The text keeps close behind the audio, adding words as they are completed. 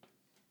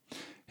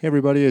Hey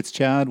everybody, it's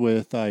Chad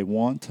with I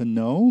Want to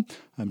Know.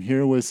 I'm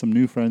here with some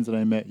new friends that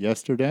I met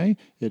yesterday.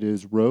 It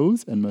is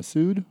Rose and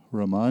Masood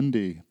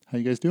Ramandi. How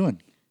you guys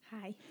doing?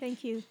 Hi,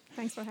 thank you.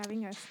 Thanks for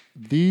having us.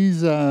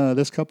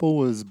 This couple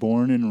was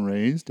born and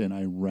raised in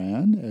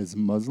Iran as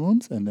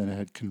Muslims, and then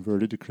had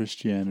converted to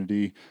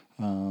Christianity.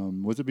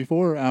 Was it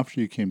before or after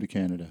you came to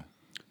Canada?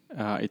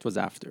 It was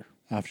after.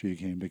 After you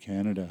came to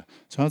Canada.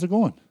 So how's it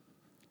going?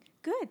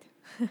 Good.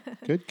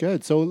 Good,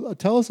 good. So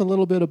tell us a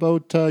little bit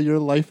about your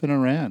life in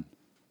Iran.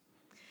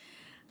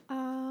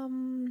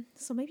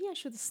 So maybe I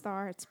should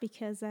start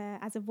because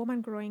as a woman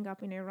growing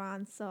up in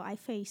Iran, so I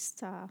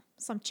faced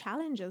some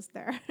challenges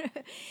there.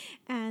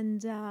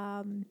 and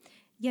when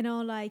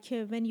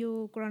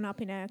you grown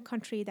up in a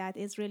country that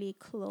is really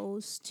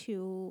close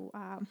to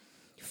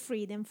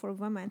freedom for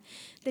women,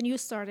 then you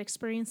start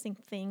experiencing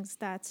things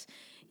that,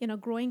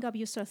 growing up,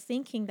 you start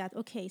thinking that,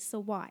 okay, so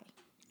why?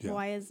 Yeah.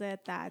 Why is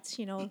it that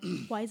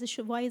why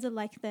is it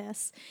like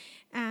this,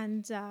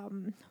 and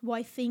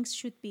why things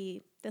should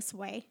be this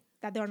way,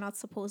 that they're not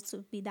supposed to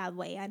be that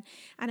way?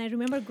 And I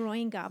remember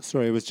growing up.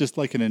 Sorry, it was just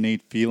like an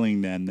innate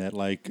feeling then that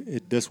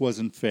this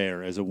wasn't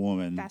fair as a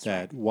woman. That's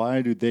right. That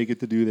why do they get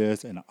to do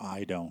this and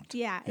I don't?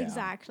 Yeah, Yeah.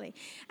 exactly.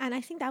 And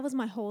I think that was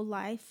my whole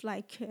life,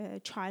 like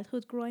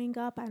childhood growing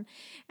up,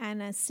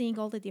 and seeing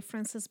all the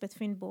differences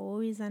between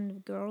boys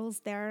and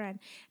girls there,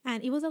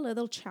 and it was a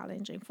little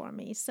challenging for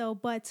me. So,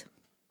 but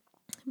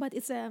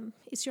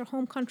it's your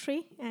home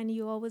country, and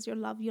you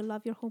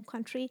love your home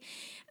country.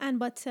 And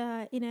but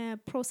in a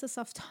process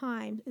of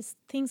time,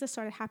 things that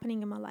started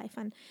happening in my life,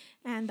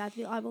 and that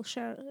I will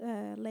share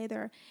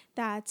later,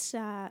 that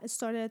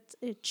started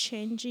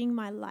changing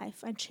my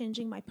life and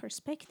changing my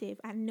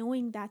perspective, and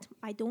knowing that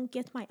I don't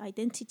get my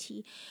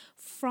identity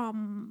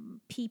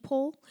from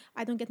people,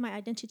 I don't get my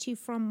identity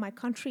from my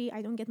country,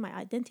 I don't get my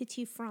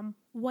identity from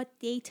what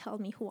they tell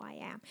me who I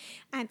am.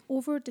 And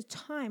over the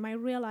time, I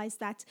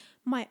realized that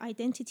my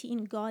identity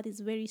in God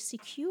is very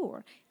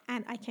secure,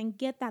 and I can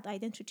get that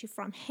identity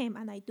from Him,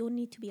 and I don't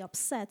need to be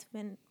upset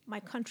when my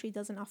country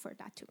doesn't offer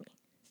that to me.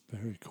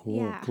 Very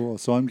cool, Yeah. cool.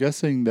 So I'm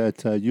guessing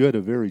that you had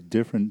a very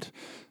different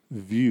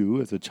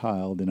view as a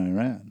child in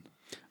Iran.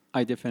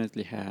 I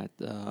definitely had.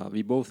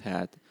 We both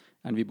had,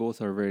 and we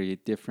both are very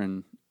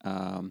different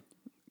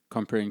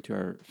comparing to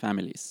our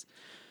families.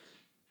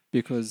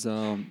 Because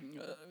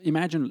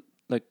imagine,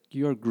 like,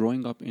 you're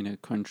growing up in a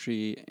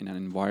country, in an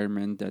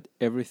environment that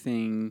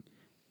everything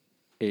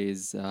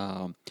is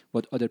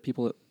what other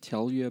people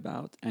tell you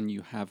about, and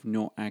you have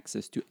no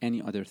access to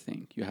any other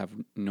thing. You have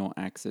no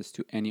access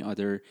to any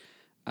other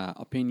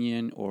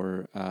opinion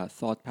or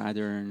thought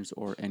patterns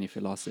or any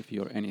philosophy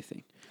or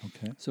anything.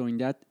 Okay. So in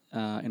that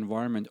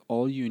environment,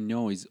 all you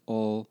know is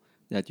all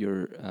that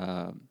your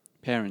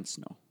parents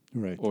know,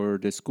 Right. or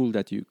the school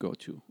that you go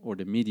to, or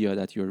the media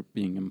that you're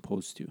being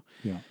imposed to.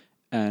 Yeah.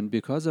 And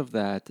because of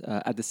that,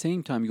 at the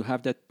same time, you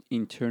have that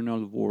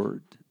internal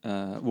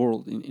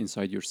world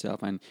inside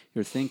yourself, and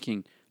you're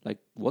thinking, like,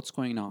 what's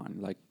going on?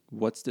 Like,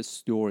 what's the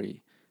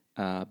story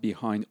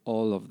behind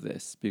all of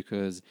this?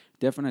 Because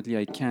definitely,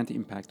 I can't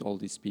impact all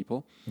these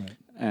people, Right.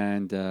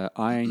 and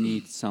I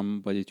need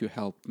somebody to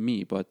help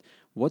me. But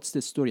what's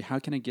the story? How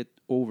can I get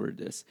over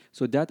this?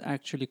 So that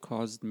actually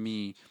caused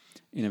me,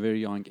 in a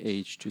very young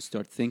age, to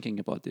start thinking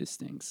about these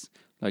things.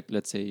 Like,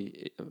 let's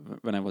say,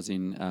 when I was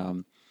in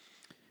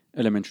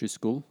elementary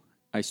school,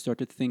 I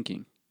started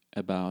thinking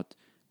about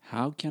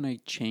how can I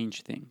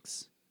change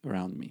things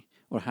around me,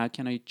 or how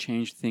can I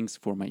change things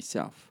for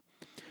myself.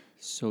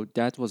 So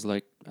that was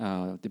like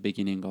the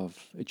beginning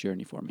of a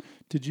journey for me.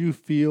 Did you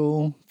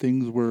feel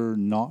things were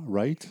not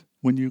right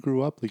when you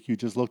grew up? Like you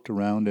just looked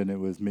around and it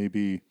was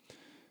maybe,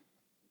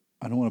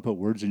 I don't want to put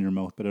words in your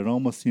mouth, but it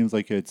almost seems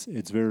like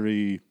it's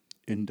very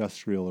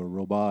industrial or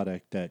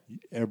robotic that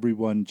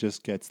everyone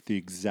just gets the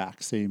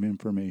exact same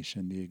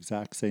information, the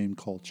exact same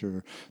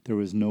culture. There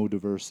was no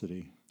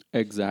diversity.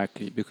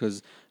 Exactly,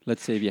 because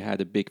let's say we had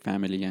a big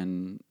family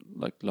and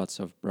like lots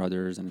of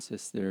brothers and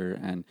sister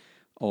and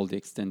all the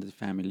extended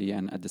family,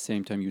 and at the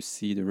same time you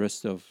see the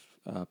rest of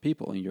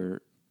people in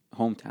your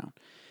hometown.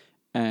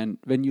 And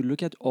when you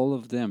look at all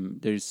of them,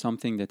 there is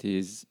something that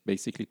is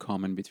basically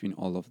common between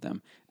all of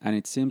them. And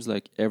it seems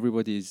like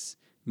everybody's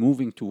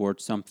moving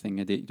towards something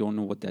and they don't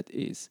know what that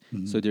is.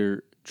 Mm-hmm. So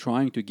they're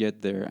trying to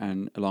get there,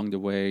 and along the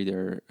way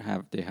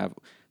they have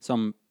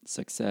some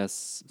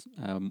success,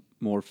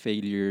 more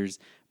failures,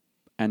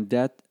 and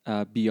that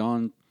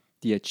beyond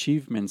the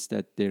achievements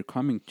that they're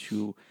coming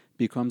to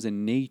becomes a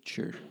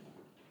nature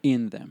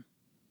in them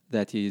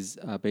that is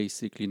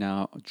basically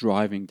now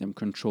driving them,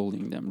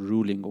 controlling them,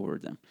 ruling over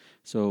them.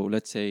 So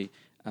let's say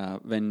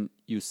when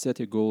you set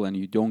a goal and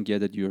you don't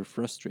get it, you're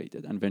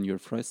frustrated. And when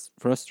you're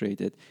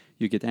frustrated,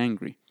 you get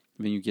angry.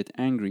 When you get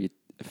angry, it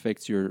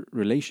affects your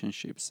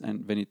relationships.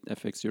 And when it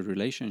affects your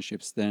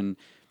relationships, then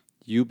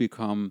you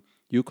come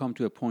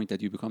to a point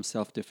that you become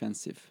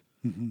self-defensive.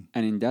 Mm-hmm.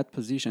 And in that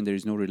position, there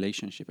is no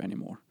relationship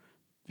anymore,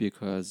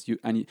 because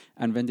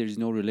and when there is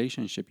no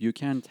relationship, you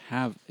can't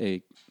have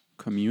a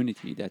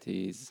community that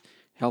is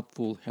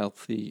helpful,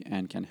 healthy,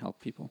 and can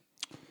help people.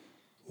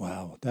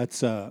 Wow,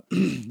 that's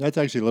that's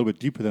actually a little bit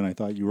deeper than I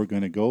thought you were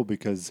going to go,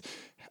 because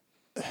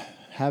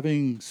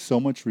having so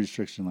much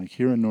restriction, like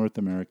here in North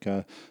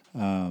America,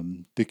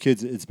 the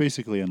kids, it's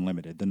basically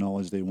unlimited. The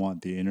knowledge they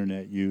want, the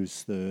internet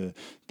use, the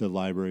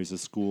libraries, the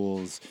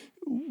schools.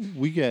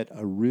 We get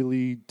a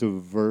really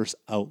diverse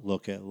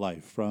outlook at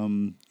life,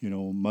 from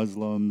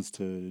Muslims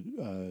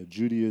to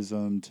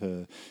Judaism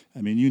to,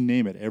 I mean, you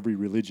name it. Every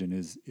religion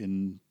is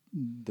in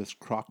this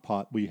crock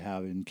pot we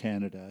have in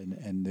Canada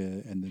and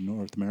the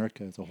North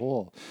America as a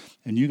whole,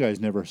 and you guys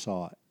never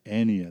saw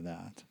any of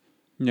that.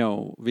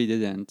 No, we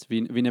didn't.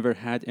 We never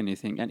had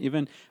anything. And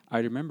even I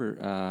remember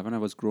when I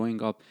was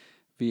growing up,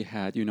 we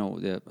had,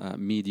 the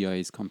media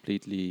is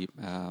completely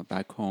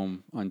back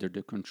home under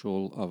the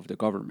control of the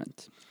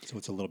government. So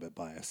it's a little bit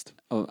biased.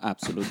 Oh,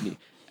 absolutely.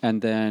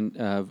 And then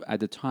at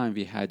the time,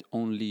 we had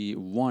only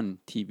one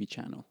TV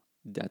channel.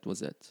 That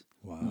was it.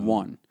 Wow.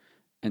 One.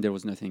 And there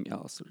was nothing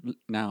else.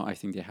 Now I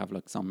think they have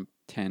like some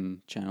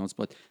 10 channels,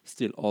 but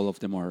still all of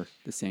them are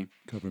the same.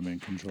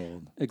 Government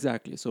controlled.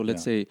 Exactly. So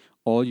let's say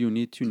all you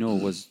need to know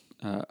was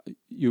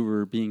you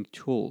were being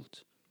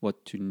told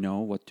what to know,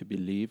 what to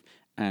believe,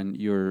 and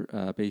your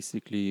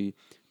basically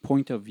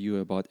point of view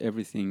about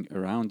everything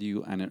around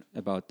you and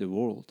about the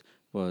world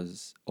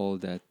was all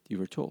that you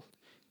were told.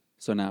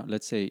 So now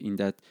let's say in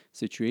that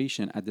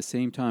situation, at the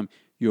same time,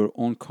 your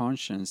own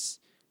conscience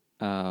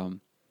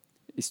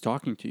is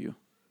talking to you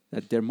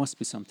that there must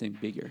be something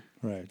bigger.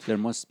 Right. There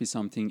must be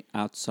something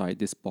outside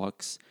this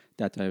box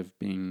that I've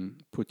been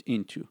put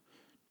into.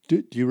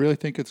 Do you really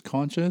think it's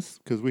conscious?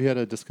 Because we had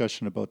a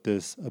discussion about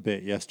this a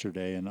bit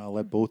yesterday, and I'll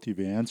let both of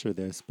you answer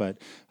this,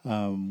 but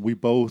we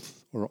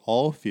both or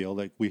all feel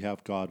like we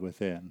have God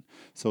within.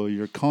 So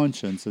your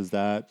conscience, is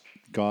that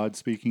God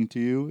speaking to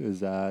you?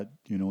 Is that,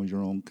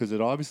 your own, because it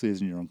obviously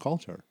isn't your own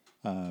culture.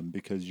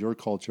 Because your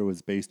culture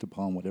was based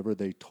upon whatever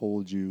they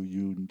told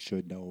you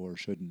should know or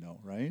shouldn't know,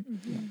 right?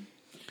 Mm-hmm. Yeah.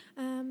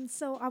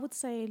 So I would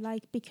say,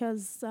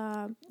 because,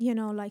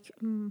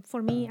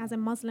 for me as a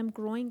Muslim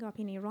growing up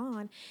in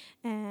Iran,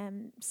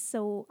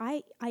 so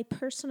I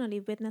personally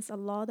witnessed a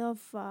lot of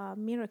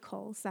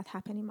miracles that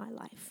happen in my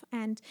life.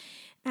 And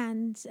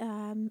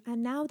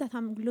now that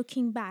I'm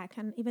looking back,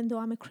 and even though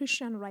I'm a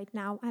Christian right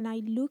now, and I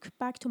look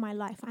back to my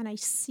life and I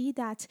see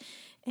that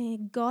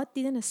God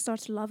didn't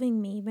start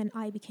loving me when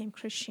I became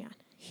Christian.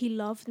 He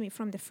loved me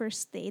from the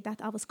first day that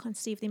I was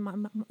conceived in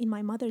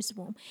my mother's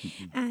womb.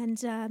 Mm-hmm.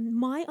 And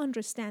my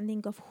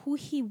understanding of who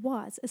he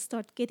was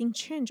started getting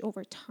changed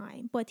over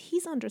time. But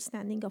his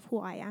understanding of who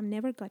I am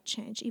never got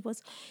changed.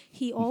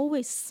 He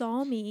always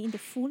saw me in the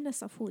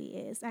fullness of who he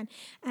is.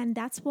 And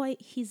that's why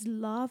his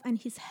love and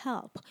his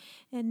help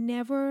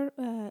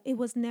it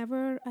was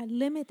never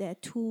limited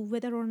to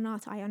whether or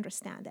not I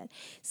understand it.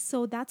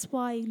 So that's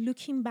why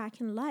looking back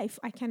in life,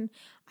 I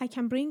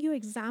can bring you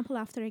example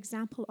after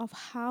example of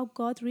how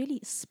God really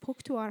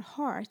spoke to our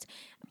heart,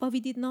 but we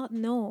did not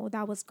know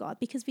that was God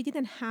because we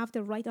didn't have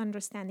the right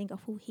understanding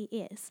of who he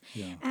is.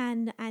 Yeah.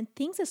 And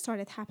things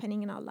started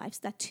happening in our lives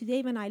that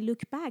today when I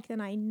look back, then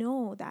I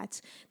know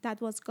that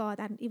was God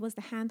and it was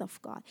the hand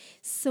of God.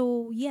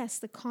 So yes,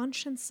 the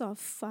conscience of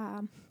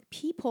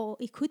people,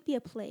 it could be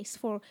a place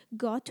for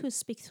God to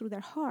speak through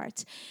their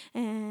heart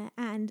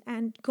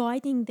and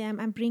guiding them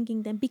and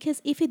bringing them,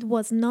 because if it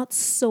was not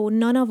so,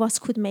 none of us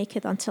could make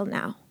it until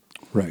now.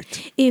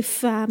 Right.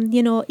 If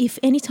if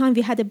anytime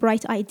we had a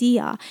bright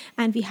idea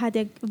and we had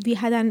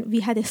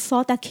a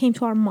thought that came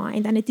to our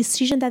mind and a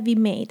decision that we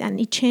made and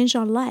it changed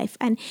our life,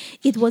 and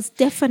it was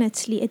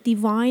definitely a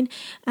divine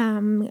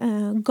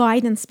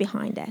guidance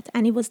behind it,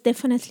 and it was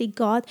definitely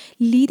God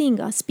leading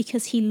us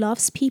because he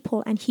loves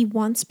people and he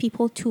wants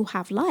people to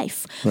have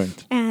life.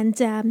 Right. And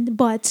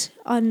but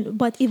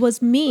it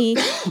was me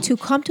to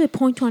come to a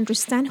point to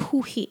understand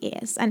who he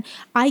is, and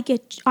I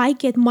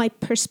get my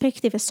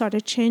perspective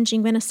started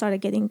changing when I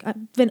started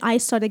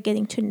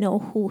getting to know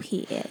who he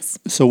is.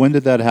 So when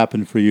did that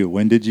happen for you?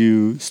 When did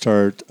you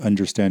start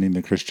understanding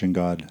the Christian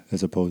God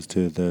as opposed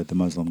to the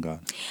Muslim God?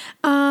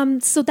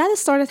 So that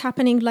started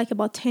happening like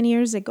about 10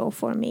 years ago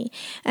for me.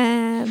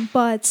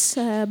 But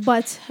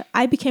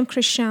I became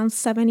Christian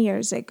 7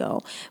 years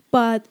ago.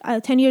 But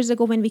 10 years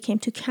ago when we came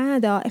to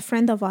Canada, a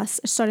friend of us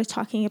started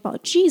talking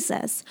about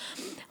Jesus.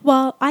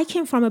 Well, I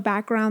came from a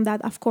background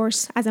that, of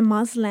course, as a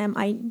Muslim,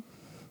 I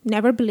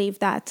never believed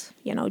that,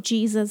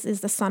 Jesus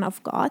is the Son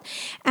of God.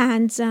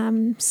 And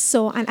and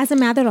as a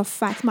matter of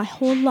fact, my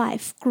whole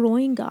life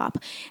growing up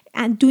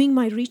and doing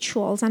my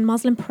rituals and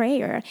Muslim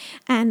prayer,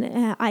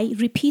 and I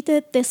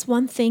repeated this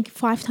one thing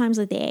 5 times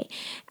a day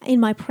in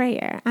my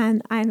prayer.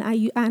 And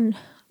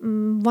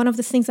one of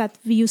the things that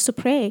we used to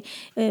pray,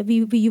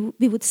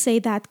 we would say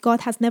that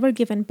God has never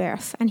given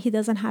birth and he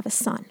doesn't have a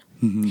son.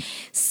 Mm-hmm.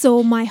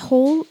 So my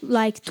whole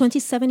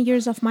 27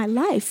 years of my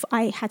life,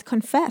 I had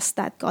confessed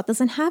that God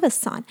doesn't have a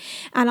son.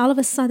 And all of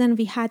a sudden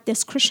we had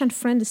this Christian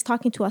friend is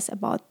talking to us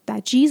about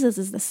that Jesus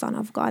is the Son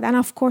of God. And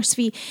of course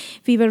we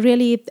were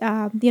really,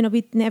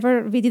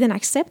 we didn't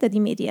accept it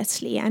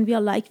immediately. And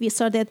we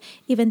started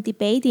even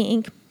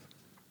debating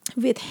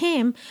with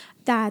him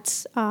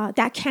that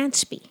that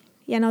can't be.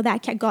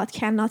 that God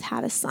cannot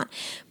have a son.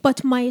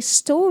 But my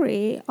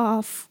story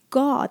of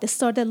God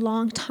started a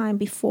long time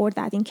before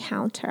that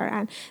encounter.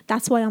 And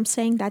that's why I'm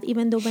saying that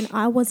even though when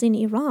I was in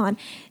Iran,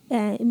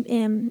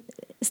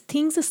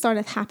 things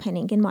started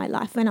happening in my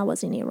life when I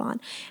was in Iran.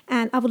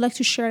 And I would like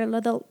to share a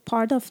little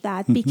part of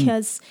that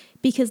because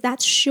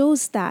that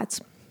shows that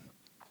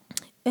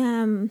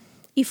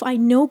if I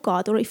know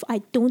God or if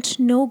I don't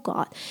know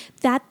God,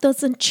 that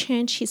doesn't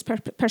change his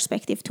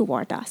perspective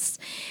toward us.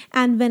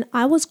 And when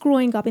I was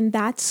growing up in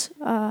that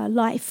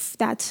life,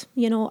 that,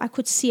 I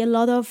could see a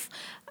lot of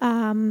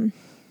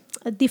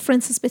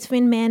differences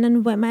between men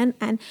and women.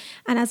 And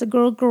as a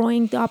girl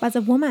growing up as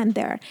a woman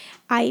there,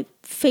 I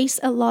faced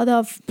a lot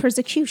of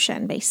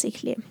persecution,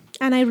 basically.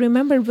 And I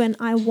remember when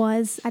I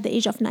was at the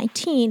age of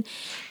 19,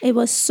 I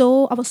was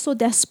so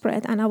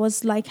desperate, and I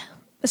was like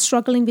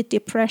struggling with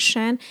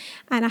depression,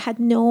 and I had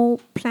no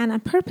plan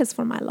and purpose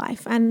for my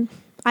life. And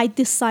I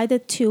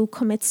decided to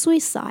commit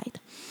suicide.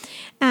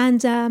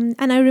 And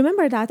I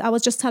remember that I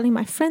was just telling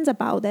my friends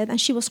about it, and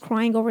she was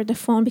crying over the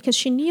phone because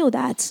she knew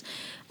that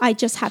I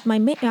just had I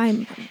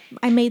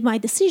made my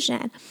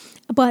decision.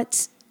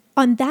 But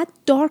on that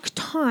dark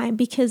time,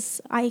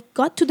 because I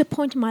got to the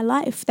point in my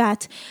life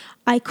that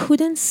I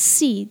couldn't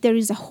see there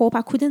is a hope,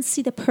 I couldn't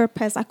see the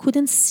purpose, I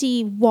couldn't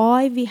see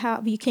why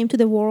we came to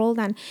the world,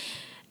 and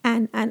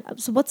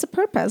so what's the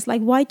purpose?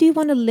 Like, why do you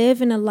want to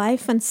live in a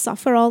life and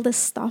suffer all this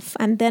stuff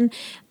and then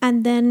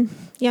then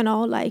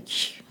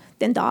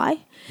die?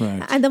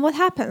 Right. And then what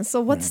happens? So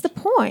what's the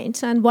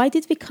point? And why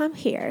did we come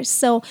here?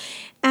 So,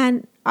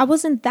 and I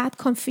was in that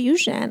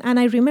confusion. And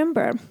I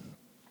remember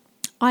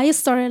I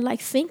started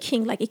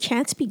thinking it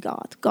can't be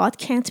God. God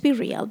can't be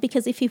real,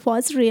 because if he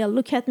was real,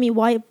 look at me,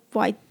 why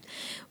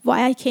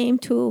I came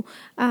to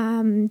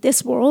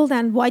this world,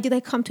 and why did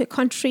I come to a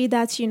country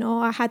that,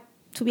 I had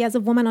to be as a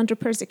woman under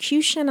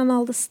persecution and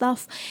all this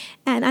stuff.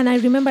 And I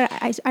remember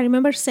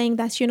saying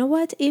that,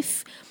 what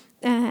if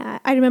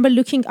I remember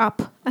looking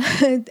up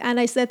and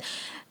I said,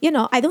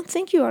 I don't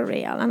think you are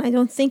real, and I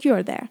don't think you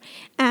are there.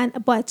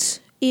 But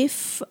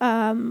if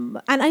and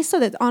I saw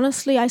that,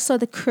 honestly, I saw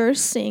the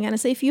cursing, and I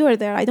said, if you are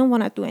there, I don't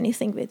want to do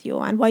anything with you,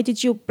 and why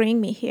did you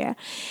bring me here?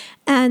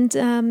 And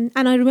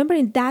I remember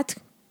in that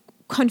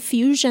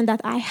confusion that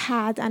I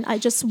had, and I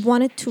just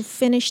wanted to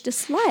finish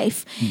this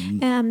life.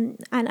 And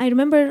I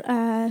remember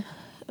a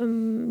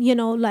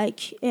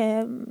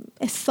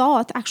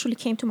thought actually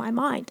came to my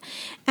mind,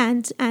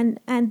 and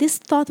this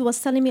thought was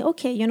telling me,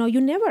 okay,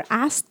 you never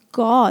asked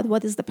God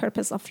what is the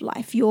purpose of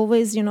life. You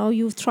always,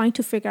 you're trying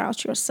to figure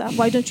out yourself.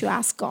 Why don't you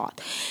ask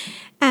God?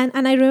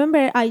 And I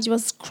remember I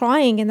was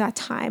crying in that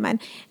time, and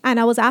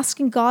I was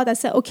asking God. I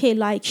said, okay,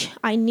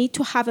 I need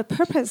to have a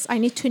purpose. I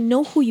need to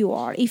know who you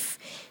are. If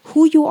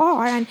who you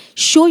are, and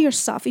show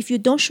yourself. If you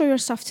don't show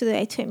yourself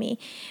today to me,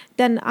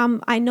 then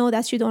I know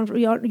that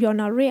you're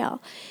not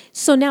real.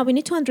 So now we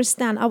need to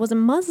understand, I was a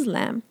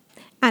Muslim,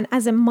 and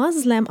as a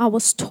Muslim, I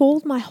was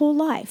told my whole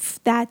life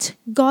that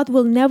God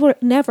will never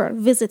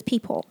visit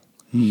people.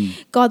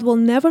 God will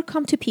never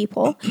come to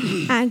people,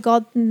 and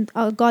God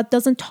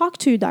doesn't talk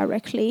to you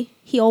directly.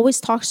 He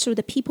always talks through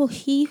the people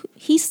he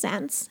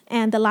sends,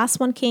 and the last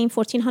one came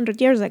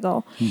 1,400 years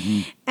ago.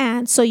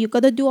 And so you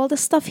got to do all the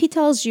stuff he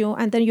tells you,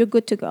 and then you're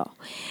good to go.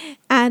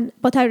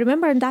 But I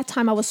remember in that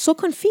time I was so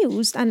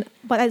confused,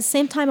 but at the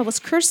same time I was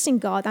cursing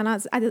God, and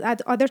at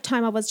the other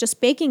time I was just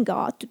begging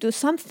God to do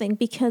something,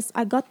 because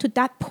I got to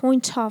that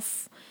point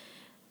of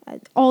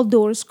all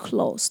doors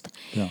closed.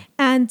 Yeah.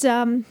 And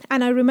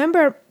I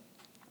remember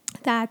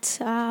that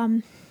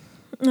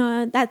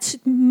that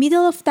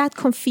middle of that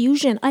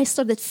confusion, I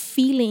started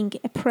feeling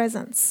a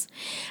presence,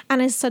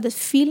 and I started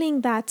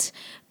feeling that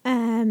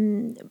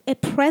a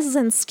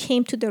presence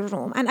came to the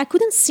room, and I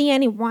couldn't see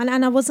anyone,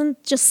 and I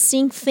wasn't just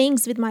seeing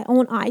things with my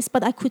own eyes,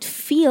 but I could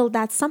feel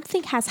that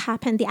something has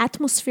happened. The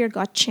atmosphere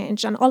got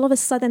changed, and all of a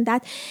sudden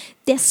that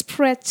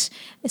desperate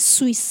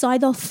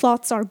suicidal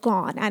thoughts are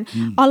gone, and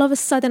all of a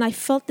sudden I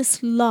felt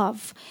this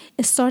love.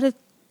 It started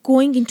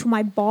going into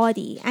my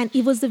body, and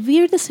it was the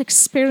weirdest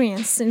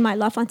experience in my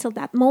life until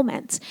that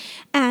moment.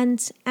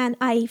 And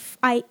I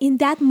in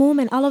that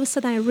moment, all of a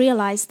sudden I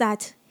realized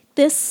that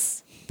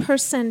this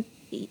person,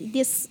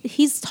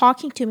 he's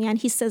talking to me, and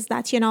he says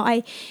that,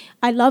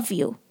 I love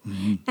you.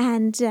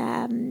 And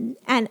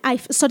I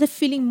started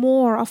feeling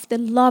more of the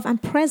love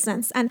and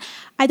presence, and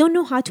I don't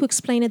know how to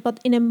explain it, but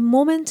in a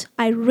moment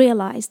I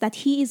realized that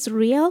he is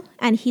real,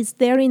 and he's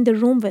there in the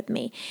room with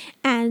me,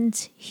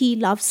 and he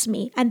loves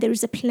me, and there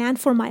is a plan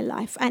for my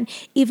life. And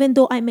even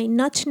though I may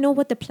not know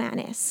what the plan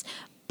is,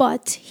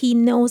 but he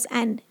knows,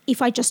 and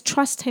if I just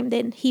trust him,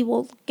 then he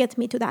will get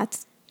me to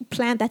that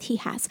plan that he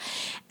has.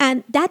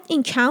 And that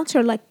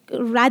encounter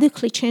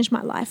radically changed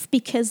my life,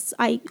 because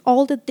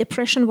all the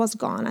depression was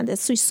gone, and the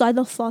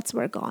suicidal thoughts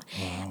were gone.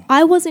 Wow.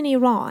 I was in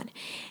Iran,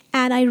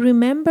 and I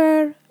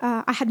remember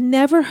I had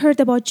never heard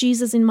about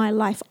Jesus in my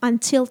life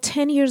until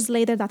 10 years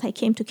later that I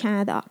came to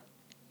Canada.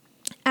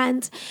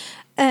 And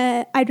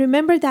I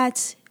remember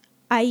that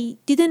I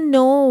didn't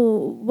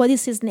know what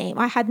is his name.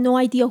 I had no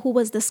idea who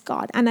was this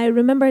God. And I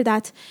remember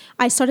that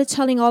I started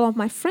telling all of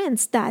my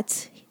friends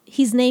that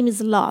his name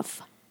is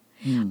Love.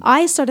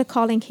 I started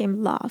calling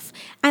him Love.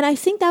 And I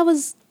think that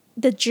was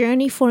the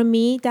journey for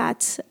me,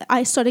 that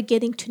I started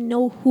getting to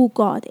know who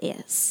God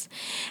is.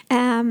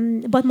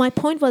 But my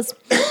point was,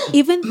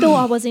 even though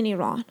I was in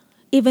Iran,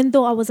 even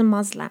though I was a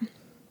Muslim,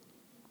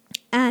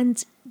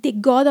 and the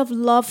God of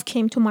love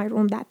came to my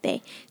room that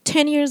day.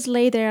 10 years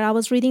later, I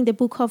was reading the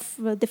book of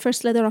the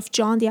first letter of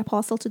John, the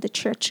apostle to the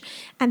church.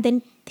 And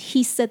then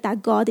he said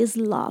that God is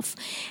love.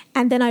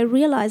 And then I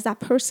realized that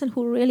person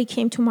who really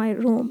came to my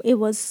room, it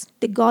was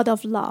the God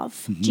of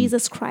love,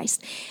 Jesus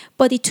Christ.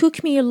 But it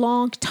took me a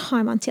long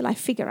time until I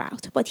figured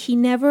out. But he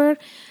never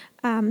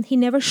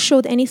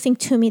showed anything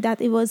to me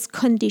that it was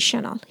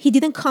conditional. He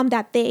didn't come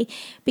that day,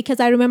 because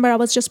I remember I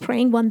was just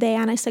praying one day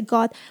and I said,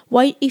 God,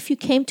 why, if you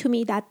came to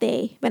me that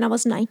day when I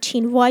was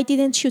 19, why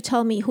didn't you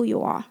tell me who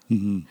you are?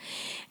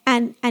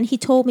 And he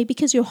told me,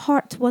 because your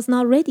heart was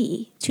not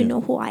ready to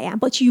know who I am,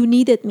 but you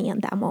needed me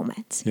in that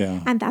moment. Yeah.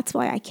 And that's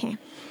why I came.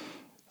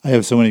 I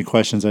have so many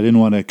questions. I didn't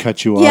want to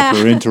cut you off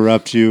or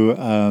interrupt you.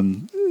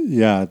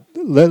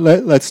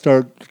 Let's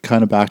start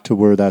kind of back to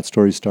where that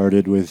story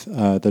started with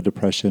the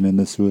depression and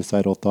the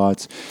suicidal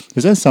thoughts.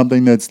 Is that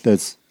something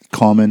that's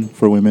common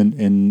for women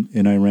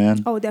in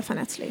Iran? Oh,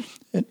 definitely.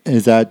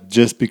 Is that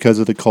just because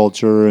of the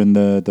culture and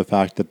the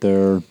fact that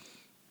they're,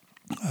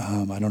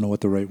 I don't know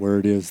what the right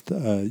word is,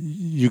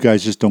 you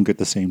guys just don't get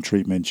the same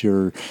treatment?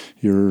 You're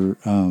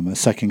a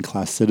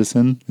second-class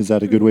citizen. Is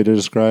that a good way to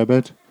describe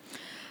it?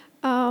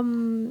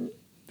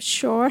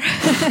 Sure.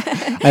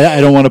 I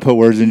don't want to put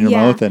words in your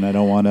mouth, and I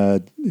don't want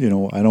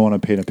to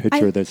paint a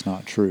picture that's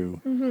not true.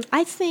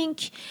 I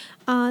think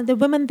the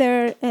women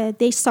there,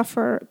 they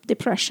suffer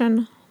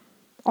depression.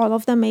 All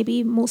of them,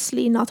 maybe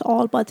mostly, not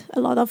all, but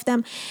a lot of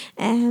them.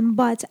 And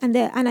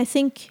I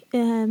think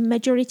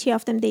majority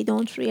of them, they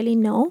don't really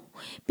know,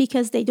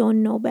 because they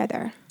don't know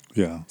better.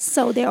 Yeah.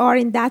 So they are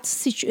in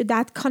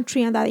that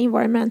country and that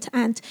environment,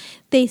 and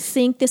they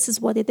think this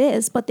is what it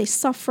is, but they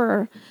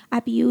suffer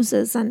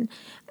abuses and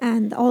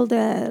all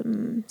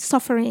the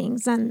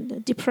sufferings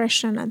and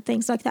depression and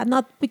things like that.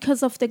 Not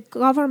because of the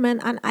government,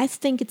 and I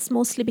think it's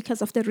mostly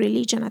because of the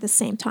religion at the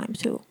same time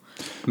too.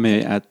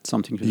 May I add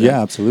something to that?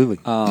 Yeah, absolutely.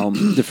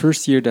 The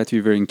first year that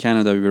we were in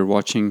Canada, we were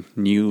watching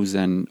news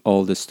and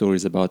all the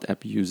stories about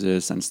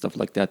abuses and stuff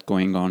like that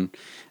going on.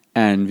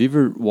 And we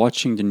were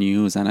watching the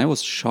news, and I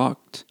was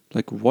shocked.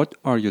 Like, what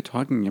are you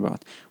talking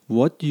about?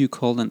 What do you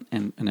call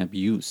an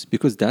abuse?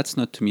 Because that's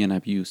not, to me, an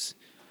abuse.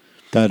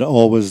 That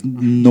all was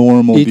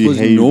normal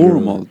behavior. It was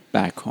normal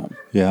back home.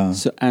 Yeah.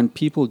 So, and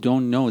people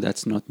don't know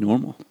that's not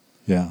normal.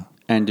 Yeah.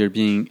 And they're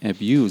being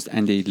abused,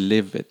 and they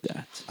live with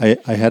that.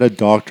 I had a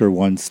doctor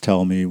once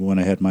tell me, when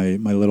I had my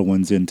little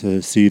ones in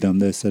to see them,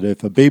 they said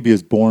if a baby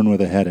is born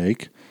with a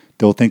headache,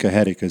 they'll think a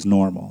headache is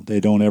normal.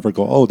 They don't ever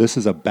go, oh, this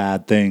is a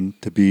bad thing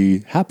to be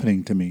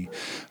happening to me.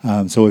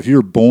 So if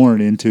you're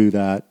born into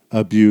that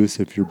abuse,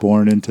 if you're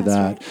born into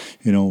that,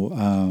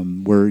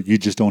 where you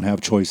just don't have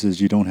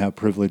choices, you don't have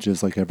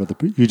privileges like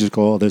you just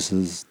go, oh, this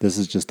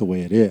is just the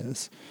way it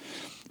is.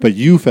 But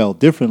you felt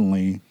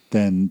differently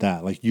than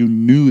that. Like, you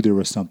knew there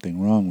was something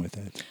wrong with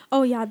it.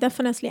 Oh, yeah,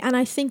 definitely. And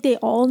I think they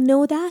all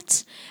know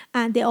that,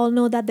 and they all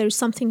know that there's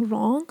something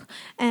wrong,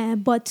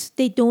 but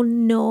they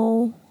don't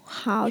know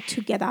how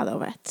to get out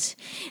of it.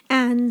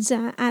 And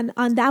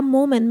on that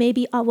moment,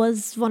 maybe I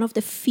was one of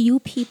the few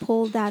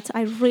people that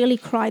I really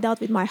cried out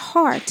with my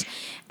heart.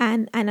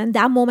 And in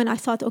that moment, I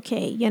thought,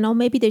 okay,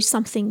 maybe there's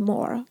something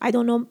more. I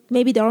don't know.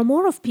 Maybe there are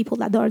more of people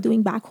that are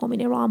doing back home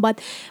in Iran,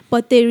 but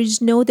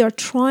they're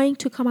trying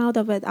to come out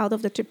of it, out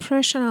of the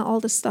depression and all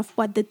the stuff,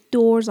 but the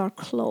doors are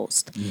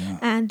closed. Yeah.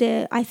 And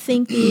I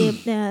think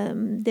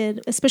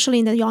especially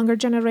in the younger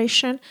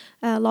generation,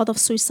 a lot of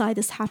suicide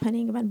is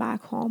happening when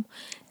back home.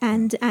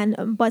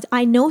 But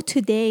I know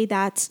today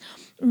that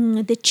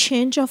the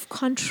change of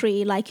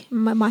country, like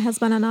my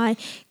husband and I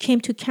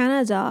came to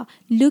Canada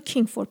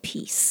looking for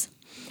peace.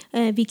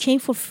 We came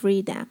for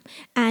freedom.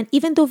 And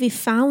even though we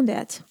found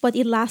it, but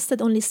it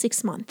lasted only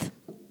 6 months.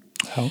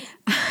 How?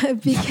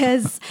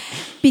 because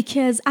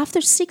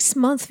after 6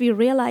 months, we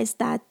realized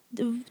that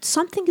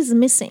something is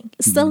missing,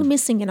 still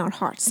missing in our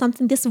hearts.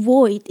 This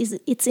void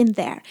it's in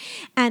there,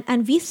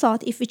 and we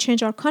thought if we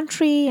change our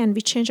country and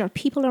we change our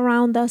people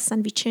around us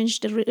and we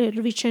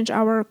change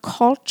our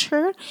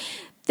culture,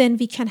 then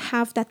we can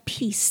have that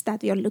peace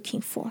that we are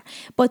looking for.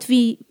 But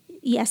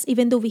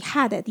even though we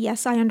had it,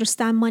 yes, I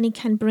understand money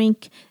can bring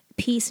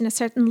peace in a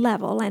certain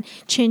level, and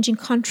changing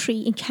country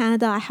in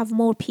Canada, I have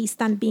more peace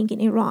than being in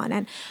Iran,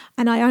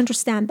 and I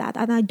understand that,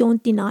 and I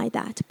don't deny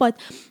that. But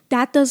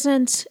that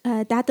doesn't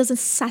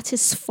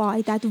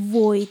satisfy that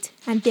void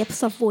and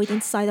depth of void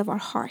inside of our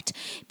heart,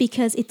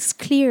 because it's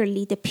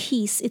clearly the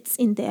peace. It's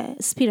in the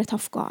Spirit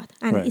of God,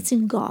 and It's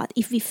in God.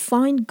 If we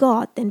find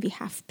God, then we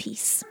have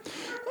peace.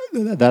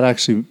 That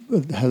actually,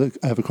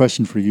 I have a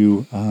question for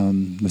you,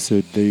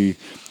 Masood.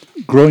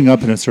 growing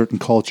up in a certain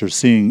culture,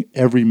 seeing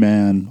every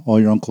man, all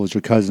your uncles,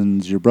 your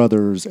cousins, your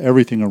brothers,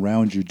 everything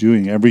around you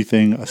doing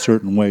everything a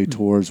certain way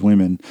towards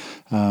women,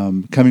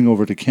 coming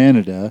over to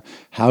Canada,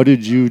 how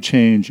did you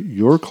change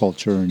your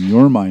culture and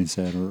your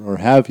mindset, or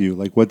have you?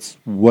 Like,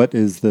 what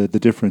is the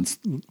difference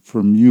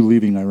from you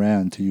leaving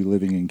Iran to you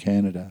living in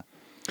Canada?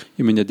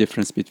 You mean the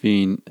difference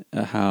between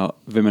how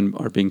women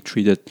are being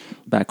treated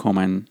back home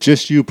and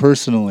just you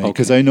personally?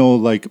 Because Okay. I know,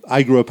 like,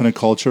 I grew up in a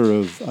culture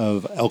of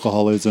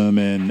alcoholism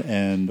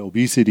and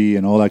obesity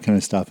and all that kind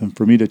of stuff. And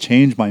for me to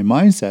change my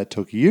mindset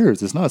took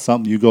years. It's not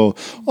something you go,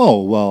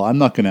 oh, well, I'm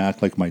not going to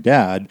act like my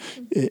dad.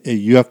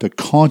 You have to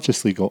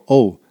consciously go,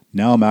 oh,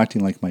 now I'm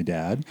acting like my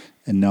dad,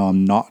 and now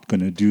I'm not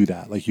going to do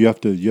that. Like, you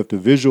have to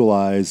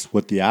visualize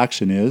what the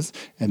action is,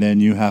 and then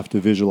you have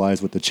to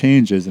visualize what the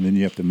change is, and then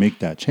you have to make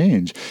that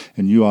change.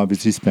 And you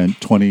obviously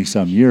spent 20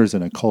 some years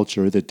in a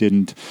culture that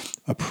didn't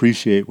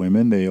appreciate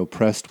women. They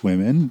oppressed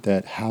women.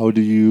 How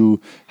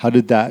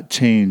did that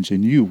change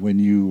in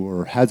you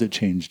or has it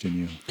changed in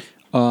you?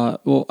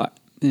 Well,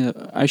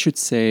 I should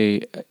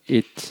say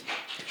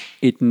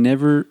it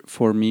never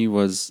for me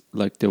was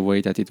like the way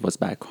that it was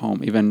back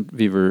home. Even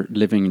we were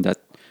living in that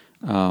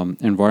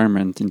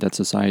environment, in that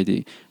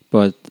society,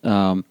 but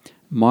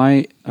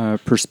my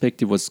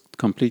perspective was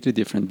completely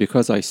different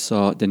because I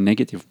saw the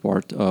negative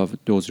part of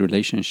those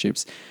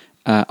relationships.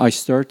 I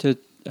started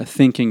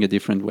thinking a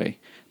different way.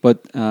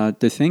 But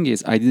the thing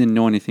is, I didn't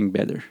know anything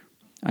better.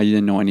 I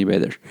didn't know any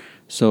better.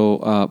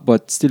 So,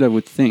 but still, I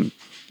would think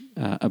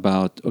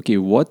about, okay,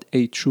 what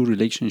a true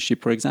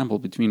relationship, for example,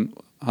 between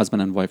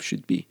husband and wife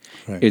should be.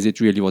 Right. Is it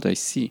really what I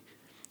see?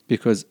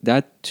 Because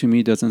that to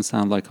me doesn't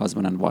sound like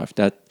husband and wife.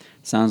 That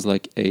sounds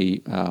like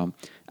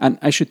and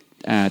I should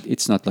add,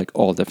 it's not like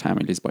all the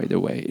families, by the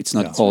way. It's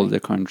not Yeah. all the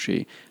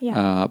country.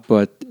 Yeah.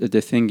 But the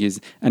thing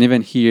is, and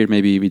even here,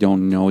 maybe we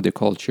don't know the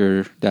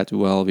culture that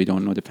well. We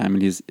don't know the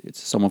families.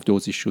 Some of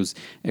those issues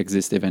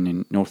exist even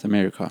in North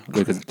America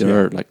because Correct, there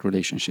yeah. are like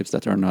relationships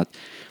that are not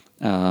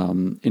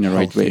in a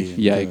right way. Healthy and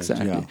Yeah, good,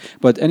 exactly. yeah.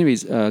 But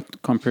anyways,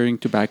 comparing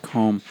to back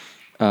home,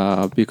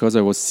 because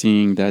I was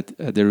seeing that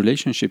the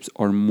relationships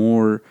are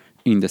more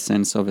in the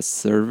sense of a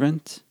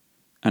servant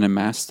and a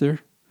master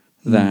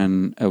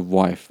than a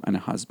wife and a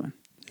husband.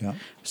 Yeah.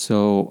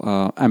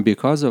 So, and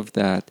because of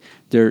that,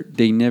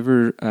 they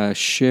never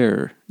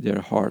share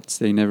their hearts.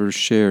 They never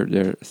share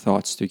their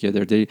thoughts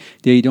together.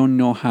 They don't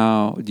know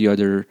how the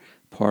other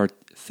part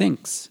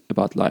thinks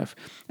about life,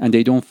 and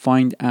they don't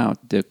find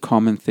out the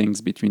common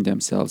things between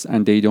themselves,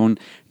 and they don't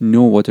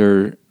know what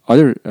are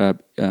other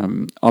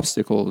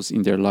obstacles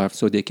in their life,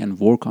 so they can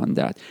work on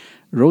that.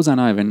 Rose and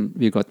I, when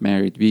we got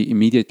married, we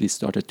immediately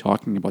started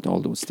talking about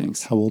all those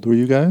things. How old were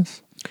you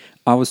guys?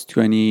 I was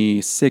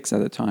 26 at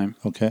the time.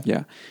 Okay.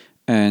 Yeah.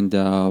 And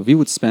we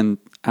would spend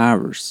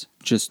hours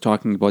just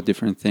talking about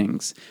different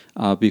things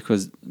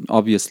because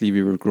obviously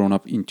we were grown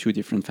up in two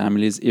different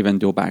families, even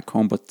though back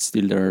home, but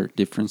still there are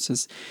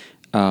differences.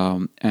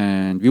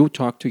 And we would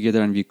talk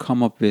together and we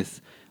come up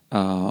with,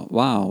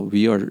 wow,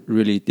 we are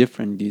really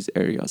different in these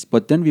areas.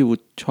 But then we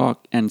would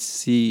talk and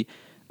see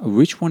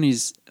which one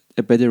is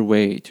a better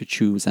way to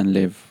choose and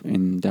live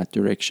in that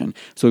direction.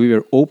 So we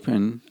were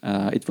open.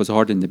 It was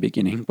hard in the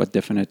beginning, but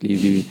definitely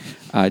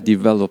we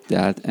developed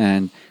that.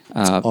 And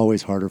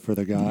Always harder for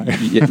the guy.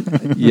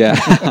 yeah.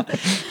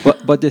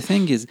 but the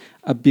thing is,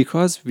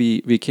 because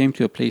we came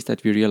to a place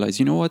that we realized,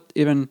 you know what,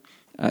 even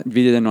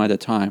we didn't know at the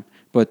time,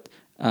 but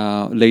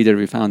later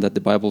we found that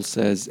the Bible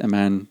says a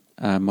man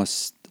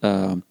must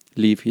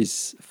leave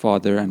his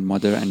father and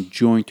mother and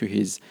join to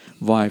his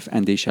wife,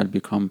 and they shall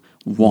become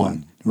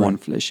one Right.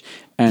 flesh.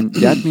 And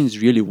that means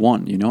really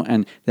one,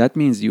 and that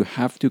means you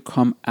have to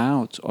come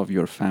out of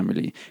your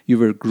family. You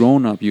were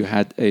grown up, you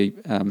had a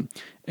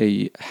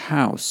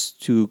house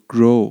to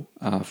grow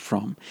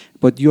from,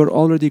 but you're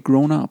already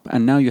grown up,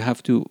 and now you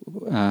have to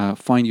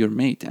find your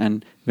mate.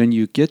 And when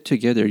you get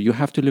together, you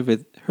have to live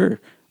with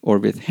her or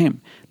with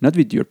him, not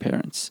with your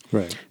parents.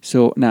 Right.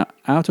 So now,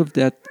 out of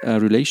that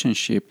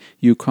relationship,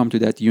 you come to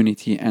that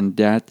unity, and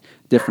that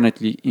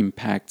definitely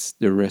impacts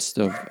the rest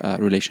of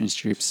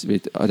relationships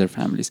with other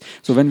families.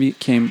 So when we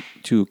came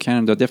to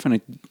Canada,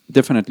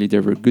 definitely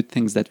there were good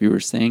things that we were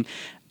saying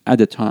at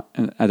the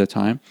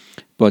time,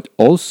 but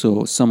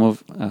also some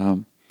of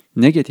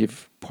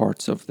negative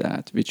parts of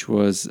that, which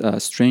was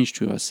strange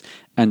to us,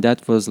 and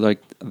that was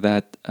like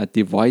that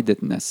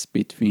dividedness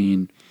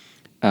between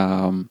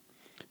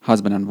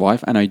husband and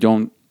wife. And I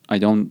don't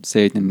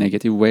say it in a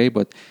negative way,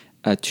 but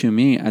to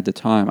me at the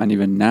time and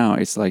even now,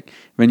 it's like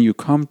when you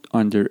come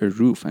under a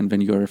roof and when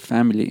you're a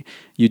family,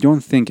 you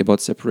don't think about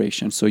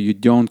separation. So you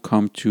don't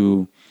come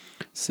to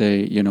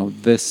say,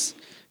 this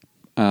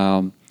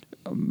I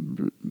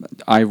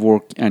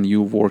work and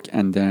you work,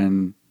 and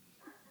then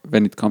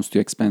when it comes to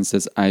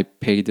expenses, I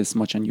pay this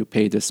much and you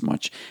pay this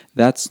much.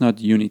 That's not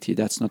unity.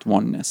 That's not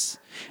oneness.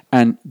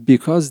 And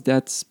because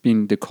that's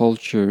been the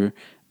culture,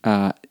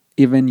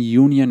 even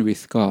union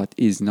with God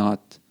is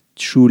not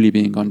truly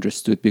being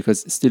understood,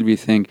 because still we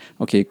think,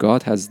 okay,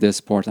 God has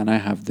this part and I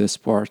have this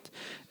part,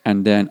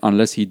 and then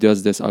unless he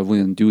does this, I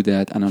wouldn't do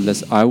that, and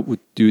unless I would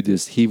do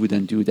this, he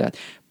wouldn't do that.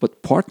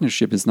 But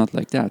partnership is not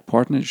like that.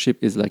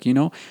 Partnership is like,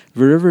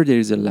 wherever there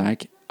is a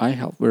lack, I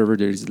help. Wherever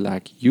there is a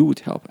lack, you would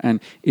help. And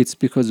it's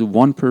because of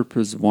one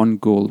purpose, one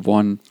goal,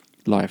 one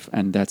life,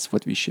 and that's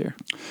what we share.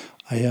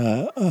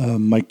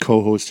 My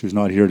co-host who's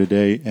not here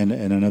today and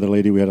another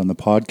lady we had on the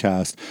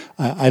podcast,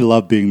 I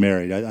love being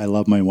married. I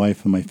love my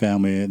wife and my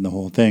family and the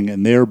whole thing.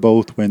 And they're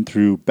both went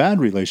through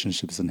bad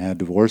relationships and had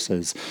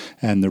divorces.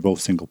 And they're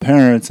both single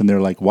parents. And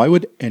they're like, why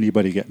would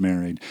anybody get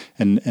married?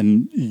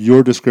 And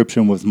your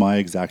description was my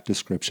exact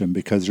description,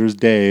 because there's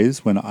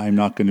days when I'm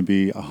not going to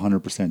be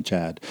 100%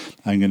 Chad.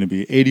 I'm going to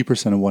be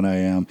 80% of what I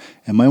am.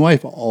 And my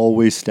wife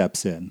always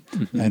steps in.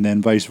 Mm-hmm. And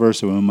then vice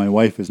versa. When my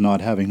wife is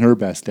not having her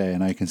best day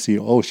and I can see,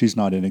 oh, she's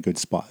not in a good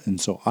spot, and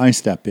so I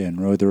step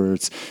in, whether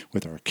it's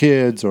with our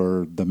kids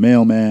or the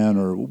mailman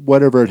or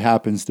whatever it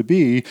happens to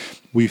be.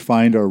 We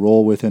find our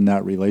role within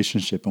that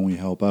relationship and we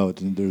help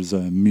out. And there's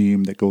a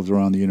meme that goes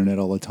around the internet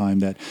all the time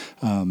that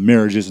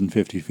marriage isn't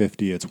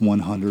 50-50, it's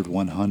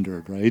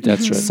 100-100, right?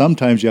 That's right.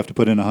 Sometimes you have to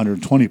put in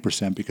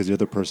 120% because the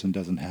other person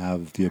doesn't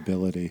have the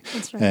ability.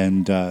 That's right.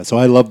 And so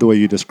I love the way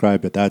you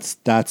describe it.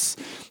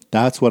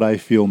 That's what I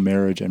feel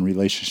marriage and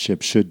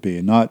relationship should be,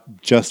 and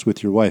not just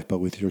with your wife, but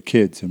with your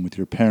kids and with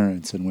your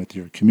parents and with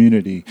your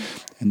community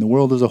and the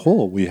world as a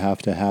whole. We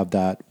have to have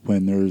that.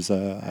 When there's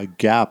a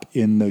gap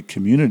in the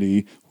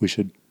community, we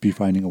should be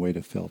finding a way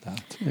to fill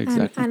that.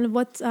 Exactly. And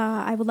what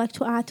I would like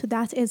to add to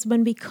that is,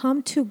 when we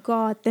come to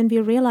God, then we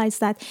realize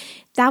that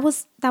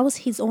was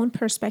his own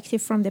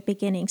perspective from the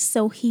beginning.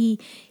 So he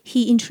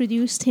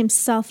introduced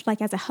himself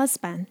like as a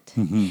husband,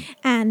 Mm-hmm.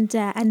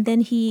 and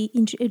then he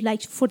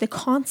like for the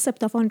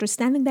concept of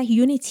understanding that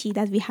unity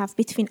that we have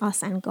between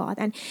us and God,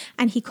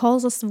 and he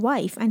calls us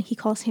wife, and he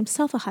calls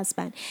himself a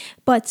husband.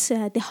 But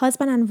the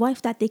husband and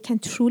wife, that they can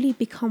truly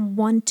become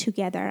one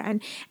together,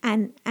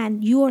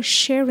 and you are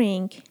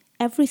sharing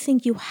everything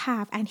you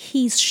have, and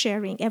he's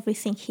sharing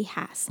everything he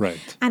has.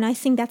 Right. And I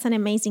think that's an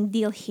amazing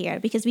deal here,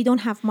 because we don't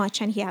have much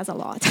and he has a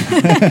lot.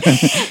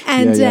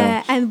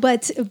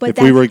 But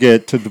if we were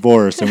get to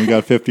divorce and we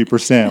got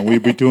 50%,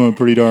 we'd be doing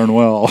pretty darn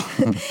well.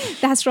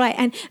 That's right.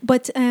 And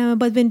but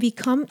when we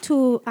come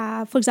to,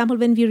 for example,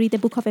 when we read the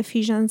book of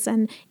Ephesians,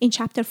 and in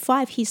chapter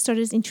 5, he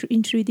started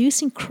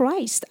introducing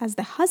Christ as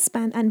the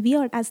husband, and we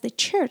are as the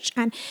church.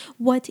 And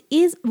what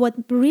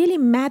really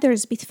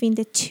matters between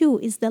the two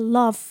is the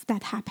love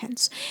that happens.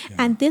 Yeah.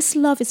 And this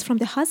love is from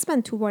the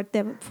husband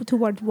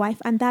toward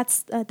wife, and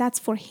that's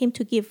for him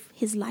to give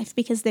his life,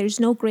 because there is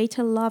no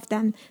greater love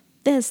than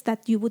this,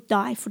 that you would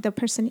die for the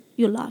person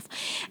you love.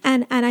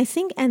 And I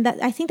think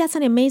that's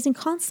an amazing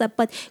concept.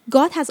 But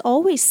God has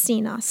always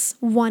seen us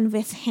one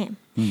with him.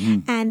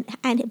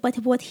 Mm-hmm. But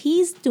what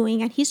he's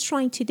doing and he's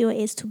trying to do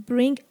is to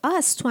bring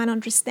us to an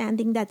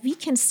understanding that we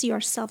can see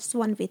ourselves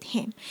one with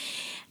him.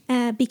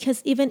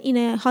 Because even in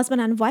a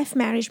husband and wife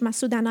marriage,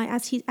 Masood and I,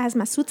 as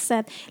Masood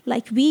said,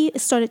 like we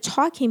started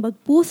talking,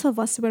 but both of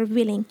us were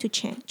willing to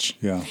change.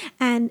 Yeah.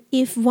 And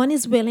if one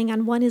is willing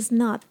and one is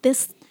not,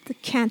 this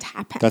can't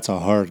happen. That's a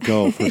hard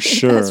go for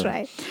sure. That's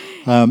right.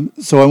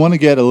 So I want to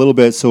get a little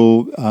bit.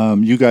 So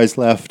you guys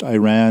left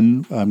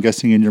Iran, I'm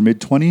guessing in your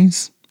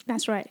mid-20s?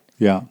 That's right.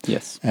 Yeah.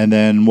 Yes. And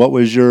then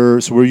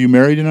so were you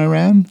married in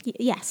Iran?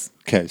 Yes.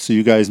 Okay. So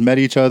you guys met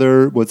each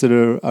other. Was it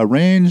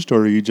arranged,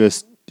 or you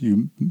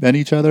met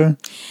each other?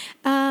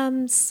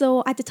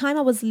 So at the time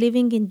I was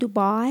living in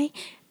Dubai,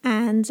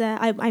 and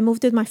I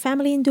moved with my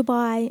family in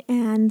Dubai,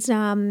 and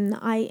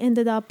I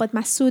ended up, but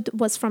Masood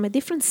was from a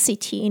different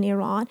city in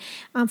Iran.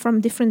 I'm from a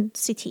different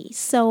city.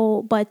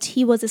 So, but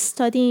he was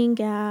studying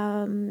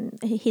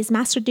his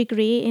master's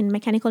degree in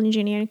mechanical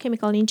engineering,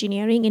 chemical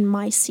engineering in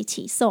my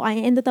city. So I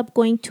ended up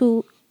going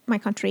to my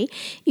country,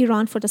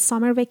 Iran, for the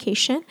summer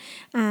vacation,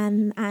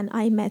 and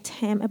I met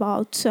him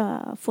about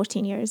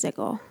 14 years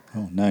ago.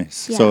 Oh,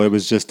 nice. Yeah. So it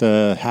was just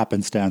a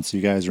happenstance.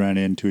 You guys ran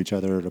into each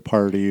other at a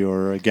party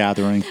or a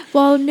gathering?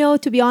 Well, no,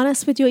 to be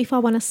honest with you, if I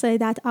want to say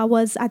that, I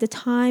was at the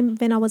time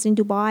when I was in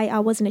Dubai, I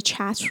was in the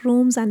chat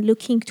rooms and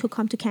looking to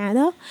come to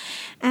Canada.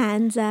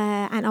 And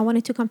I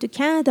wanted to come to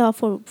Canada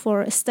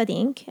for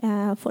studying,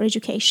 for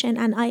education.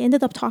 And I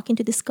ended up talking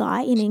to this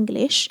guy in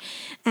English.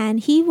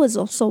 And he was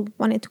also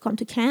wanted to come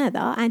to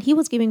Canada. And he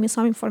was giving me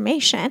some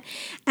information.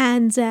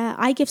 And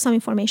I gave some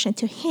information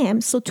to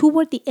him. So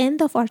toward the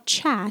end of our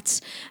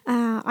chat,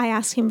 I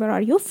asked him, where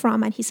are you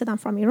from? And he said, I'm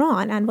from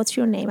Iran. And what's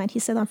your name? And he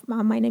said,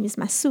 my name is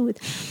Masood.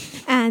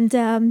 And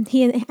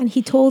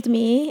he told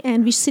me,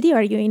 and which city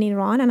are you in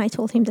Iran? And I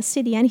told him the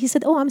city. And he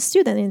said, oh, I'm a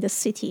student in this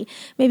city.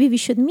 Maybe we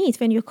should meet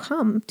when you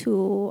come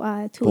to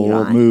Iran.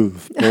 Bold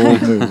move.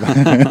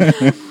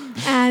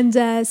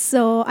 And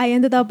so I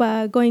ended up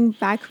going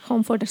back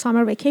home for the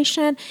summer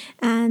vacation,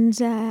 and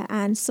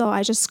so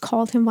I just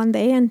called him one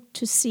day and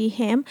to see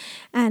him,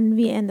 and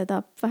we ended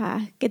up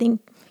getting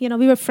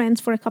we were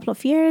friends for a couple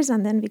of years,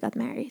 and then we got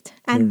married.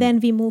 And then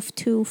we moved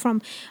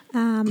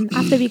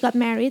after we got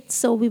married,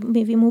 so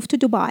we moved to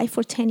Dubai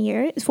for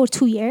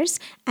 2 years,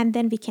 and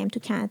then we came to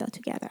Canada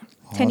together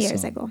 10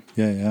 years Awesome. ago.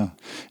 Yeah.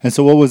 And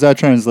so what was that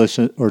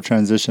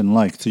transition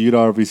like? So you'd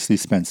obviously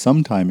spent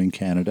some time in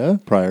Canada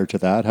prior to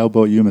that. How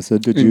about you,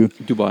 Masood? Did you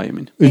Dubai, I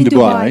mean. in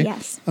Dubai,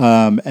 yes.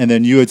 And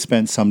then you had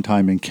spent some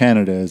time in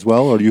Canada as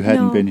well, or you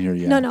hadn't been here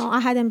yet? No, I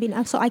hadn't been.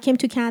 So I came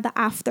to Canada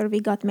after we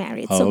got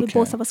married. So we Okay.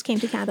 both of us came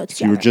to Canada together.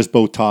 So you were just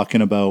both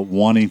talking about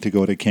wanting to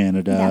go to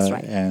Canada. That's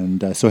right.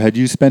 And so had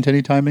you spent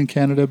any time in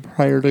Canada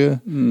prior to?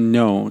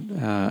 No,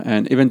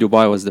 and even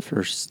Dubai was the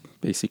first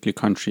basically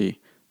country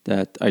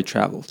that I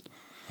traveled.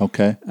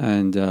 Okay.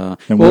 And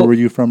where were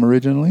you from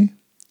originally?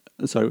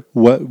 Sorry,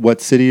 What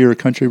city or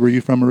country were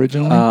you from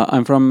originally?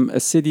 I'm from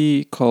a city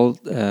called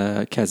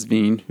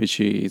Kazvin, which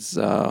is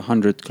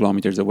 100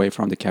 kilometers away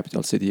from the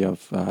capital city of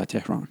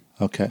Tehran.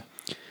 Okay.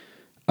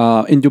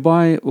 In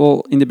Dubai, well,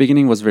 in the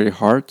beginning was very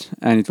hard,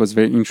 and it was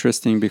very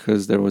interesting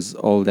because there was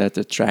all that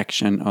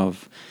attraction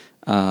of.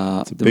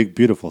 It's a big,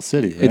 beautiful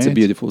city, right? It's a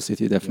beautiful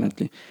city,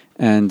 definitely,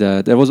 and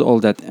there was all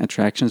that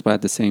attractions, but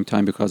at the same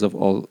time, because of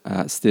all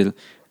still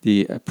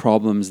the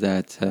problems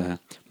that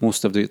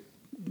most of the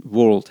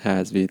world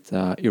has with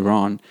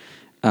Iran,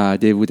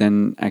 they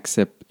wouldn't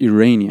accept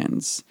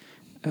Iranians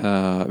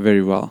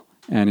very well,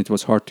 and it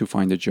was hard to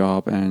find a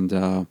job. And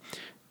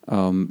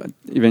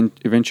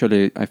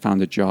eventually, I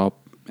found a job,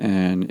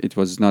 and it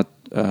was not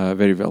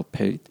very well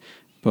paid,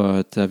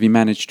 but we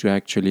managed to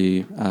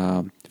actually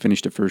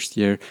finish the first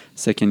year.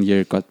 Second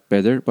year got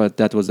better, but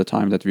that was the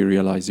time that we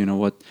realized, you know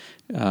what,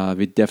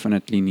 we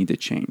definitely need a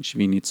change.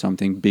 We need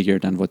something bigger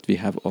than what we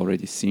have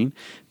already seen,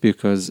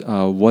 because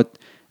what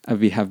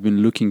we have been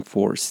looking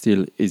for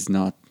still is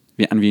not,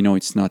 and we know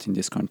it's not in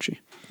this country.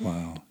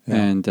 Wow. Yeah.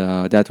 And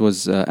that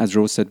was, as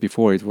Rose said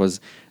before, it was,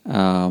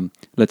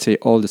 let's say,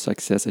 all the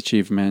success,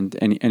 achievement,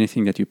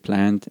 anything that you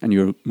planned and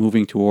you're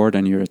moving toward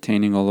and you're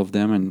attaining all of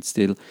them, and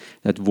still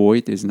that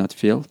void is not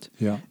filled.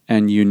 Yeah.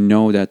 And you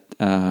know that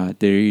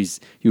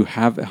you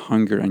have a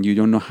hunger and you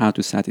don't know how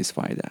to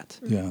satisfy that.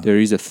 Yeah. There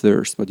is a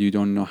thirst, but you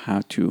don't know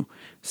how to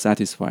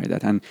satisfy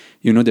that. And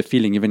you know the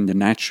feeling, even the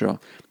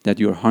natural, that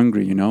you're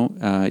hungry,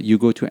 you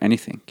go to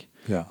anything.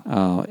 Yeah.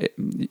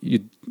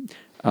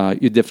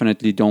 You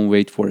definitely don't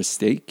wait for a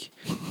steak.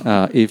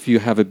 If you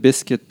have a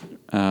biscuit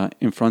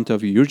in front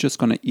of you, you're just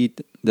going to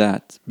eat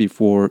that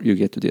before you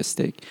get to the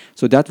steak.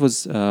 So that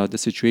was the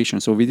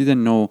situation. So we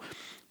didn't know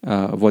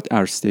what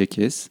our steak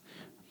is,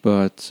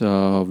 but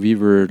we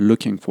were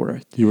looking for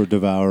it. You were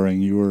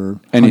devouring, you were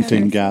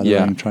Anything. hunting,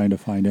 gathering, Yeah. trying to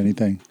find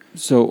anything.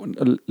 So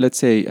let's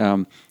say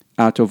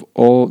out of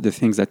all the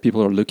things that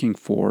people are looking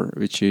for,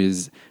 which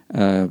is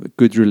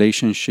good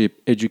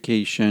relationship,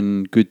 education,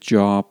 good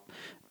job,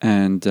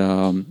 and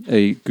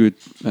a good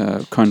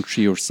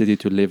country or city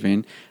to live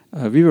in,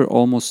 we were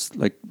almost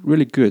like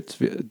really good,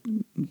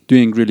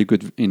 doing really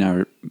good in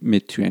our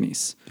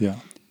mid-20s. Yeah.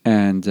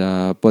 And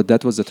but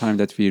that was the time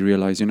that we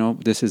realized,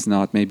 this is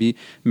not, maybe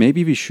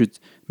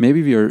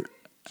we are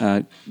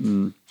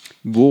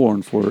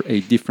born for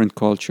a different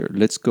culture.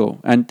 Let's go.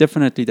 And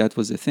definitely that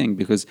was the thing,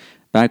 because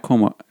back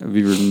home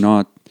we were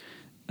not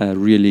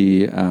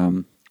really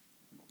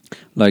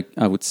like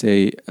I would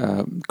say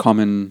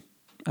common.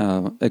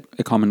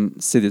 A common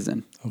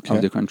citizen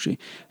of the country.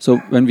 So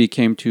when we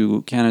came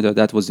to Canada,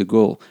 that was the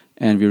goal,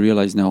 and we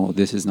realized, no,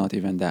 this is not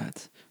even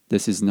that.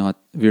 This is not.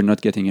 We're not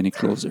getting any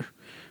closer.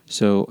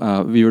 So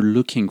we were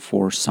looking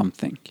for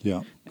something.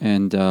 Yeah.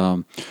 And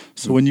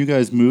so when you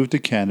guys moved to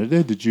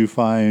Canada, did you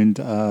find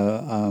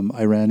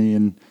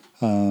Iranian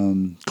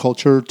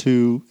culture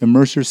to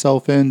immerse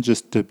yourself in,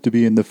 just to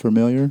be in the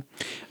familiar?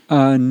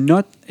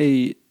 Not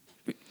a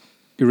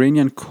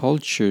Iranian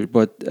culture,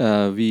 but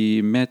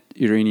we met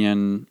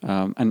an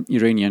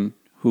Iranian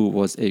who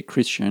was a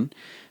Christian,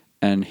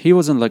 and he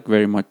wasn't like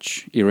very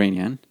much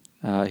Iranian.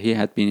 He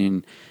had been in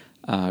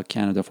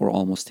Canada for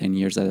almost 10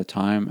 years at a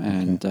time,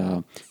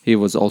 and he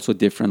was also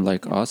different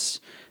like us.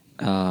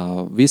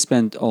 We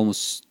spent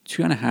almost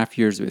 2.5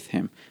 years with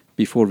him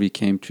before we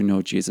came to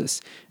know Jesus.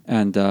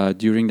 And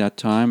during that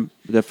time,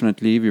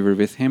 definitely we were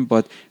with him,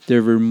 but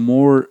there were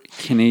more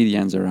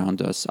Canadians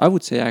around us. I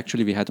would say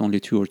actually we had only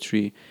 2 or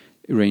 3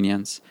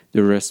 Iranians.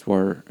 The rest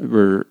were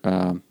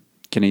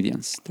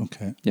Canadians.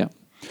 Okay. Yeah.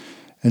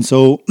 And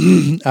so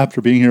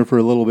after being here for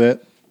a little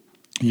bit,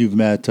 you've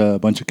met a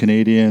bunch of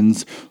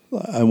Canadians.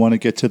 I want to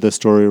get to the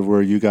story of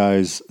where you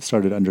guys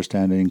started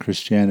understanding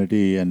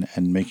Christianity and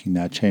making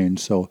that change.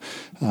 So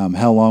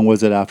how long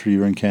was it after you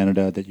were in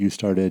Canada that you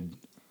started?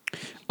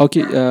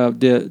 Okay.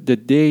 The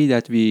day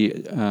that we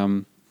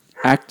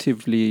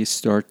actively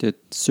started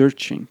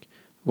searching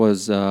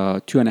was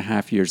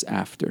 2.5 years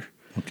after.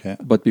 Okay.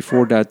 But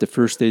before that, the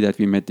first day that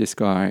we met this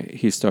guy,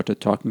 he started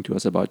talking to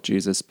us about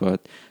Jesus.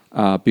 But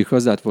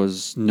because that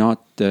was not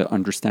the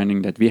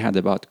understanding that we had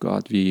about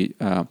God, we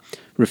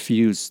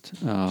refused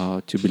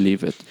to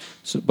believe it.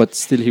 So, but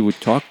still, he would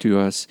talk to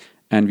us,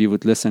 and we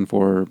would listen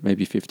for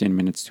maybe 15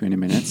 minutes, 20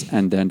 minutes,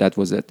 and then that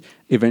was it.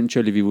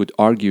 Eventually, we would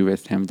argue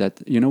with him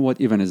that, you know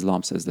what, even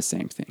Islam says the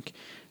same thing.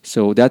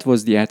 So that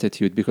was the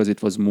attitude, because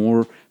it was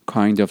more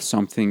kind of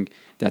something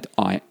that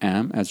I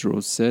am, as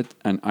Rose said,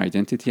 an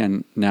identity,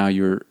 and now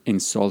you're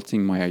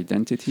insulting my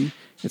identity.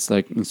 It's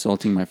like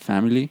insulting my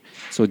family.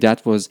 So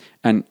that was,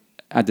 and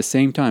at the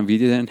same time, we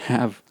didn't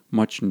have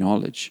much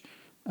knowledge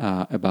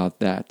about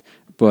that.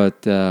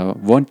 But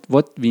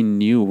what we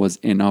knew was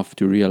enough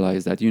to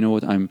realize that, you know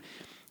what,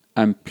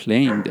 I'm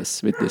playing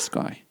this with this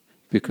guy,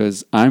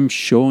 because I'm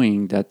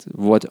showing that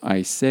what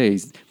I say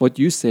is, what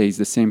you say is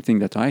the same thing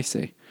that I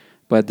say.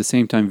 But at the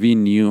same time, we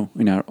knew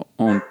in our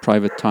own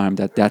private time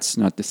that that's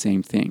not the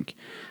same thing.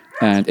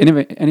 And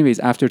anyways,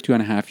 after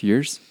 2.5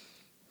 years,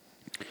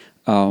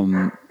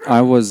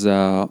 I was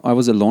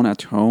alone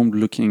at home,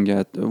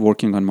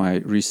 working on my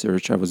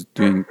research. I was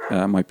doing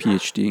my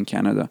PhD in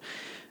Canada,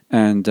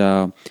 and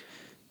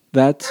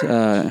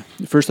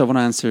first I want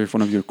to answer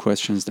one of your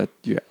questions that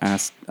you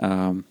asked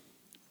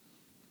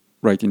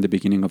right in the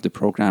beginning of the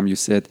program. You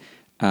said,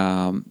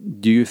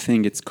 "Do you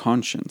think it's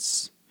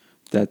conscience,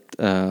 that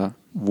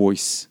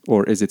voice,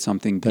 or is it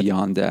something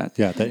beyond that?"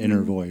 Yeah, that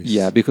inner voice.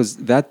 Yeah, because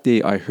that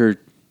day I heard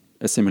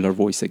a similar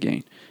voice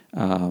again,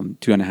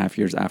 2.5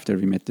 years after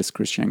we met this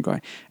Christian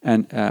guy.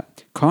 And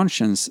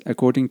conscience,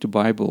 according to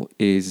Bible,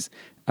 is,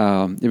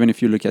 even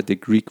if you look at the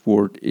Greek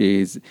word,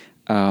 is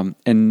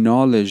a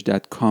knowledge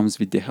that comes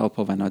with the help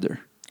of another.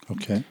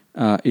 Okay.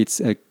 It's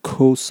a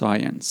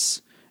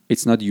co-science.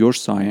 It's not your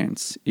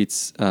science.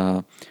 It's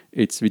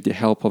with the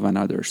help of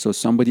another. So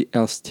somebody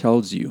else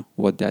tells you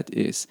what that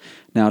is.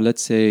 Now,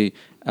 let's say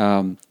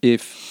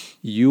if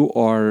you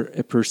are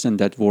a person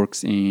that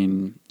works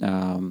in,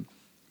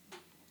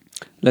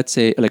 let's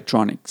say,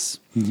 electronics,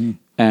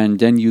 and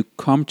then you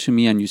come to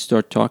me and you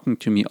start talking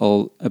to me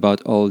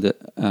about all the,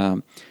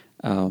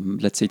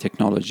 let's say,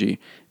 technology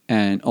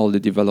and all the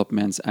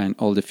developments and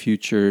all the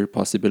future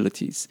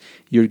possibilities.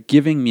 You're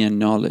giving me a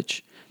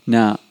knowledge.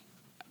 Now,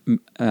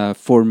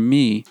 for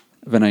me,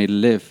 when I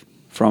live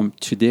from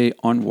today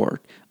onward,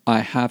 I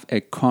have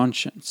a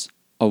conscience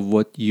of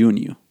what you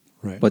knew.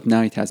 Right. But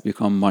now it has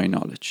become my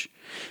knowledge.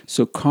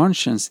 So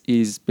conscience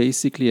is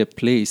basically a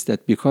place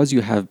that, because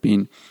you have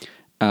been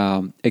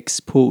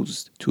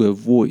exposed to a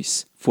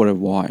voice for a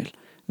while,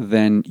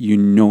 then you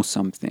know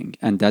something,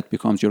 and that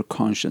becomes your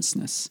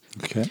consciousness.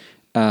 Okay.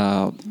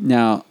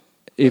 Now,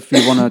 if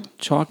we want to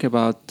talk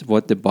about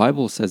what the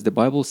Bible says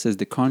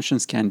the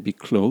conscience can be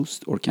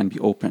closed or can be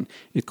open.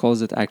 It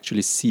calls it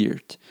actually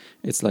seared.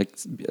 It's like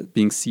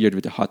being seared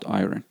with a hot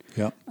iron.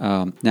 Yeah.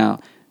 Now,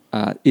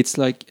 it's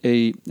like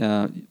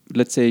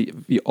let's say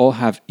we all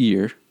have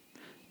ear,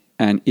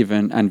 and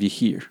we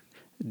hear.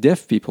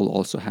 Deaf people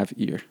also have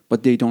ear,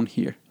 but they don't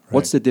hear. Right.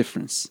 What's the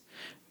difference?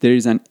 There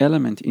is an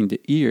element in the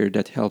ear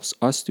that helps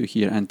us to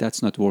hear, and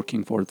that's not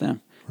working for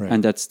them. Right.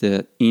 And that's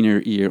the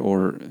inner ear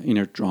or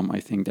inner drum, I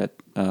think that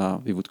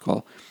we would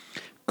call.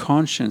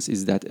 Conscience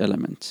is that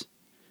element.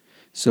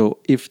 So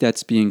if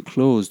that's being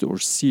closed or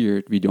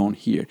seared, we don't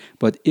hear.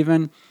 But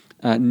even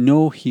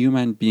no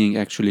human being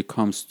actually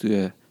comes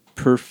to a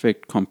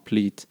perfect,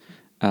 complete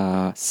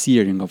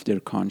searing of their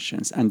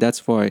conscience. And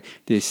that's why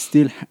they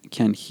still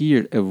can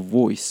hear a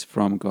voice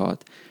from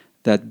God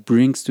that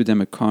brings to them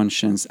a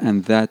conscience,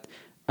 and that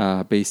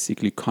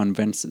basically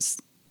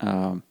convinces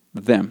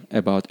them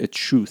about a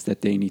truth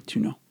that they need to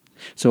know.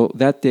 So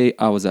that day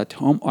I was at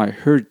home, I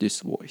heard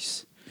this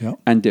voice. Yeah.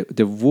 And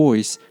the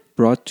voice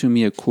brought to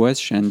me a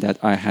question that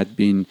I had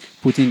been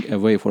putting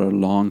away for a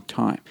long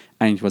time.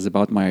 And it was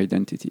about my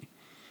identity.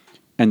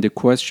 And the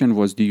question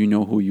was, do you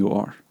know who you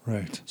are?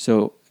 Right.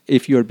 So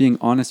if you're being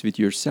honest with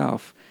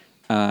yourself,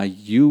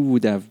 you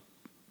would have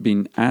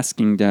been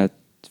asking that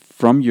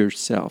from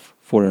yourself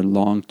for a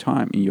long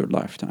time in your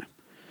lifetime.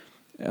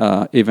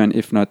 Even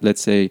if not,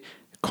 let's say,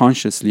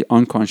 consciously,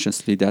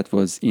 unconsciously, that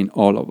was in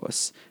all of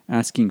us.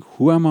 Asking,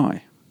 who am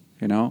I?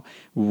 You know,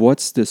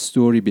 what's the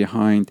story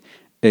behind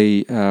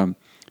a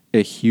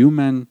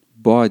human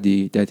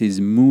body that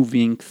is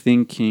moving,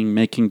 thinking,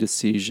 making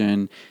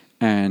decision,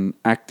 and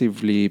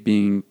actively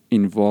being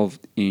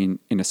involved in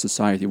a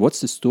society?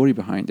 What's the story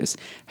behind this?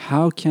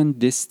 How can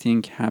this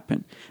thing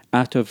happen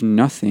out of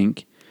nothing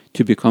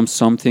to become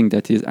something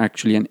that is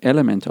actually an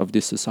element of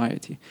this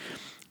society?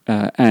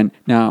 And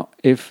now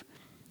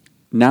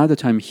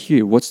that I'm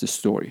here, what's the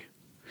story?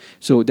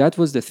 So that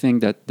was the thing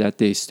that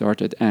they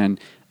started. And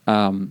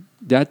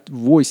that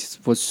voice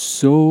was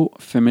so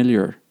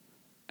familiar.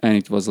 And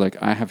it was like,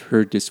 I have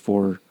heard this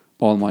for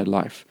all my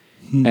life.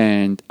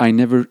 And I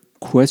never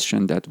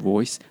questioned that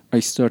voice. I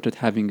started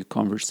having a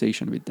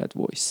conversation with that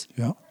voice.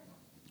 Yeah.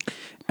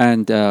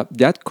 And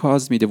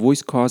the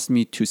voice caused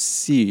me to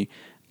see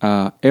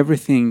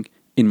everything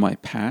in my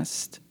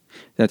past,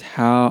 that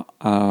how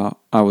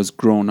I was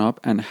grown up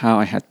and how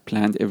I had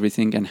planned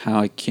everything and how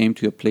I came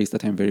to a place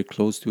that I'm very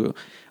close to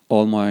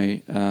all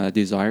my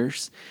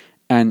desires.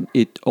 And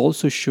it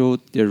also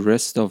showed the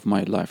rest of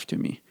my life to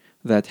me,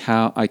 that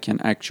how I can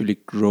actually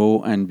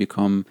grow and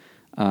become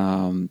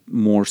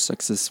more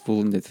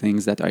successful in the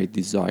things that I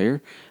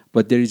desire,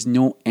 but there is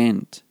no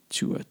end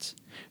to it.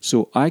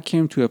 So I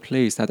came to a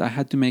place that I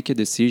had to make a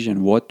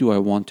decision. What do I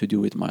want to do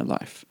with my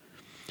life?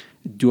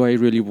 Do I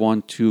really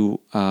want to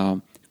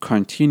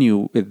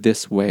continue with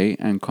this way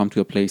and come to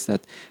a place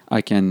that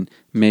I can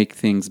make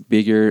things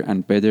bigger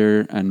and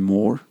better and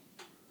more,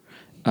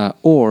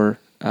 or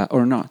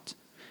not?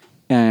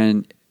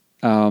 And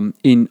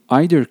in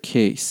either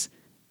case,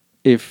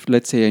 if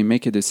let's say I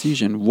make a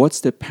decision, what's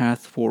the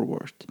path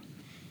forward?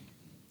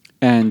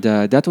 And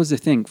that was the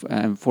thing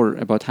for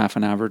about half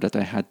an hour that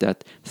I had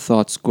that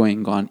thoughts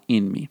going on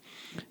in me.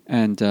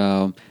 And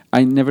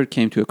I never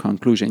came to a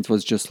conclusion. It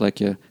was just like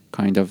a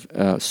kind of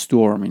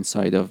storm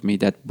inside of me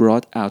that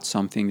brought out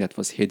something that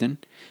was hidden.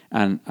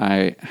 And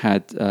I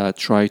had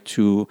tried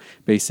to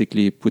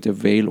basically put a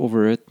veil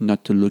over it,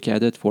 not to look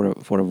at it for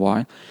a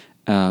while.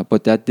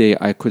 But that day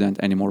I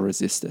couldn't anymore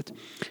resist it.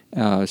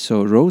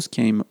 So Rose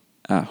came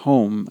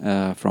home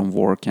from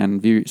work,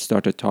 and we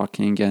started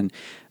talking, and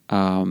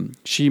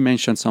she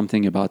mentioned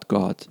something about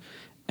God.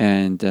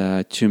 And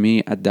to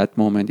me, at that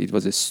moment, it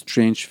was a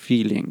strange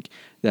feeling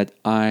that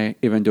I,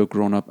 even though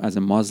grown up as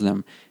a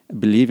Muslim,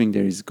 believing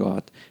there is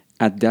God,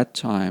 at that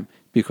time,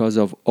 because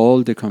of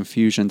all the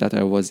confusion that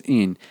I was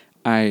in,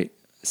 I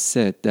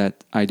said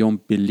that I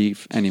don't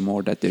believe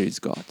anymore that there is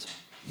God.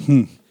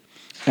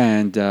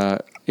 And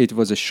it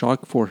was a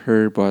shock for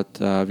her, but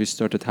we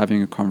started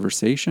having a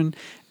conversation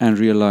and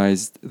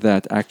realized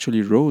that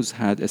actually Rose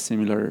had a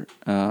similar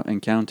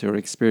encounter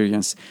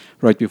experience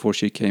right before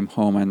she came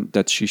home, and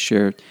that she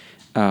shared,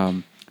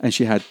 and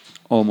she had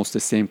almost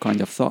the same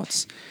kind of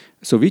thoughts.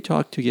 So we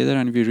talked together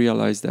and we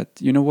realized that,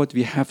 you know what,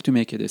 we have to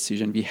make a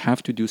decision. We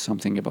have to do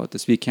something about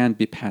this. We can't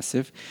be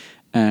passive,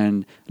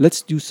 and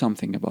let's do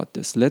something about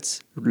this.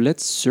 Let's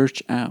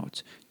search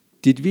out.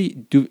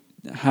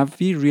 Have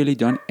we really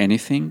done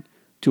anything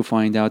to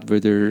find out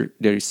whether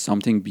there is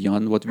something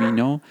beyond what we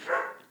know?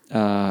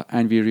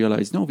 And we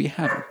realized, no, we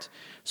haven't.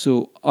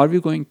 So are we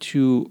going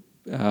to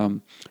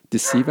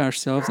deceive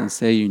ourselves and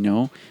say,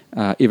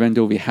 even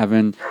though we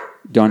haven't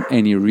done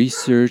any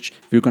research,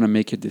 we're going to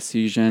make a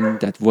decision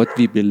that what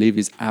we believe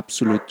is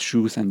absolute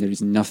truth and there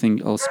is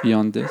nothing else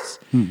beyond this?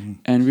 Mm-hmm.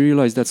 And we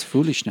realized that's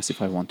foolishness if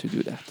I want to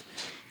do that.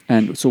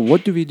 And so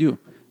what do we do?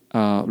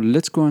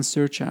 Let's go and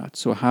search out.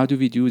 So how do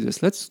we do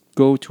this? Let's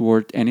go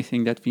toward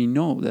anything that we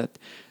know that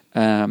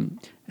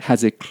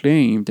has a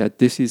claim that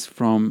this is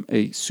from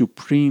a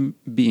supreme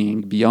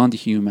being beyond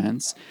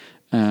humans.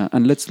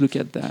 And let's look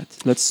at that.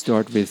 Let's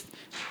start with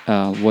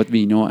what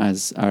we know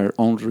as our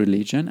own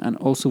religion, and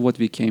also what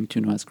we came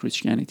to know as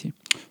Christianity.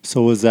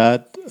 So was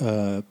that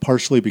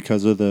partially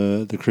because of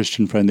the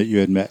Christian friend that you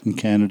had met in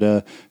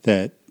Canada,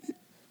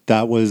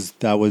 that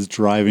was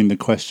driving the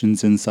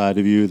questions inside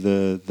of you,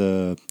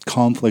 the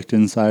conflict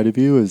inside of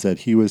you, is that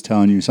he was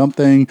telling you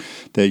something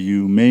that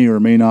you may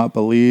or may not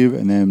believe,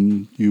 and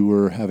then you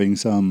were having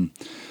some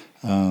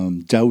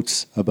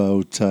doubts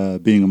about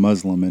being a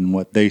Muslim and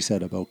what they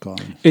said about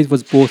God? It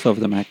was both of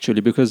them,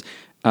 actually, because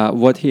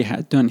what he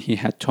had done, he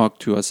had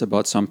talked to us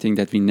about something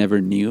that we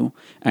never knew,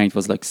 and it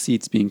was like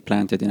seeds being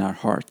planted in our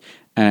heart,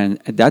 and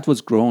that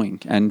was growing,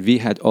 and we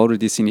had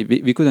already seen it.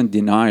 We couldn't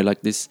deny,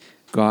 like, this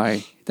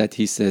guy that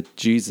he said,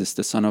 Jesus,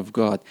 the Son of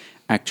God,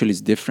 actually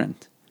is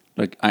different.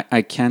 Like,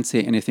 I can't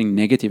say anything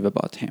negative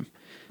about him,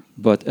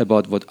 but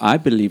about what I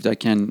believed,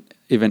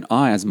 even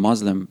I as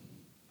Muslim,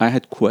 I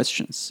had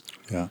questions.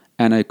 Yeah.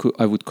 And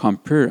I would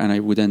compare, and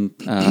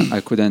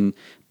I couldn't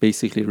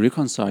basically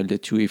reconcile the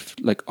two. If,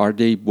 like, are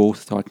they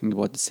both talking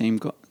about the same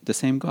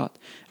God?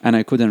 And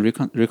I couldn't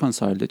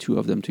reconcile the two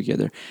of them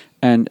together.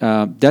 And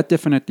that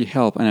definitely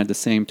helped. And at the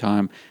same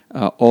time,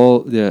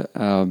 all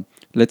the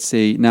let's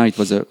say now it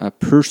was a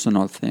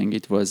personal thing.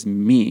 It was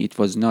me. It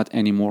was not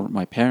anymore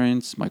my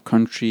parents, my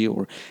country,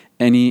 or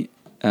any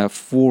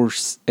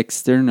force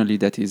externally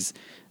that is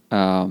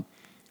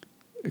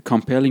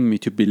compelling me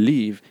to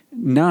believe.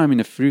 Now I'm in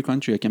a free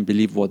country. I can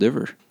believe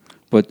whatever,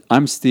 but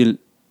I'm still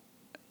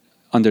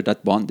under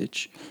that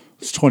bondage.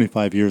 It's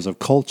 25 years of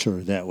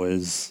culture that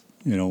was,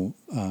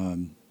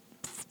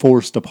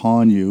 forced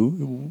upon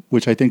you,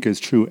 which I think is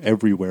true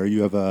everywhere.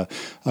 You have a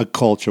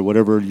culture,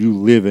 whatever you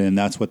live in,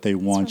 that's what they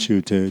want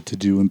you to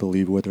do and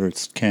believe, whether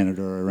it's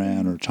Canada or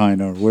Iran or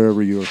China or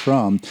wherever you're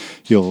from,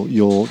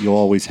 you'll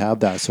always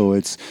have that. So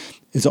it's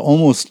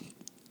almost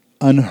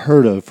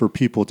unheard of for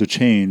people to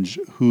change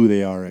who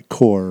they are at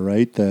core,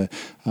 right?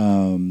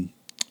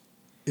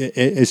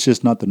 It's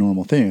just not the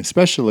normal thing,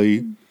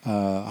 especially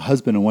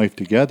husband and wife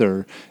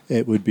together.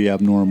 It would be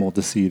abnormal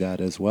to see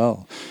that as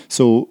well.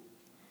 So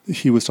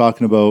he was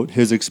talking about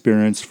his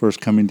experience first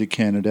coming to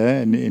Canada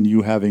and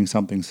you having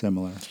something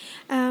similar.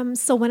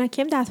 So when I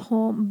came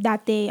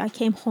that day, I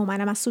came home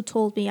and Masoud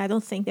told me, I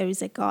don't think there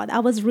is a God. I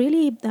was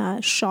really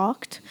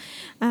shocked.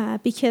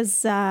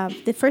 because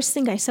the first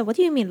thing I said, what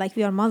do you mean? Like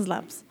we are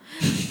Muslims.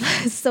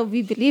 So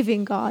we believe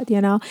in God, you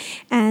know,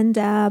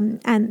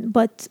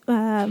 but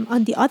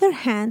on the other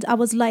hand, I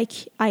was like,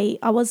 I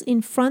was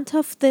in front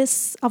of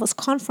this, I was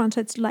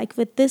confronted like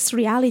with this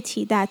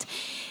reality that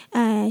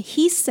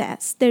he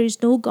says there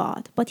is no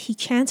God, but he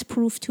can't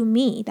prove to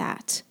me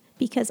that,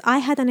 because I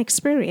had an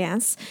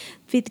experience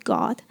with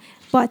God,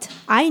 but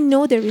I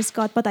know there is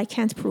God, but I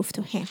can't prove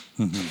to him.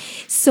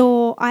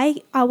 So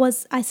I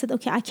said,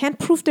 okay, I can't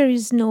prove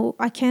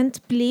I can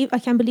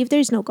believe there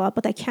is no God,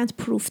 but I can't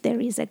prove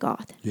there is a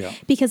God. Yeah.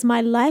 Because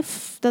my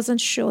life doesn't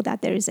show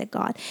that there is a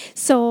God.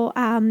 So,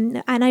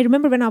 and I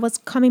remember when I was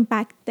coming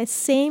back the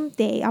same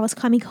day, I was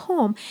coming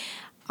home,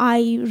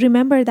 I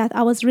remember that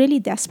I was really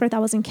desperate. I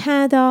was in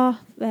Canada.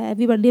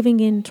 We were living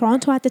in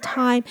Toronto at the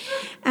time,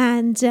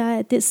 and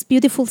this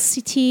beautiful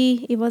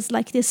city. It was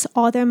like this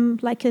autumn,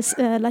 like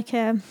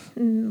a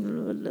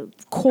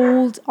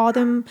cold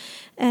autumn,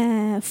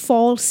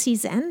 fall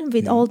season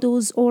with all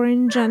those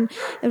orange and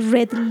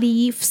red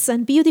leaves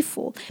and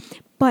beautiful.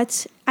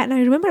 And I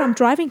remember I'm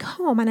driving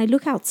home and I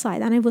look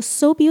outside and it was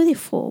so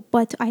beautiful.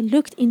 But I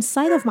looked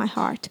inside of my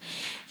heart,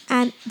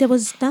 and there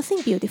was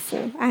nothing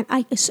beautiful. And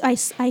I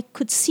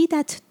could see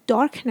that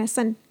darkness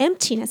and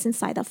emptiness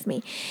inside of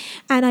me.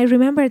 And I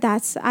remember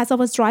that as I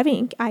was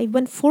driving, I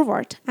went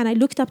forward and I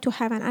looked up to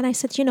heaven and I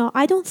said,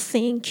 I don't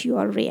think you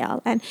are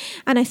real. And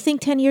I think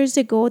 10 years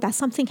ago that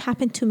something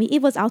happened to me.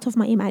 It was out of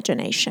my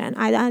imagination.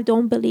 I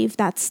don't believe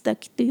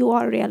you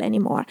are real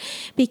anymore,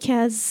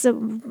 because,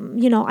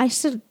 I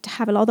still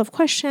have a lot of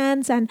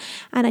questions and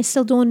I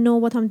still don't know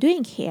what I'm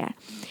doing here.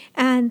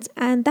 And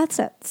that's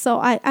it. So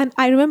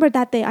I remember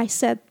that day I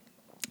said,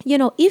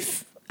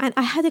 and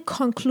I had a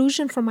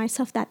conclusion for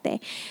myself that day.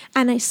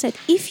 And I said,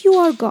 if you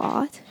are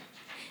God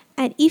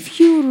and if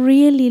you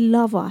really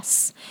love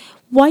us,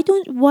 why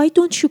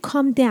don't you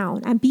come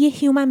down and be a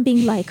human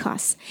being like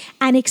us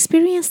and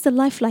experience the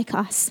life like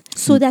us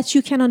so that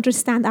you can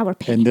understand our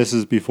pain? And this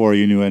is before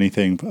you knew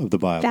anything of the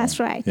Bible.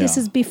 That's right. Yeah. This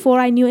is before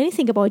I knew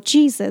anything about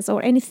Jesus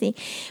or anything.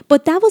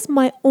 But that was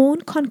my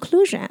own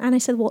conclusion. And I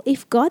said, well,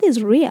 if God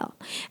is real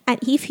and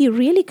if he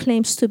really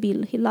claims to be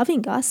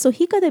loving us, so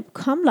he got to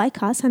come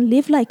like us and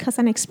live like us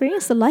and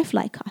experience the life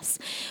like us.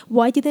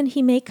 Why didn't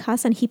he make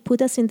us and he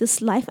put us in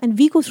this life and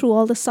we go through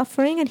all the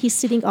suffering and he's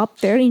sitting up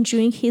there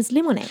enjoying his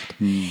lemonade?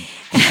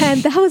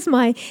 And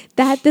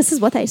this is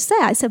what I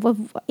said. I said, well,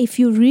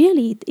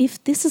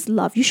 if this is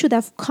love, you should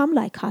have come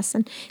like us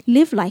and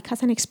live like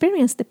us and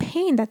experience the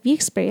pain that we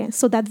experience,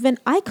 so that when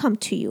I come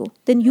to you,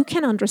 then you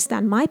can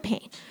understand my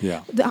pain.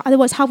 Yeah.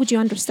 Otherwise, how would you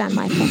understand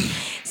my pain?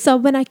 So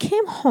when I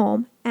came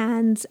home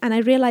and I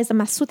realized that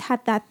Masood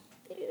had that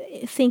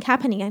thing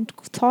happening and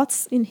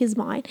thoughts in his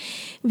mind,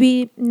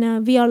 we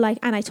are like,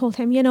 and I told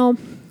him,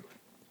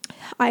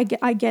 I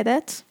get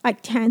it. I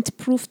can't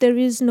prove there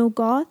is no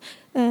God,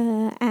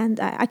 and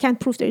I can't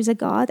prove there is a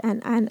God,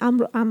 and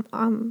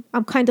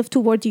I'm kind of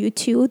toward you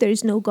too. There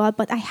is no God,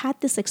 but I had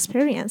this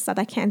experience that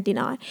I can't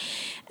deny.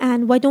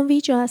 And why don't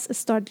we just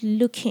start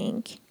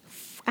looking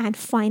and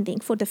finding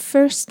for the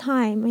first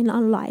time in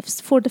our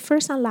lives, for the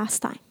first and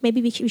last time?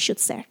 Maybe we should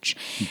search.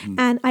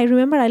 And I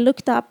remember I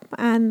looked up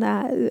and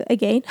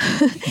again,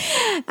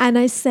 and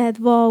I said,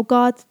 well,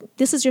 God,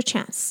 this is your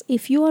chance.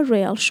 If you are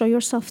real, show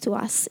yourself to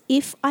us.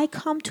 If I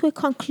come to a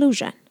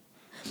conclusion,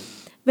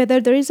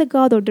 whether there is a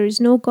God or there is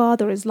no God,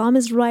 or Islam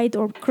is right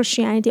or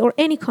Christianity or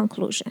any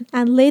conclusion,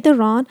 and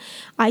later on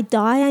I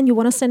die and you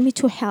want to send me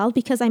to hell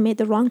because I made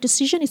the wrong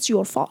decision, it's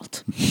your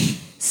fault.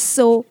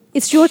 So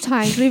it's your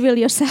time. Reveal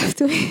yourself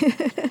to me.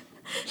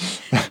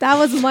 That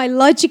was my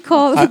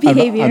logical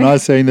behavior. I'm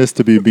not saying this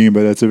to be mean,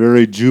 but it's a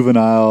very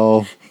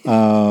juvenile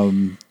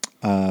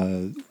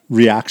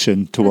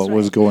reaction to what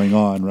was going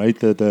on, right?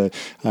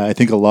 I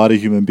think a lot of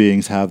human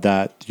beings have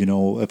that,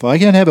 if I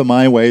can't have it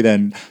my way,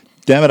 then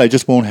damn it, I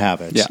just won't have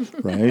it. Yeah.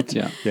 Right?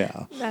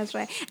 Yeah. That's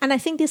right. And I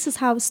think this is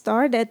how it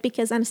started,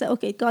 because I said,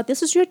 okay, God,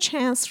 this is your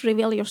chance.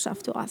 Reveal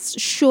yourself to us.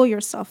 Show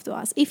yourself to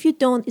us. If you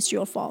don't, it's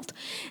your fault.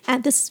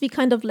 And we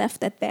kind of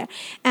left it there.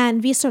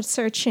 And we started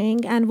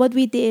searching. And what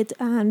we did,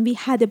 we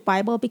had a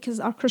Bible because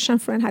our Christian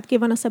friend had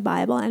given us a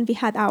Bible, and we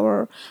had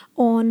our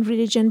own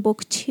religion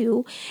book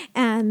too.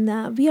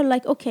 And we are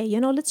like, okay,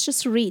 let's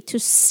just read to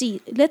see.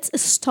 Let's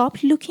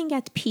stop looking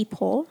at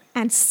people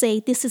and say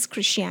this is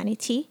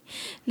Christianity.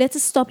 Let's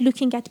stop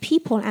looking at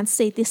people and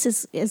say this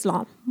is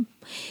Islam.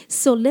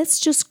 So let's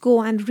just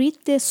go and read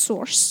the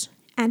source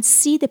and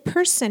see the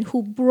person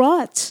who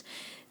brought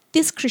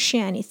this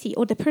Christianity,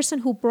 or the person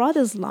who brought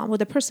Islam, or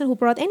the person who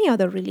brought any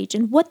other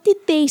religion. What did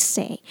they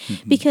say?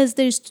 Because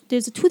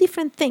there's a two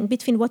different thing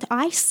between what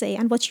I say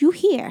and what you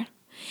hear.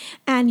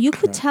 And you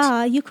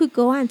could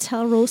go and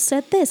tell Rose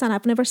said this, and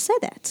I've never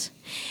said it.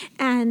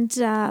 And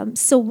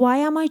so why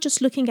am I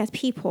just looking at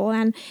people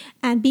and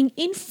being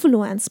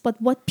influenced by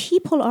what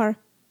people are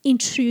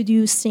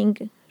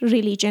introducing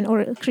religion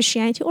or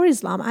Christianity or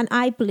Islam, and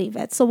I believe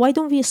it. So why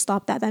don't we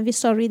stop that and we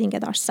start reading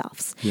it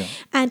ourselves? Yeah.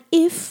 And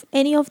if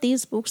any of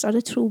these books are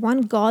the true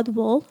one, God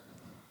will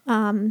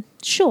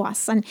show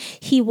us, and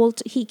he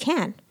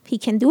he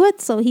can do it,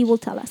 so he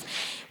will tell us.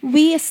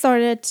 We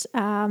started,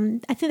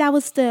 I think that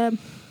was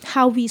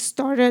how we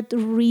started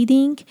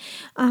reading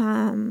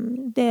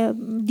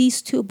these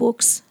two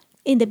books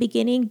in the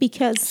beginning,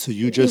 because So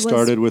you just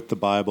started with the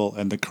Bible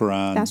and the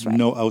Quran, That's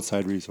right. no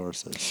outside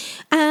resources.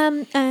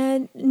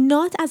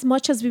 Not as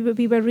much as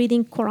we were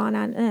reading Quran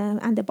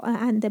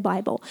and the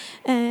Bible.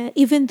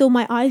 Even though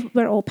my eyes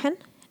were open,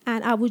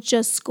 and I would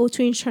just go to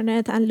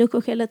internet and look,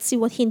 okay, let's see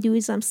what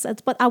Hinduism said.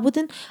 But I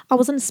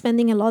wasn't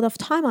spending a lot of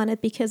time on it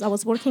because I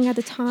was working at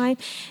the time,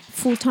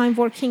 full-time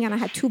working, and I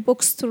had 2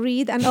 books to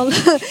read and all.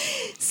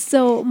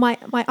 So my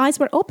eyes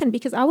were open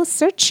because I was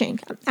searching,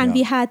 and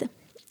Yeah.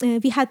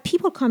 we had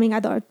people coming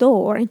at our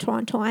door in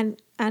Toronto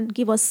and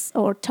give us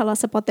or tell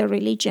us about their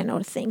religion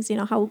or things,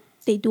 how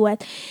they do it.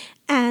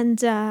 And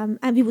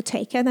we would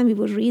take it and we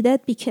would read it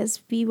because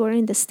we were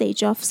in the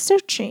stage of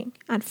searching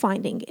and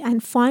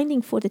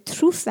finding for the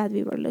truth that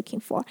we were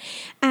looking for.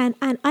 And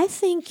I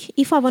think,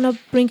 if I want to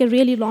bring a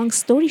really long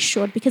story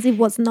short, because it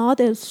was not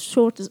a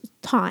short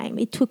time,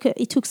 it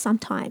took some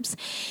times.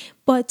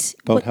 But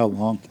How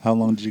long? How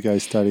long did you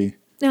guys study?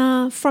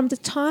 from the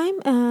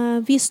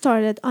time we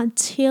started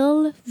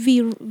until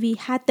we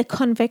had the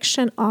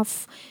conviction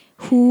of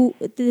who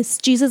this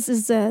Jesus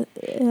is the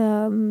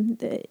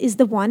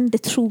one, the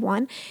true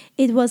one.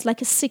 It was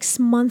like a 6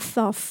 month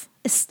of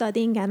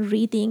studying and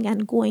reading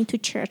and going to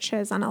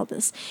churches and all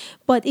this,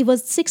 but it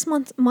was 6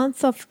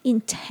 months of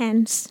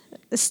intense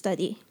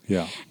study.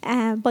 Yeah.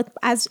 But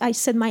as I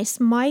said, my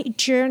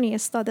journey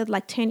started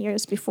like 10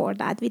 years before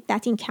that with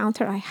that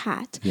encounter I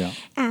had. Yeah.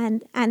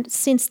 And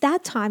since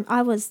that time,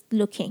 I was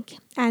looking.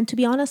 And to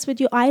be honest with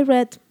you, I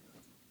read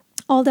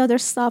all the other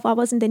stuff. I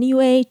was in the New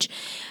Age.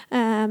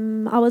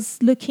 I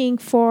was looking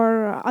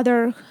for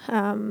other,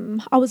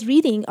 I was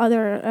reading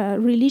other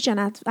religion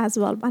as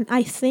well. And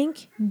I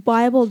think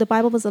the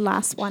Bible was the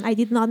last one. I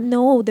did not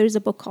know there's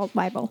a book called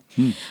Bible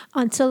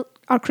until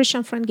our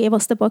Christian friend gave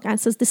us the book and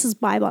says, this is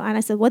Bible. And I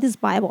said, what is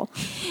Bible?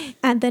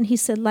 And then he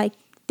said, like,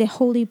 the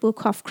holy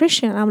book of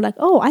Christian. I'm like,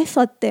 oh, I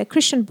thought the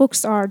Christian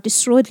books are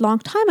destroyed long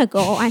time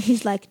ago. And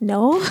he's like,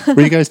 no.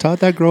 Were you guys taught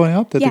that growing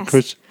up? That Yes. the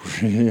Christian,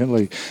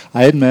 really?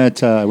 I had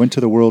met. I went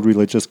to the World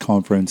Religious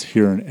Conference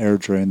here in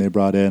Airdrie, and they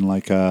brought in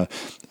like an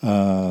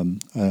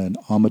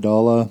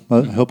Ahmadullah.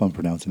 I hope I'm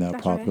pronouncing that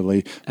That's right.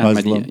 properly.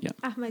 Muslim. Ahmadiyya,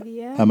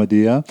 yeah. Ahmadiyya.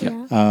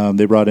 Ahmadiyya. Yeah.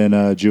 They brought in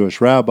a Jewish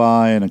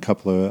rabbi and a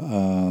couple of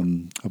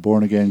a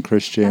born again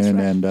Christian,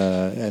 That's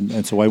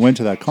and so I went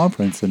to that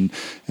conference,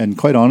 and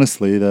quite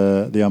honestly,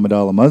 the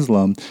Ahmadullah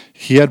Muslim,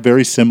 he had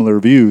very similar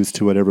views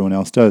to what everyone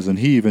else does, and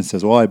he even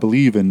says, "Well, I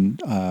believe in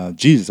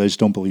Jesus. I just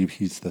don't believe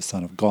he's the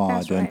Son of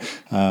God." That's right.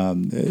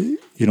 And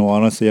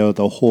honestly, out of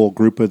the whole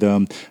group of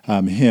them,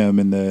 him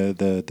and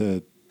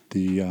the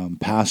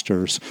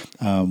pastors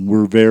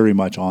were very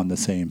much on the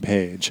same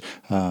page.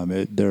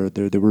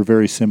 They were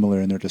very similar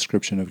in their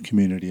description of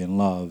community and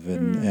love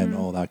and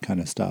all that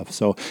kind of stuff.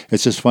 So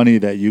it's just funny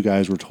that you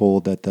guys were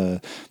told that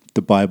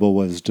the Bible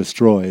was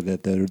destroyed,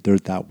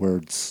 that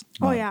word's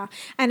Oh not- yeah,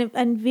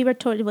 and we were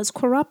told it was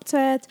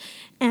corrupted,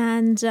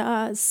 and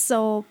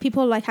so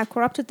people had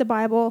corrupted the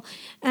Bible,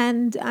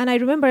 and I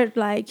remember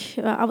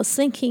I was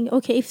thinking,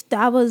 okay, if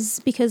that was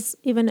because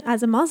even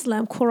as a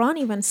Muslim, Quran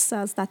even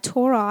says that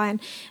Torah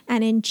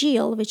and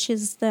Injil, which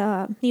is the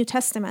New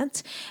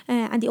Testament,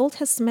 and the Old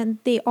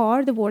Testament, they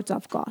are the words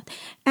of God,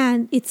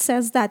 and it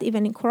says that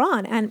even in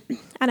Quran,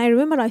 and I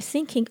remember I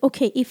thinking,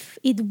 okay, if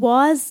it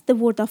was the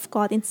word of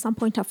God in some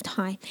point of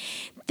time,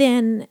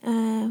 then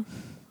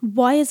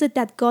why is it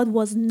that God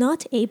was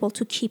not able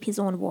to keep his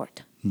own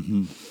word?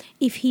 Mm-hmm.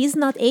 If he is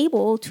not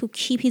able to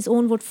keep his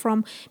own word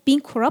from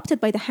being corrupted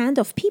by the hand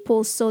of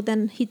people, so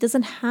then he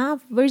doesn't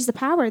have, where is the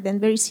power then?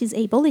 Where is his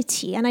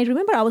ability? And I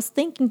remember I was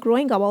thinking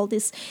growing up all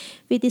this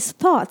with these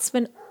thoughts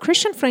when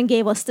Christian friend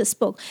gave us this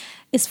book.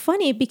 It's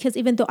funny because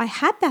even though I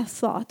had that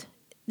thought,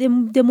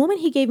 the moment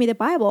he gave me the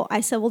Bible,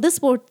 I said, well, this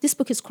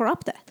book is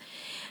corrupted.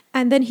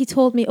 And then he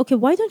told me, okay,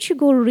 why don't you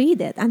go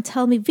read it and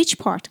tell me which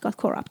part got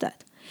corrupted?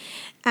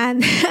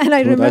 And I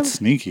remember that's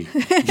sneaky.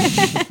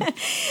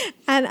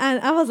 and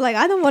I was like,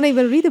 I don't want to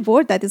even read a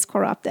word that is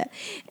corrupted.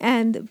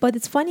 But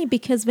it's funny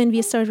because when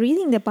we started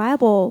reading the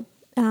Bible,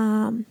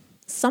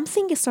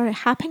 something started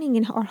happening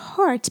in our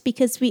hearts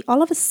because we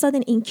all of a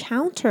sudden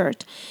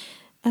encountered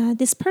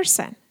this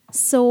person.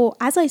 So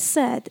as I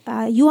said,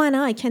 you and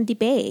I can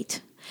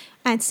debate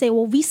and say,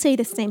 well, we say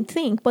the same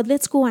thing, but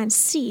let's go and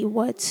see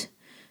what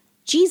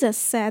Jesus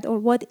said or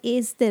what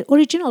is the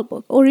original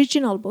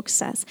book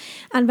says.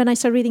 And when I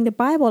started reading the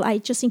Bible, I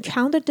just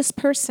encountered this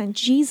person,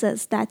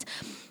 Jesus, that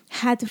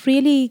had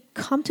really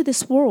come to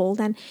this world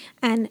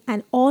and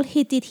all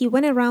he did, he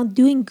went around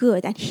doing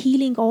good and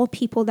healing all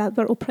people that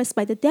were oppressed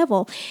by the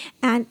devil,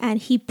 and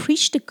he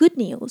preached the good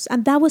news,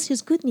 and that was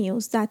his good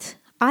news, that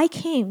I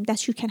came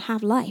that you can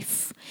have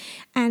life.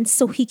 And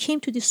so he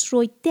came to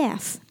destroy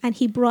death, and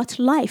he brought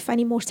life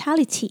and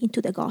immortality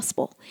into the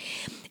gospel.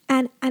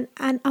 And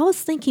I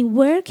was thinking,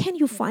 where can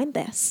you find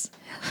this?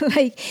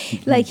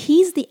 like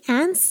he's the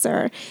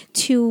answer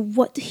to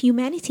what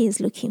humanity is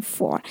looking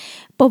for.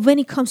 But when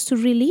it comes to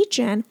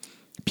religion,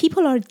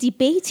 people are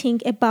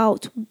debating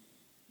about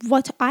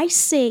what I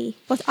say,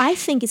 what I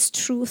think is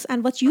truth,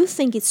 and what you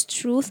think is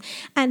truth,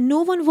 and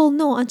no one will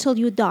know until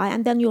you die,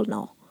 and then you'll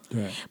know.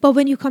 Right. But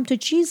when you come to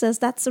Jesus,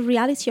 that's the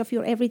reality of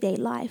your everyday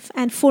life.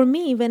 And for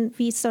me, when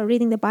we started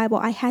reading the Bible,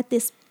 I had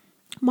this,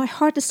 my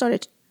heart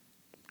started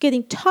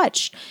getting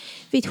touched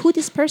with who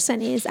this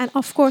person is. And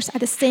of course,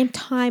 at the same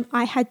time,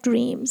 I had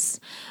dreams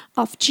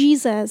of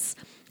Jesus.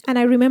 And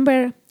I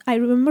remember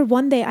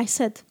one day I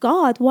said,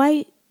 God,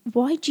 why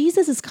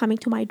Jesus is coming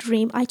to my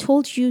dream? I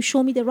told you,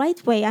 show me the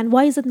right way. And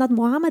why is it not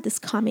Muhammad is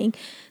coming,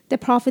 the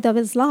prophet of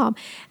Islam?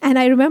 And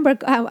I remember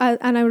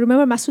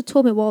Masood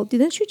told me, well,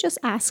 didn't you just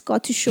ask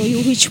God to show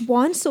you which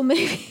one? So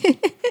maybe.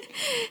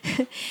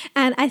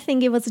 And I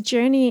think it was a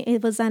journey.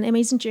 It was an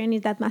amazing journey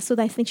that Masood,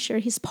 I think,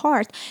 shared his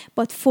part.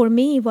 But for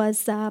me, it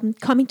was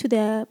coming to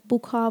the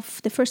book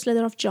of the first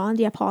letter of John,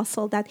 the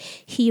apostle, that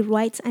he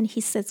writes and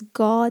he says,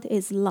 God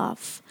is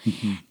love.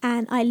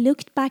 And I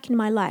looked back in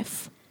my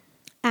life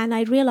and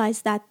I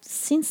realized that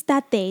since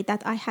that day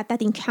that I had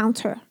that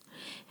encounter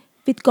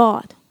with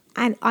God,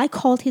 and I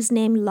called his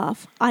name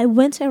love, I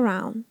went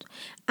around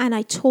and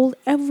I told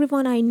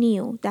everyone I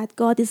knew that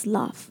God is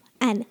love.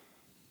 And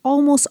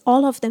almost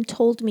all of them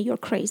told me, you're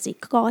crazy.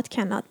 God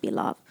cannot be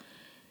love.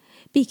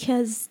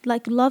 Because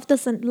love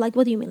doesn't,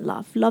 what do you mean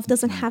love? Love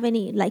doesn't have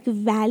any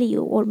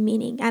value or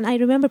meaning. And I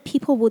remember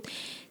people would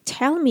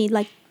tell me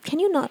can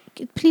you not,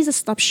 please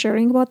stop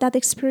sharing about that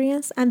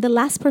experience? And the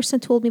last person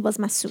told me was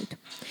Masood.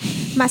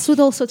 Masood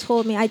also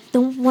told me, I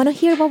don't want to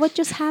hear about what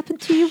happened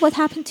to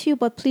you,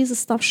 but please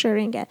stop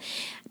sharing it.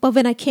 But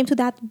when I came to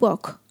that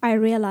book, I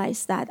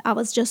realized that I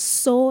was just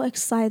so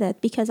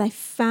excited because I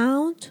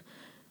found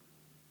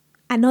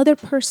another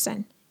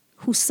person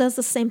who says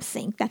the same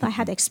thing that I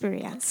had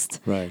experienced.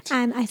 Right.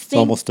 And I It's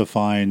think almost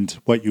defined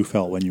what you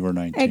felt when you were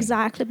 19.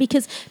 exactly,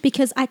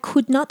 because I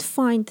could not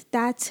find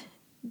that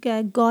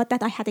God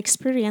that I had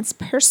experienced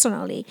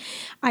personally.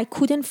 I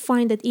couldn't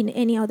find it in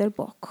any other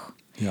book.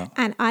 Yeah.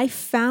 And I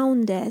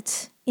found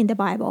it in the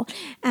Bible,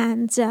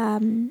 and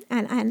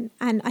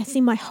I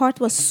think my heart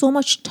was so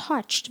much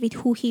touched with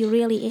who he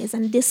really is,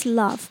 and this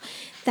love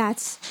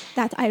that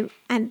I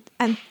and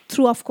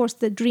through, of course,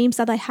 the dreams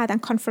that I had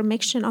and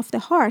confirmation of the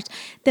heart,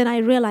 then I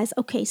realized,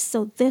 okay,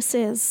 so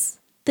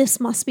this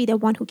must be the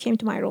one who came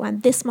to my room,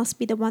 and this must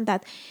be the one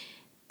that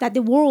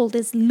the world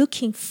is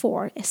looking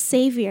for, a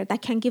savior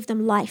that can give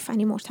them life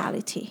and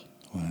immortality.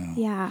 Wow.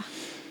 Yeah.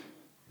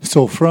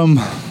 So from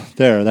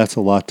there, that's a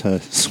lot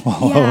to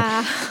swallow.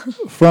 Yeah.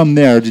 From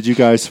there, did you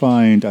guys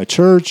find a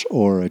church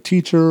or a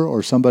teacher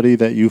or somebody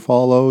that you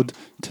followed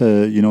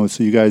to,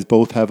 so you guys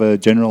both have a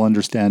general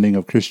understanding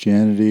of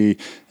Christianity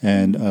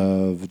and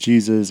of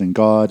Jesus and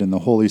God and the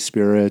Holy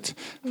Spirit?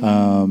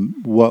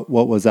 What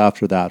was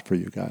after that for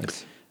you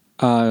guys?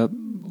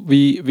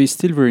 We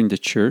still were in the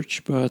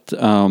church, but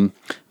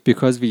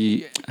because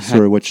we had,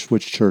 Sorry,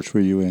 which church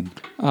were you in?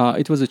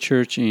 it was a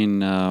church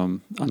in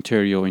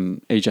Ontario,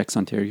 in Ajax,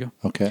 Ontario,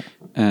 Okay,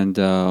 and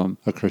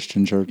a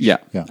Christian church. yeah,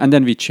 Yeah. and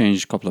then we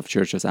changed a couple of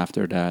churches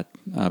after that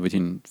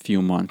within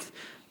few months.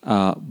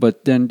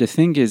 But then the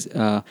thing is,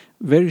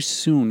 very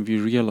soon we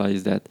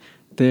realized that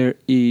there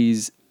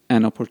is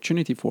an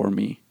opportunity for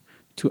me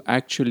to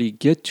actually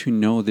get to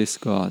know this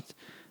God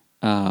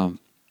on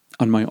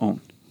my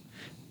own.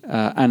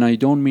 And I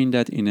don't mean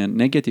that in a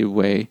negative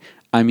way.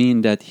 I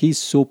mean that he's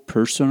so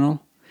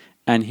personal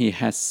and he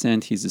has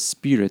sent his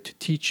spirit to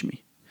teach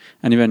me.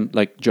 And even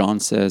like John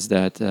says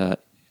that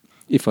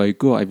if I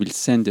go, I will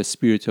send the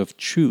spirit of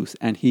truth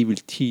and he will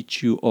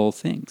teach you all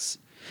things.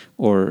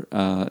 Or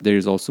there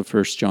is also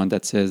First John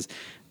that says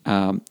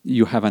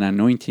you have an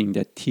anointing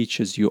that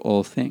teaches you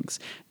all things.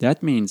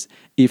 That means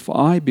if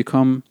I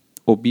become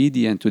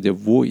obedient to the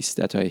voice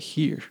that I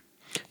hear,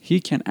 he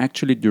can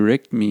actually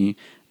direct me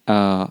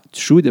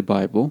through the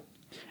Bible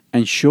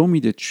and show me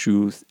the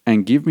truth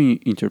and give me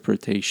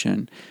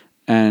interpretation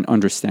and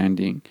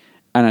understanding.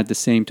 And at the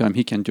same time,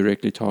 he can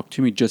directly talk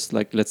to me, just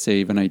like, let's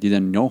say, when I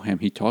didn't know him,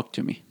 he talked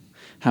to me.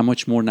 How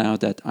much more now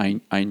that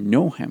I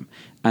know him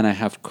and I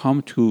have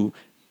come to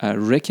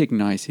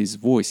recognize his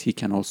voice, he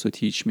can also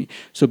teach me.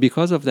 So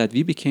because of that,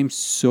 we became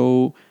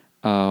so...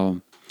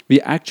 we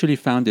actually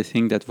found the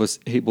thing that was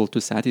able to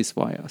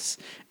satisfy us.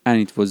 And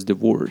it was the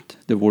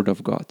word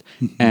of God.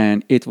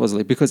 And it was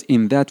like, because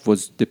in that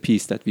was the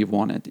peace that we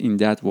wanted. In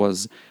that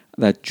was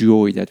that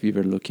joy that we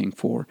were looking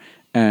for.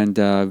 And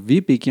we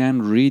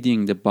began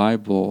reading the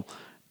Bible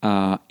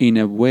in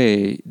a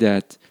way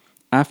that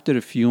after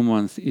a few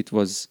months, it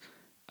was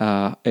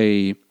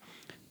a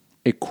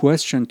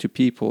question to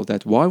people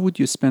that why would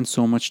you spend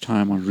so much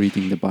time on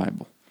reading the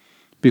Bible?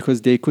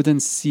 Because they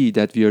couldn't see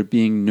that we are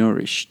being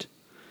nourished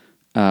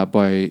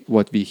by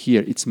what we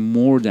hear. It's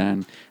more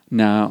than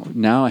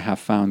now I have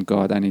found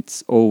God and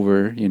it's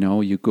over.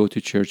 You go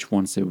to church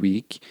once a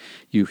week,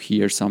 you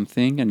hear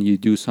something and you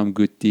do some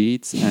good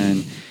deeds,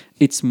 and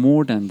it's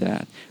more than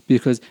that.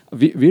 Because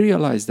we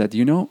realized that,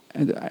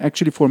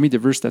 actually for me, the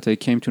verse that I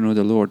came to know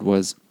the Lord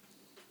was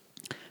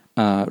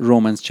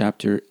Romans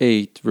chapter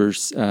 8,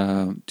 verse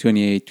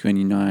 28,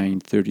 29,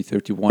 30,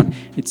 31.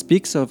 It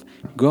speaks of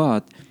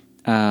God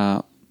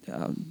uh,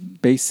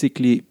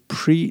 basically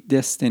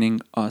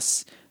predestining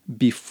us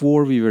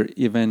before we were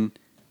even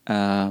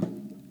uh,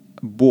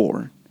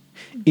 born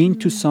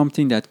into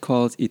something that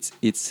calls its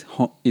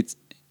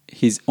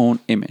his own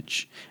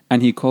image,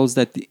 and he calls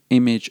that the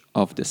image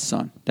of the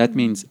son. That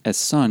means a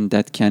son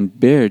that can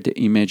bear the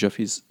image of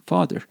his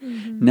father.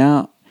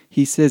 Now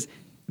he says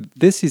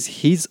this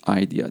is his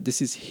idea,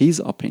 this is his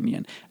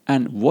opinion.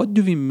 And what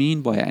do we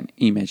mean by an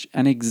image?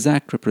 An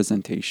exact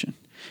representation,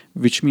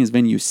 which means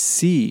when you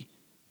see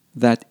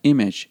that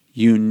image,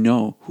 you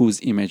know whose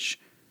image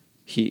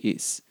he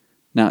is.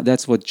 Now,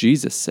 that's what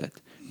Jesus said.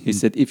 He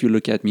said, if you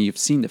look at me, you've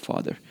seen the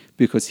Father,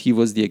 because he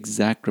was the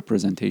exact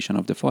representation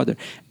of the Father.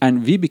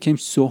 And we became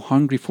so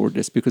hungry for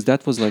this, because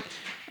that was like,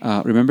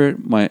 remember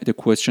the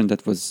question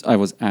that I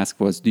was asked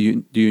was,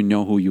 do you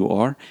know who you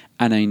are?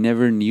 And I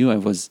never knew I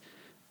was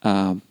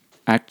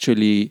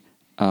actually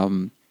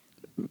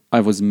I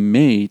was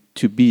made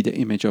to be the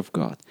image of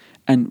God.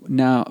 And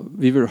now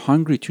we were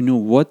hungry to know,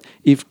 what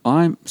if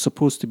I'm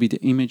supposed to be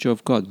the image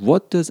of God?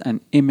 What does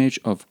an image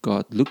of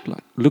God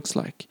looks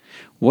like?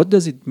 What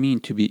does it mean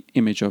to be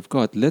image of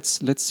God? Let's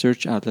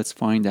search out, let's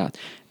find out.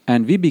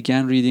 And we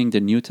began reading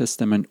the New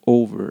Testament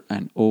over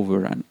and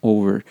over and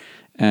over.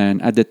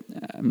 And at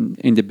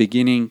in the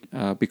beginning,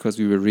 because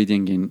we were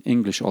reading in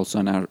English also,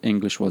 and our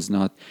English was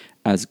not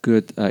as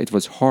good, it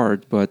was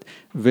hard, but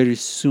very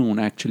soon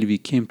actually we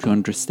came to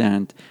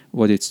understand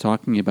what it's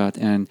talking about.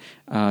 And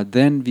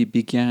then we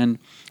began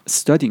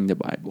studying the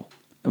Bible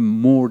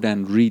more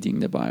than reading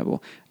the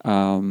Bible.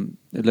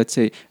 Let's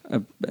say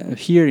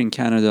here in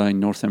Canada, in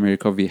North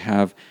America, we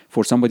have,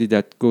 for somebody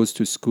that goes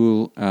to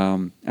school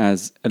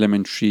as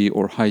elementary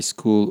or high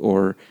school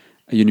or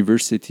a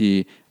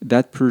university,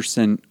 that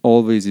person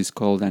always is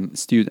called a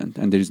student,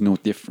 and there is no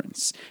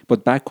difference.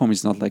 But back home,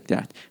 it's not like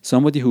that.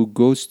 Somebody who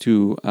goes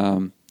to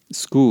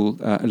school,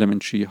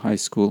 elementary, high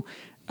school,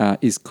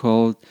 is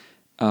called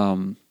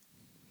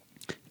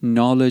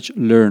knowledge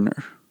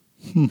learner.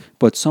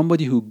 But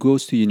somebody who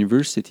goes to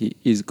university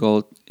is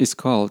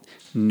called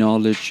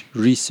knowledge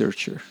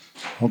researcher.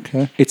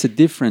 Okay. There's a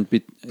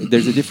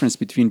difference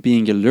between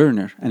being a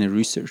learner and a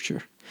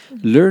researcher.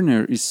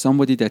 Learner is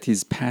somebody that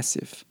is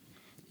passive.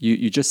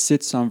 You just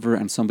sit somewhere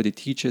and somebody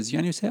teaches you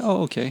and you say,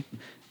 oh, okay.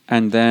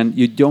 And then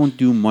you don't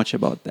do much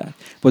about that.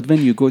 But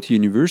when you go to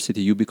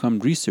university, you become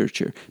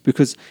researcher,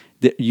 because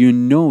you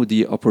know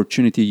the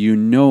opportunity, you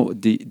know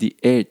the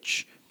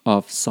edge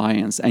of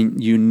science,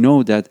 and you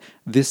know that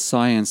this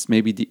science,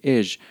 maybe the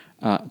edge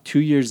 2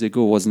 years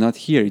ago was not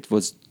here, it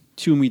was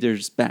 2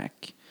 meters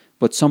back,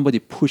 but somebody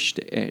pushed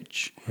the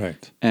edge.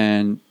 Right.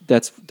 And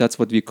that's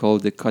what we call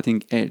the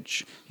cutting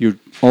edge. You're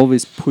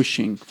always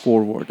pushing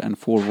forward and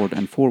forward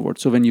and forward.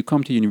 So when you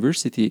come to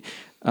university,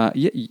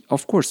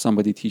 of course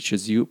somebody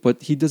teaches you,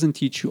 but he doesn't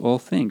teach you all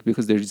things,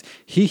 because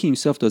he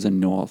himself doesn't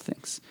know all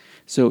things.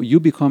 So you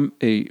become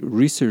a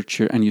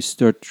researcher and you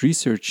start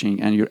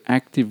researching and you're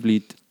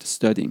actively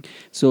studying.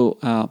 So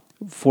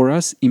for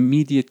us,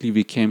 immediately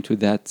we came to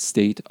that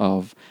state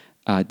of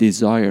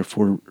desire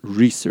for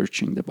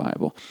researching the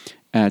Bible.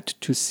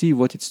 To see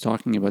what it's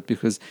talking about.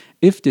 Because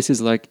if this is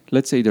like,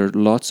 let's say there are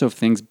lots of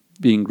things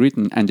being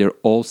written and they're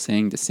all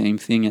saying the same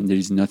thing and there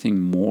is nothing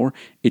more,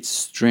 it's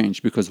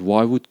strange, because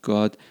why would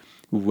God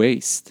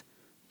waste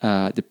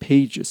the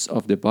pages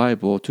of the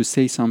Bible to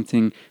say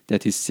something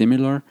that is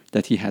similar,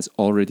 that he has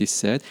already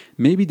said?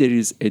 Maybe there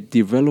is a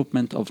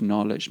development of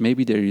knowledge.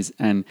 Maybe there is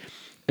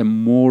a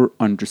more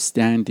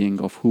understanding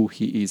of who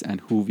he is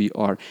and who we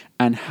are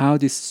and how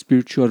this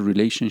spiritual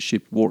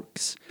relationship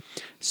works.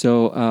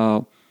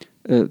 So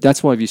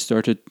that's why we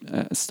started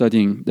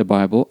studying the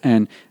Bible,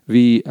 and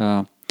we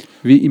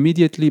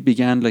immediately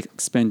began like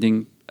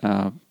spending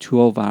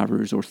 12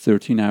 hours or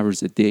 13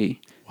 hours a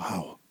day.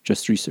 Wow.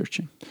 Just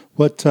researching.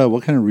 What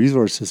kind of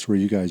resources were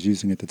you guys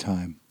using at the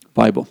time?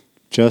 Bible.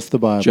 Just the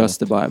Bible. Just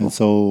the Bible. And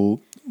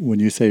so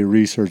when you say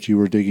research, you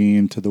were digging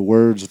into the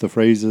words, the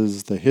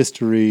phrases, the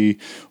history,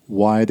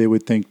 why they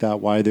would think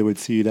that, why they would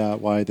see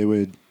that, why they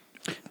would...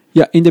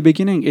 Yeah, in the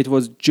beginning, it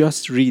was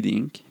just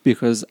reading,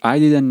 because I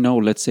didn't know,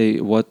 let's say,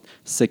 what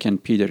 2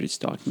 Peter is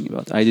talking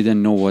about. I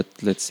didn't know what,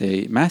 let's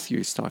say, Matthew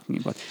is talking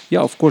about.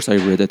 Yeah, of course, I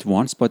read it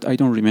once, but I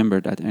don't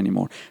remember that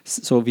anymore.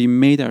 So we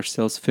made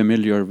ourselves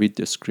familiar with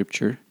the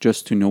scripture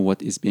just to know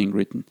what is being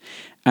written.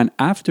 And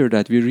after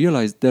that, we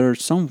realized there are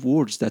some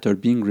words that are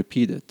being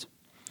repeated.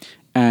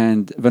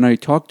 And when I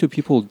talk to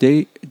people,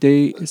 they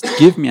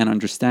give me an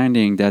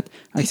understanding that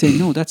I say,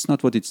 no, that's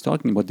not what it's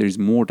talking about. There is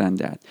more than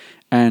that.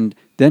 And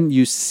then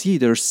you see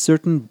there are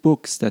certain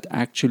books that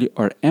actually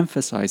are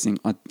emphasizing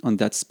on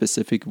that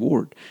specific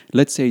word.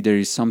 Let's say there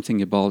is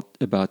something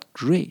about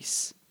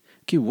grace.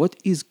 Okay, what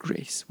is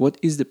grace? What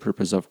is the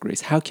purpose of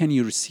grace? How can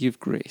you receive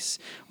grace?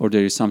 Or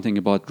there is something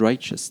about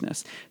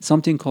righteousness,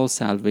 something called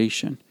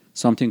salvation.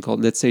 something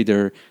called, let's say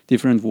there are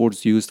different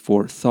words used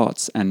for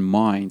thoughts and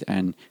mind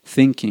and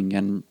thinking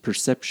and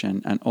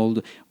perception and all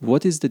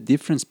what is the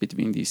difference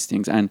between these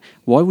things, and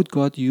why would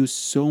God use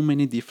so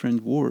many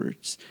different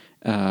words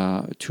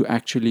to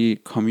actually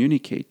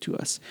communicate to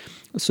us?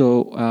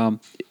 So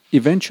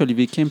eventually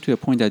we came to a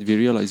point that we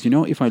realized,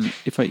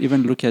 if I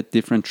even look at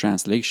different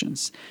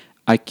translations,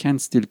 I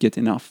can't still get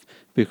enough,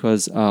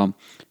 because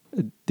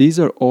these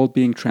are all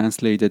being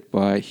translated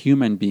by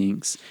human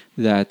beings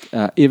that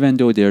even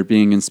though they're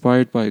being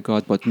inspired by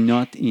God, but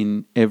not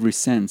in every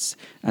sense.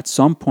 At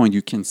some point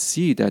you can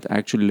see that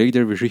actually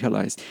later we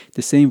realized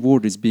the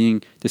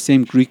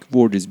same Greek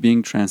word is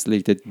being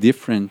translated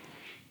different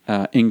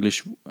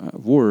English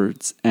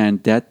words,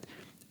 and that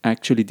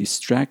actually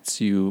distracts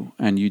you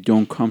and you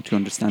don't come to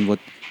understand what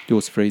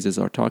those phrases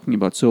are talking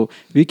about. So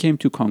we came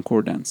to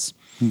concordance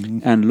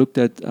and looked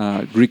at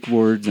Greek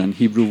words and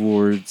Hebrew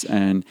words,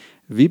 and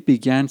we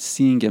began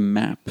seeing a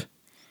map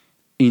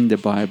in the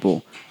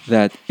Bible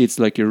that it's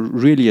like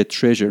really a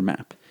treasure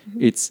map.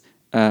 It's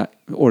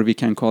or we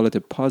can call it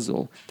a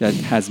puzzle that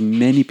has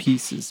many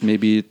pieces,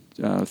 maybe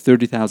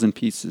 30,000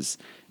 pieces.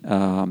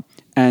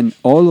 And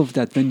all of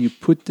that, when you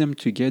put them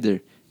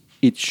together,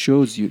 it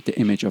shows you the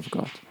image of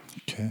God.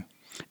 Okay.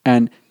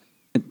 And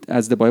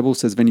as the Bible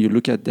says, when you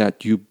look at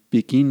that, you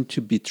begin to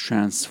be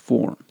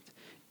transformed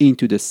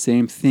into the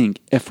same thing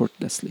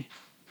effortlessly.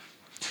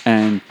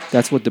 And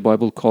that's what the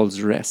Bible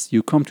calls rest.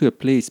 You come to a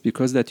place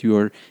because that you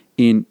are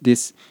in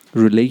this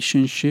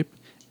relationship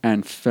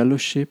and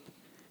fellowship.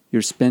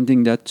 You're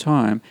spending that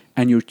time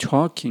and you're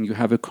talking, you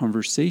have a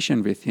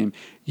conversation with him.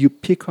 You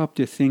pick up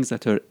the things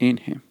that are in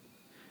him.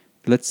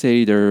 Let's say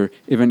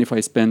even if I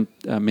spend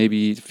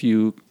maybe a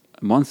few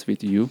months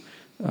with you,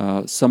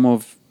 some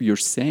of your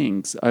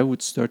sayings, I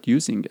would start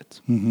using it.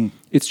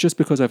 It's just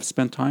because I've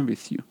spent time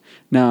with you.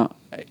 Now,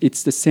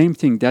 it's the same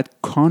thing,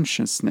 that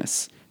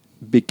consciousness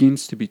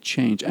begins to be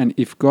changed. And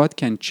if God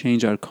can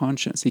change our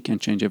conscience, he can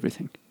change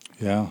everything.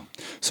 Yeah.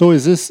 So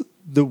is this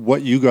the way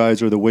you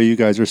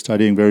guys are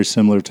studying very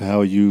similar to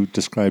how you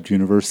described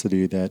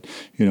university, that,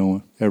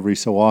 every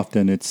so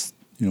often it's,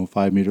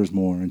 5 meters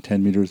more and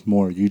 10 meters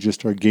more. You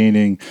just are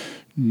gaining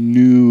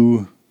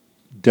new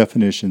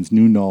definitions,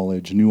 new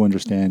knowledge, new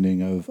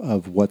understanding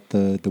of what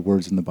the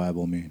words in the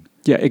Bible mean.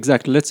 Yeah,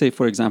 exactly. Let's say,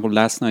 for example,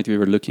 last night we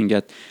were looking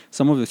at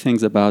some of the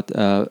things about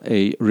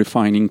a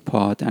refining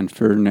pot and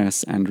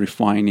furnace and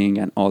refining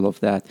and all of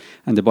that.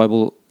 And the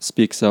Bible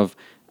speaks of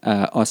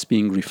us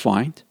being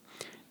refined.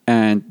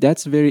 And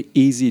that's very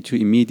easy to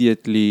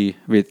immediately,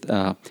 with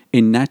a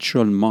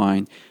natural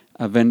mind,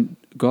 when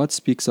God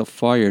speaks of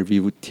fire, we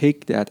would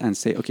take that and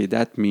say, okay,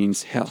 that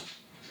means hell.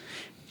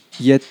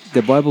 Yet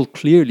the Bible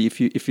clearly,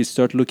 if you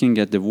start looking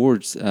at the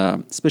words,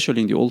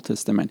 especially in the Old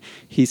Testament,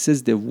 he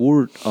says the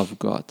word of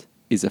God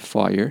is a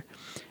fire,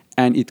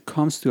 and it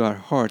comes to our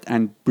heart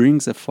and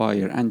brings a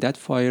fire, and that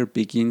fire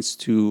begins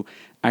to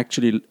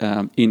actually,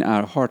 in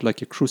our heart,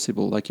 like a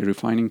crucible, like a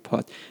refining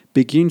pot,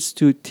 begins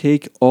to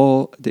take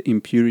all the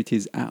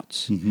impurities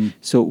out.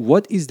 So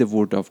what is the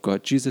word of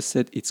God? Jesus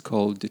said it's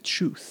called the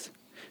truth.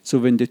 So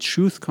when the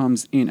truth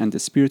comes in and the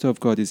Spirit of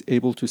God is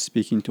able to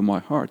speak into my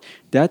heart,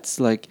 that's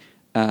like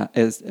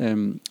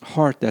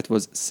heart that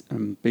was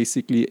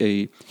basically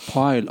a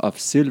pile of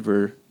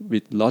silver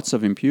with lots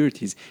of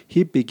impurities.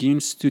 He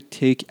begins to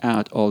take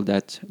out all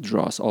that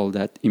dross, all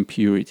that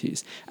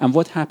impurities. And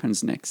what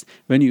happens next?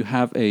 When you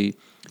have a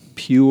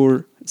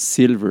pure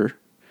silver,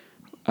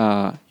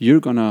 you're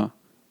gonna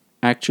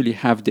actually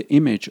have the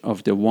image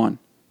of the one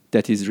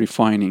that is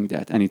refining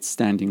that, and it's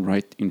standing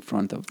right in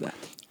front of that.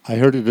 I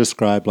heard it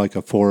described like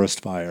a forest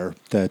fire,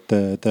 that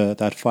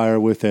that fire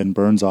within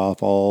burns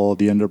off all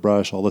the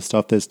underbrush, all the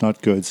stuff that's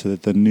not good, so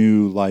that the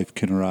new life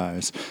can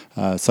arise.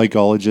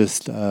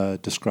 Psychologists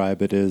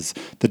describe it as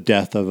the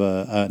death of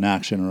an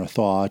action or a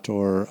thought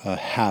or a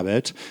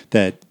habit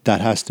that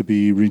has to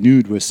be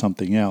renewed with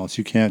something else.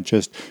 You can't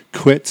just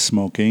quit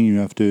smoking. You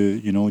have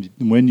to,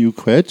 when you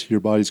quit, your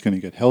body's going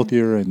to get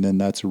healthier, and then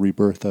that's a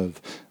rebirth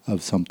of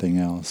something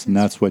else. And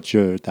that's what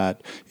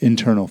that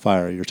internal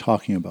fire you're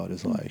talking about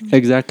is like.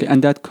 Exactly.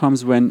 And that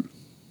comes when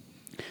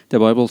the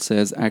Bible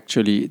says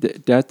actually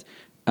that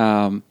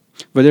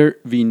whether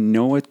we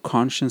know it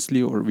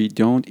consciously or we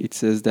don't, it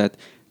says that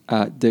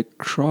the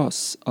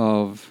cross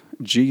of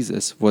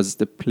Jesus was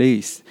the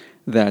place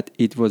that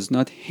it was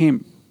not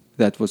him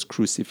that was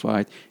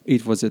crucified.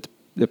 It was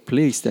the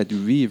place that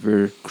we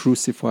were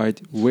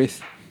crucified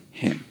with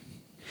him.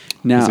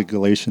 Now, is it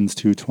Galatians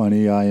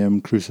 2:20? I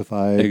am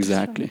crucified.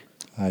 Exactly.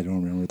 I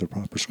don't remember the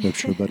proper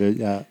scripture, but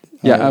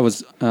I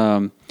was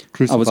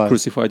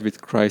crucified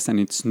with Christ, and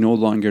it's no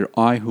longer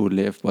I who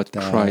live, but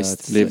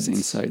Christ lives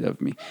inside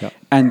of me. Yeah.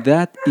 And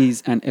that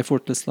is an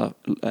effortless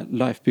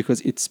life,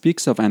 because it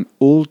speaks of an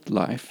old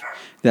life,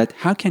 that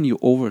how can you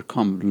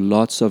overcome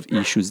lots of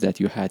issues that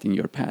you had in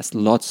your past,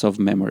 lots of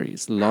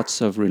memories,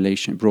 lots of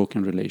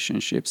broken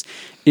relationships,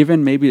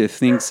 even maybe the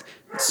things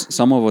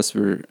some of us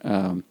were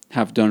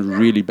have done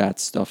really bad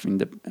stuff in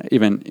the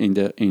even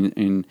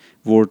in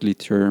worldly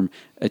term,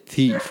 a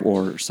thief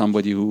or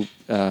somebody who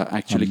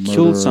actually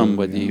killed murderer,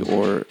 somebody yeah.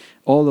 or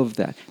all of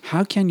that.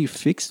 How can you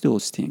fix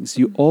those things?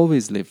 You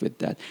always live with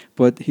that.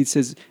 But he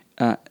says,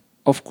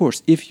 of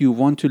course, if you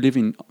want to live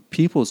in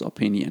people's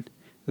opinion,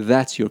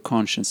 that's your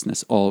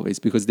consciousness always,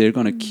 because they're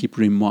going to keep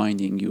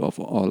reminding you of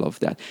all of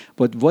that.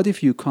 But what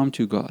if you come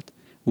to God?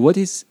 What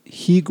is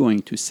he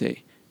going to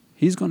say?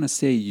 He's going to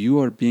say, you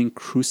are being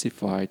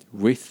crucified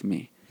with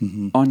me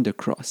on the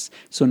cross.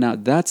 So now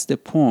that's the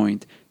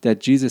point that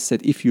Jesus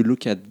said, if you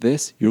look at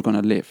this, you're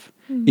going to live.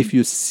 If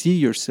you see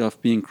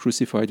yourself being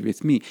crucified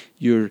with me,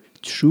 your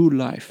true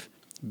life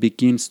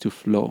begins to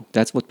flow.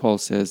 That's what Paul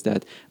says,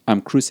 that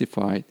I'm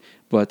crucified,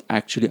 but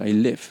actually I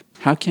live.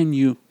 How can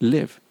you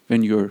live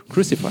when you're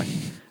crucified?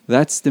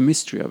 That's the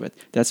mystery of it.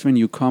 That's when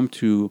you come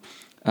to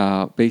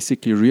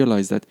basically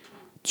realize that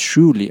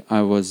truly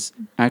I was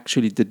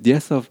actually, the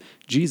death of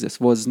Jesus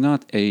was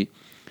not a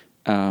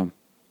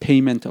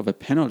payment of a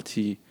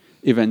penalty,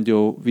 even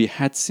though we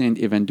had sinned,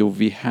 even though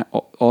we had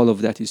all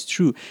of that is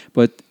true,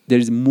 but there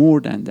is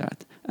more than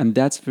that. And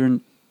that's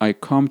when I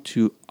come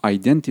to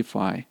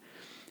identify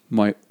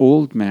my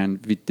old man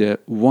with the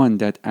one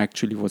that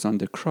actually was on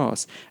the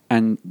cross,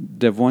 and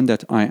the one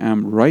that I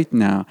am right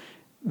now,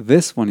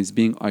 this one is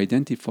being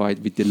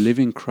identified with the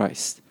living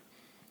Christ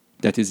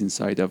that is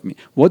inside of me.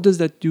 What does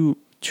that do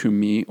to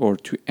me or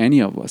to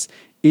any of us?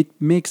 It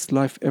makes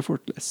life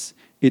effortless.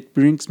 It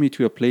brings me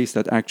to a place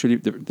that actually,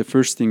 the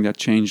first thing that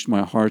changed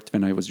my heart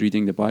when I was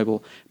reading the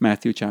Bible,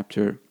 Matthew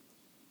chapter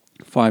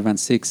 5 and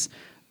 6,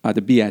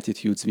 the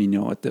Beatitudes we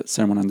know at the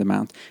Sermon on the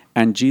Mount.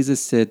 And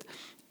Jesus said,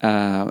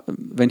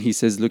 when he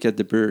says, look at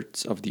the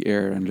birds of the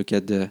air and look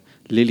at the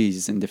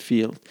lilies in the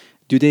field,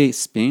 do they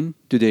spin?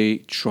 Do they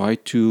try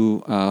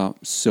to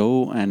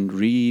sow and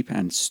reap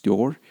and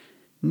store?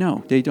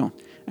 No, they don't.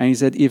 And he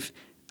said, if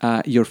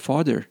your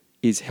Father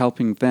is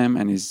helping them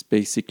and is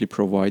basically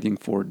providing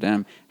for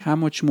them, how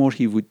much more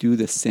he would do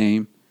the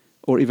same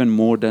or even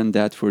more than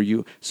that for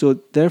you. So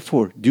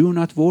therefore, do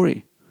not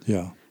worry.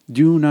 Yeah.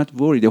 Do not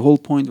worry. The whole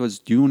point was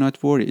do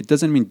not worry. It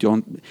doesn't mean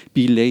don't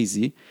be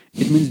lazy.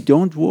 It means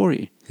don't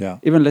worry. Yeah.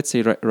 Even let's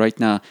say right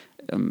now,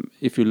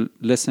 if you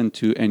listen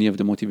to any of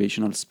the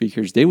motivational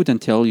speakers, they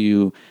wouldn't tell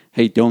you,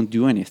 hey, don't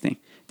do anything.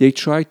 They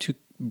try to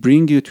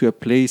bring you to a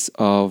place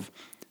of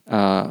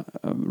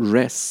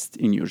rest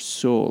in your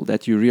soul,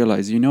 that you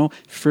realize,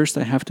 first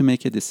I have to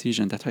make a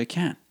decision that I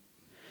can.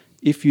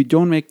 If you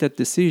don't make that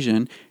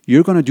decision,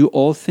 you're going to do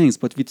all things,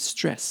 but with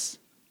stress.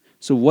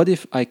 So what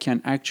if I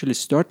can actually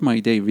start my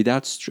day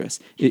without stress?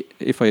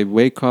 If I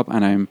wake up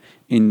and I'm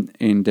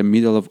in the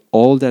middle of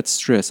all that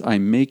stress, I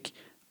make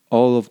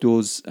all of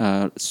those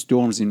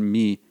storms in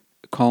me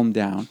calm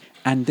down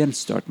and then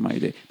start my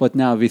day. But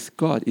now with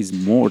God is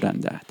more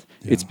than that.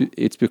 Yeah.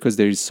 It's because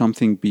there is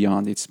something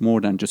beyond. It's more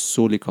than just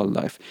solely called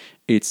life.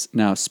 It's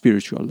now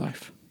spiritual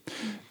life.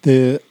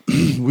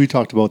 We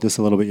talked about this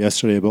a little bit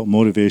yesterday about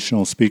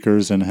motivational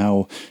speakers and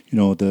how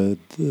the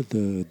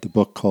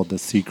book called The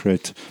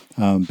Secret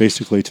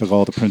basically took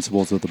all the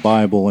principles of the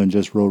Bible and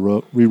just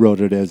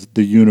rewrote it as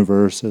the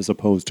universe as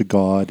opposed to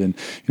God. And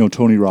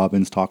Tony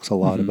Robbins talks a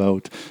lot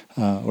about,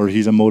 or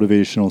he's a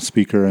motivational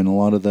speaker, and a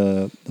lot of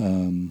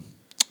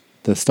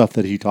the stuff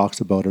that he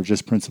talks about are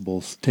just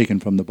principles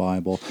taken from the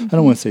Bible. I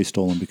don't want to say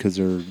stolen because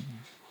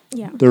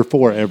they're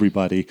for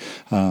everybody.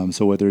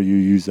 So whether you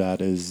use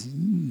that as,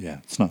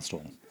 it's not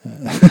stolen.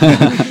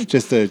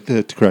 Just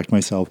to correct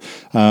myself.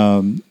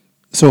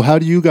 So how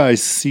do you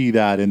guys see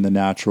that in the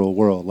natural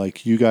world?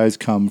 Like, you guys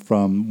come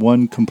from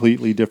one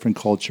completely different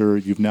culture.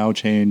 You've now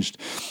changed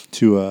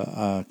to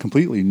a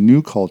completely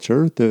new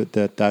culture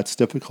that's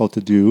difficult to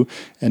do.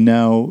 And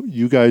now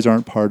you guys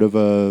aren't part of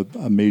a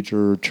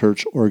major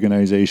church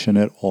organization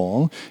at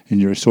all. And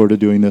you're sort of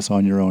doing this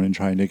on your own and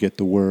trying to get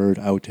the word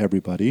out to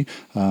everybody.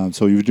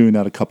 So you're doing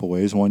that a couple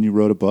ways. One, you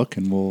wrote a book,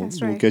 and we'll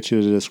get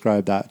you to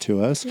describe that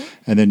to us. Yeah.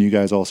 And then you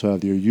guys also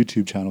have your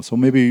YouTube channel. So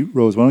maybe,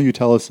 Rose, why don't you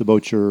tell us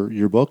about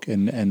your book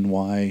and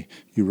why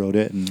you wrote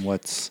it and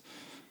what's...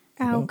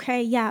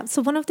 Okay, yeah.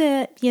 So one of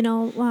the,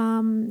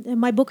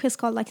 my book is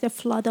called The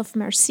Flood of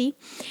Mercy.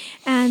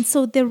 And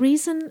so the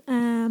reason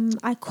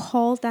I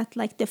call that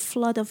the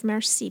flood of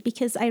mercy,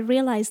 because I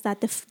realized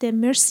that the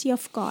mercy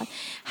of God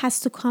has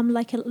to come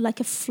like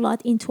a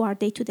flood into our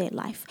day-to-day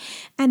life.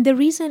 And the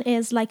reason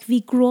is we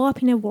grow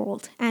up in a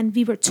world and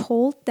we were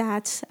told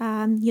that,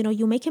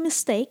 you make a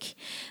mistake.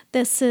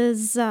 This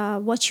is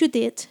what you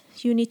did.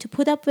 You need to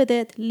put up with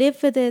it,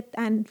 live with it,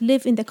 and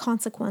live in the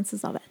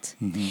consequences of it.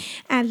 Mm-hmm.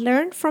 And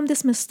learn from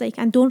this mistake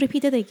and don't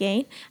repeat it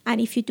again.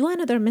 And if you do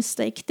another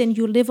mistake, then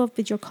you live up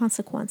with your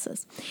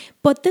consequences.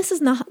 But this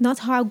is not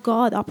how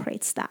God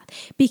operates that,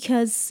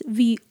 because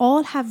we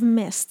all have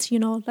missed,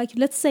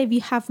 let's say we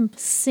have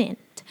sinned.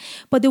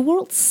 But the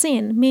word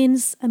sin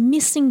means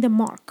missing the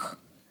mark.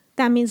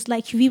 That means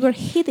we were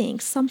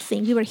hitting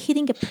something. We were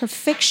hitting a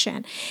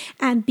perfection.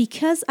 And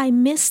because I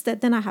missed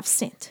it, then I have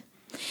sinned.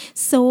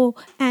 So,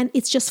 and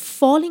it's just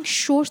falling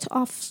short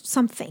of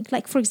something.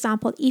 Like, for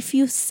example, if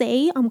you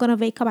say, I'm going to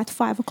wake up at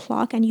 5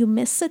 o'clock and you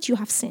miss it, you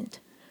have sinned.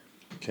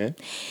 Okay.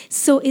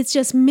 So it's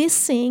just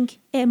missing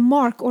a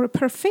mark or a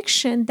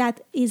perfection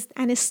that is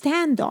a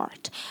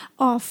standard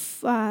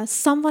of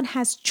someone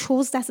has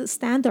chose that as a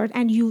standard,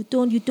 and you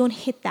don't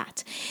hit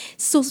that.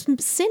 So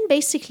sin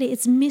basically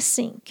is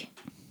missing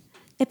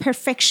a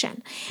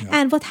perfection.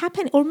 And what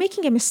happened, or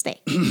making a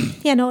mistake,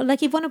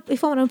 like if I want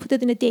to put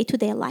it in a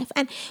day-to-day life.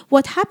 And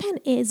what happened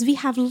is we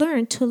have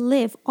learned to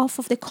live off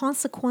of the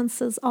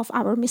consequences of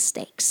our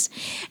mistakes.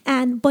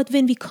 But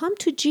when we come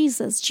to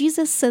Jesus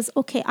says,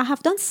 okay, I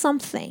have done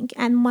something,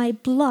 and my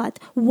blood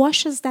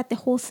washes the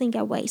whole thing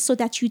away, so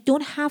that you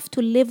don't have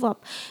to live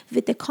up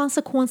with the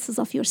consequences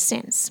of your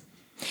sins.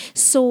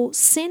 So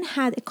sin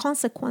had a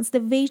consequence.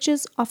 The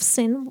wages of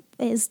sin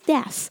is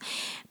death.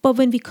 But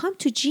when we come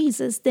to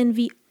Jesus, then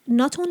we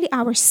not only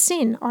our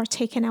sin are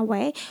taken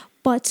away,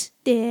 but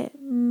the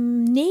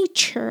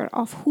nature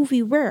of who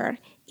we were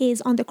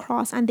is on the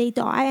cross, and they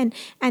die,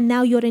 and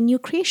now you're a new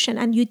creation,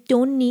 and you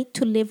don't need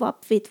to live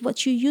up with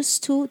what you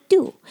used to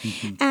do.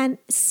 And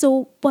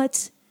so,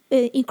 but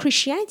in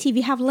Christianity,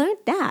 we have learned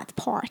that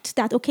part,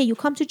 that, okay, you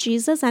come to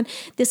Jesus and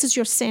this is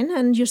your sin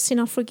and your sin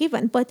are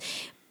forgiven. But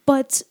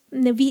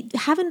we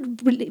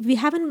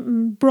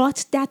haven't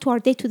brought that to our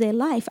day-to-day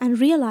life and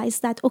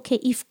realized that, okay,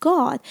 if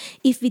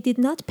we did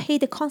not pay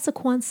the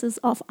consequences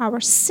of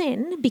our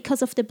sin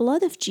because of the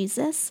blood of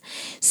Jesus,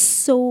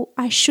 so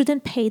I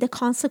shouldn't pay the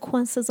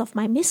consequences of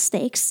my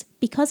mistakes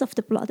because of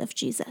the blood of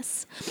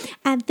Jesus.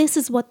 And this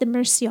is what the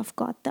mercy of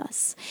God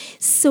does.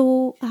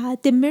 So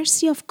the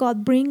mercy of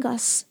God brings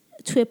us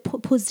to a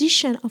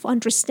position of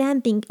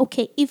understanding,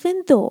 okay,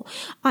 even though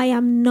I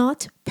am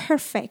not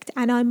perfect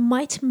and I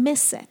might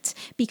miss it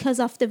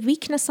because of the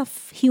weakness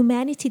of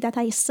humanity that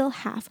I still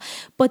have,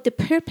 but the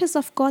purpose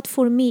of God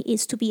for me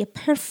is to be a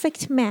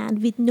perfect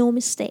man with no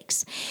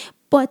mistakes.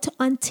 But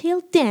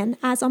until then,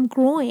 as I'm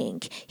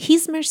growing,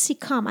 His mercy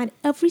come, and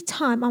every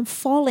time I'm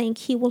falling,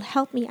 He will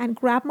help me and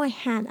grab my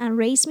hand and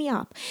raise me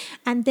up.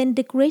 And then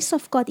the grace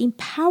of God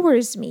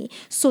empowers me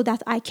so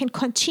that I can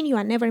continue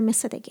and never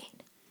miss it again.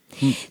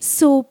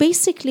 So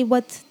basically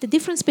what the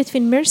difference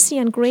between mercy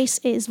and grace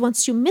is,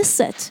 once you miss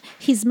it,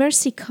 His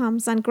mercy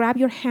comes and grab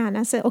your hand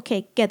and say,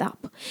 okay, get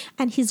up.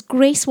 And His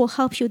grace will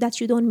help you that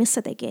you don't miss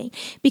it again.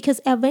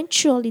 Because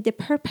eventually the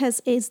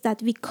purpose is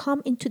that we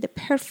come into the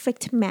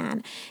perfect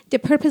man. The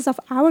purpose of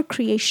our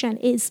creation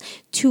is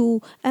to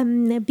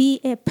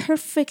be a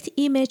perfect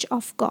image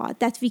of God,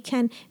 that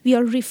we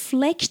are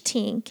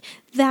reflecting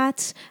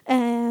that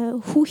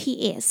who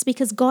He is,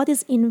 because God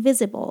is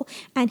invisible,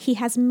 and He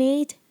has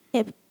made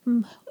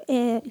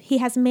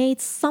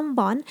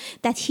someone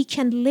that He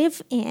can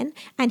live in,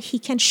 and He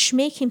can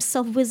make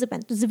Himself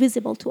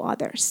visible to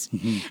others.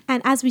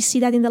 And as we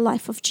see that in the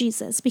life of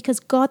Jesus, because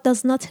God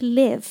does not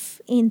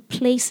live in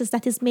places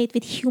that is made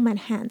with human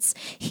hands.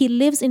 He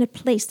lives in a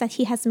place that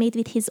He has made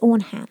with His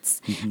own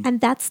hands. And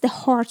that's the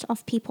heart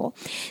of people.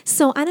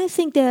 So, and I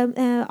think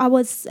I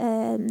was,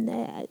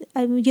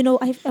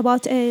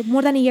 about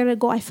more than a year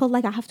ago, I felt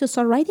like I have to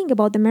start writing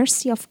about the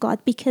mercy of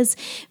God, because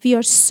we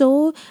are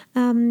so,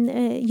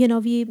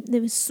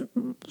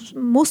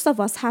 most of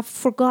us have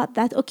forgot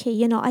that, okay,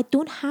 I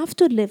don't have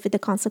to live with the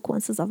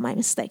consequences of my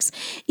mistakes.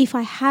 If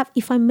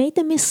I made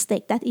the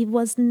mistake that it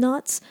was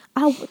not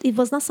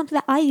something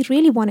that I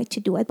really wanted to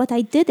do it, but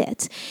I did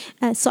it.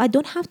 So I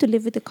don't have to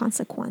live with the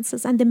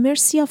consequences. And the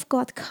mercy of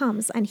God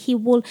comes, and He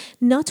will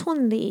not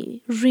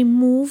only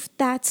remove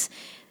that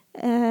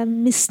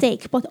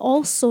mistake, but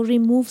also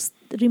removes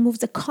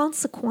the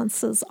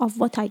consequences of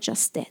what I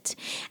just did.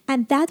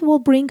 And that will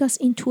bring us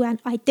into an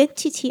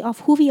identity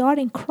of who we are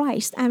in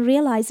Christ, and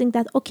realizing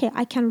that, okay,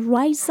 I can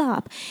rise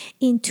up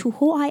into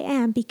who I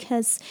am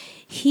because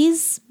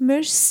His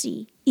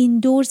mercy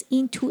endures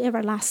into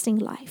everlasting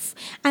life.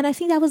 And I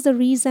think that was the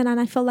reason, and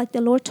I felt like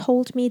the Lord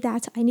told me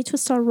that I need to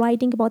start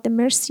writing about the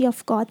mercy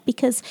of God,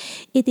 because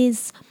it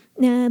is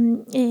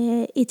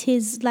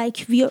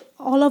like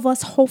all of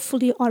us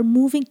hopefully are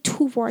moving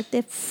toward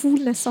the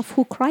fullness of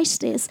who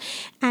Christ is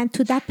and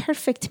to that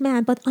perfect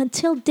man. But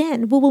until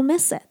then, we will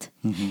miss it.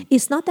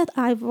 It's not that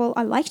I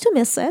like to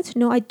miss it.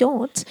 No, I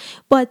don't.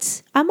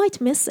 But I might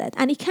miss it.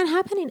 And it can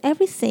happen in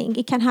everything.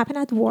 It can happen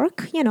at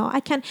work.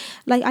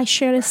 I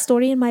share a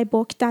story in my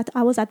book that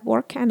I was at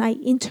work and I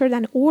entered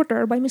an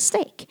order by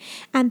mistake.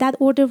 And that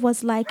order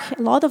was like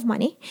a lot of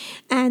money.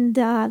 And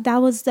I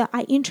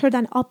entered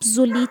an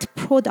obsolete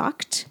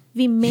product.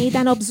 We made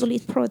an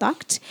obsolete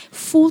product,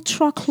 full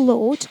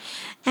truckload,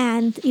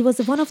 and it was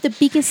one of the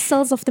biggest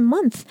sales of the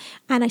month.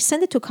 And I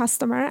sent it to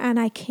customer, and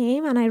I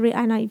came, and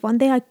one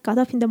day I got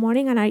up in the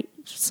morning and I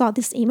saw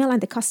this email,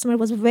 and the customer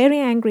was very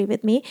angry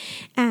with me,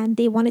 and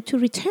they wanted to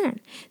return.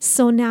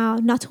 So now,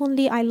 not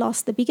only I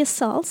lost the biggest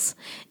sales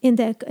in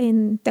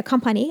the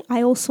company,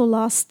 I also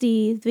lost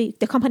the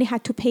company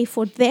had to pay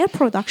for their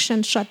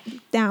production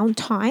shutdown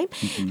time,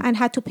 and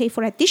had to pay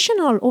for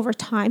additional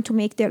overtime to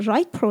make the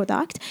right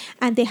product,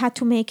 and they had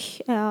to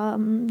make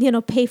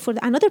pay for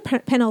another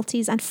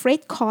penalties and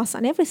freight costs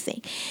and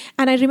everything.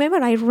 And I remember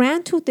I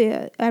ran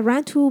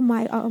to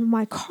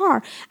my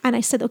car, and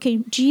I said, okay,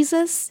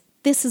 Jesus,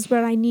 this is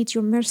where I need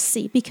your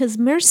mercy, because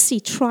mercy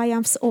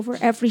triumphs over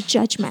every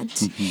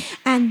judgment.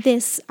 And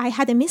I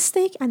had a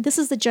mistake, and this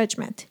is the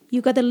judgment.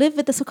 You got to live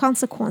with the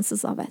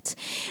consequences of it.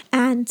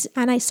 And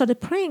I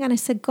started praying, and I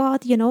said,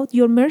 God,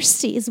 your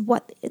mercy is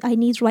what I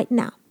need right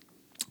now.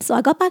 So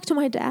I got back to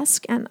my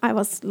desk, and I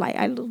was like,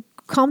 I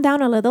calmed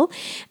down a little,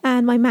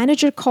 and my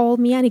manager called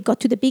me, and it got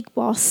to the big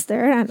boss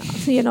there, and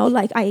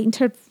I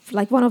entered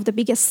one of the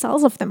biggest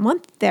sales of the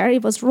month there.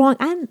 It was wrong,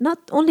 and not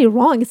only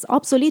wrong, it's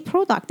obsolete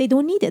product. They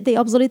don't need it. They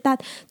obsolete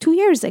that 2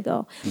 years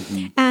ago.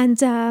 And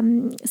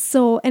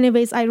so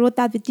anyways, I wrote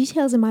that with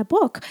details in my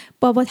book.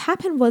 But what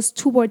happened was,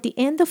 toward the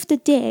end of the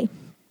day,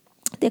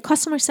 the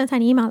customer sent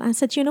an email and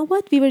said, you know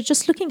what, we were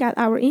just looking at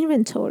our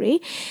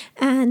inventory,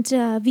 and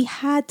we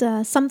had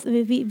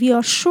we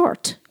are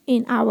short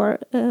in our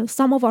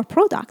some of our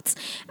products,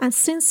 and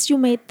since you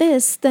made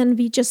this, then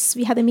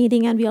we had a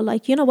meeting, and we are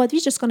like, you know what, we're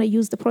just going to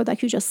use the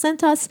product you just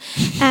sent us,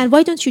 and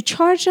why don't you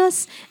charge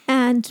us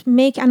and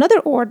make another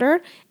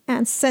order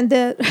and send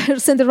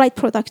the right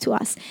product to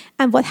us.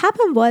 And what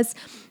happened was,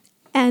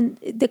 and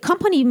the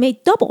company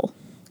made double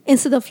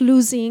instead of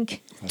losing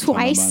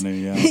twice.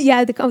 Money,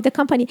 the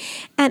company.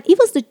 And it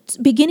was the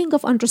beginning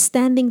of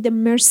understanding the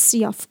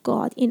mercy of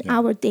God in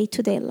our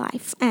day-to-day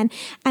life. And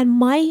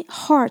my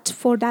heart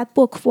for that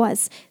book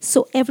was,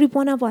 so every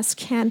one of us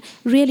can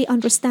really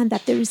understand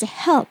that there is a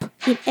help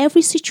in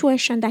every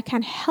situation that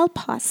can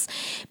help us,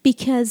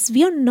 because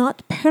we are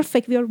not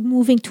perfect. We are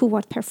moving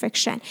toward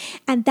perfection.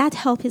 And that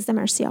help is the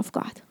mercy of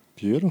God.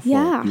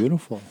 Beautiful.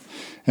 Beautiful.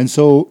 And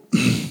so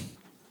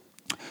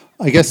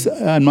I guess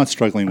I'm not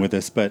struggling with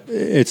this, but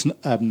it's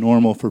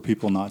abnormal for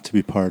people not to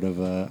be part of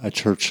a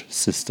church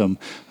system.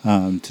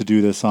 To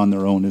do this on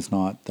their own is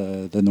not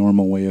the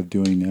normal way of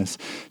doing this.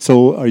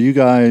 So are you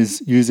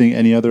guys using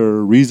any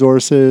other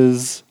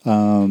resources?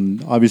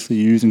 Obviously,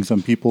 you're using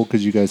some people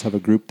because you guys have a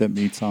group that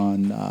meets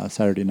on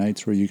Saturday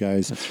nights where you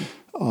guys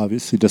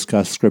obviously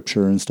discuss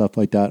scripture and stuff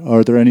like that.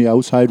 Are there any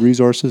outside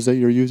resources that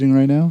you're using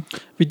right now?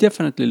 We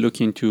definitely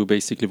look into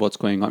basically what's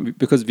going on,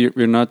 because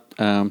we're not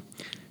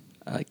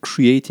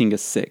creating a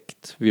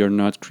sect. We are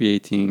not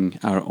creating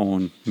our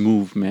own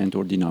movement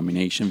or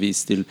denomination. We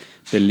still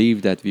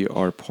believe that we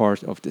are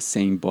part of the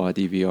same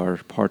body. We are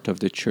part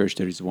of the church.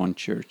 There is one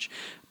church.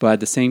 But at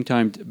the same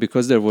time,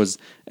 because there was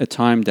a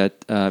time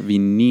that we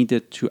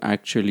needed to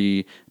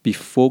actually be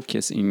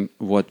focused in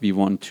what we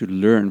want to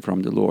learn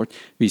from the Lord,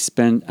 we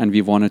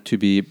wanted to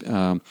be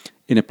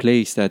in a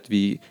place that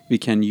we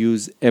can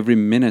use every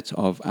minute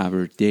of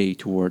our day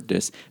toward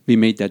this. We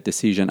made that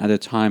decision. At the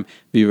time,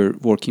 we were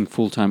working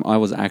full-time. I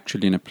was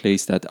actually in a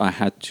place that I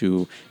had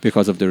to,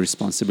 because of the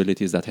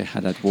responsibilities that I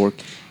had at work,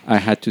 I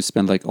had to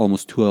spend like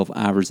almost 12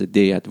 hours a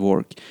day at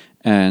work.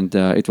 And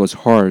it was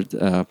hard.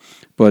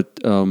 But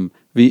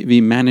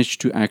we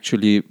managed to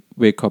actually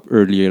wake up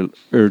earlier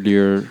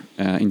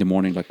in the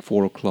morning, like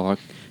 4 o'clock,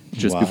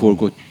 just before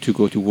go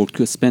to work,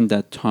 to spend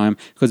that time,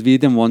 because we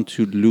didn't want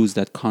to lose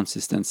that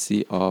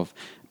consistency of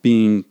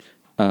being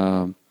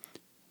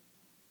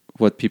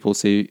what people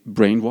say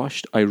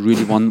brainwashed. I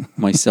really want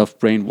myself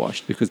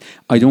brainwashed, because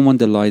I don't want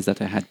the lies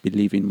that I had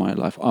believed in my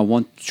life. I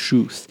want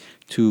truth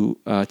to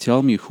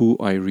tell me who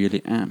I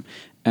really am.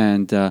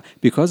 And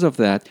because of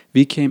that,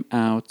 we came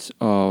out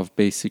of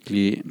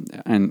basically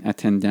an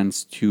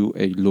attendance to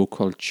a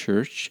local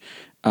church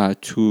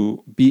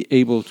to be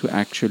able to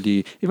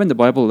actually, even the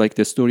Bible, like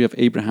the story of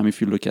Abraham,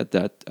 if you look at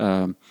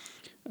that,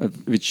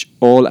 which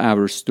all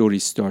our story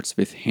starts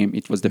with him.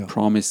 It was the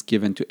promise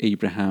given to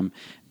Abraham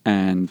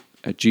and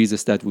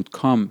Jesus that would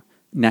come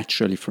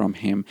naturally from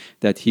him,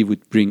 that he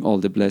would bring all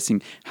the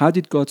blessing. How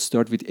did God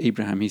start with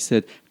Abraham? He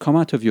said, come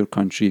out of your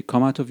country,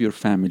 come out of your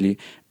family,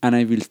 and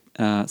I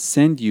will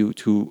send you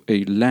to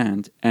a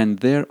land, and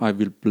there I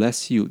will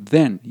bless you.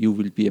 Then you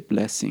will be a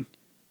blessing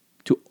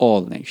to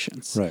all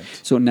nations. Right.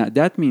 So now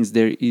that means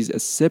there is a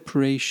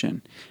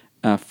separation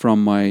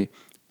from my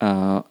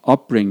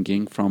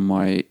upbringing, from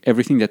my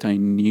everything that I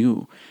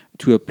knew,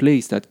 to a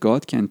place that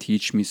God can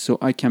teach me, so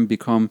I can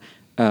become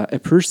a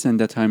person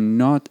that I'm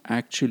not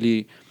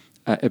actually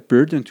a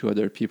burden to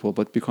other people,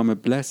 but become a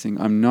blessing.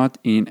 I'm not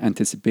in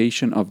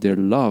anticipation of their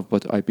love,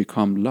 but I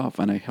become love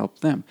and I help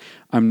them.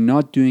 I'm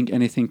not doing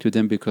anything to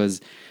them because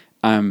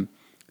I'm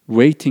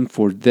waiting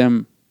for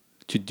them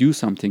to do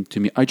something to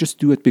me. I just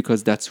do it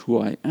because that's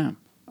who I am.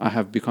 I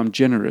have become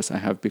generous. I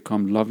have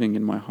become loving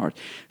in my heart.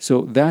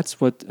 So that's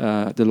what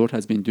the Lord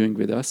has been doing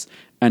with us.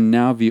 And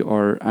now we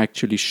are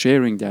actually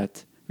sharing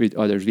that with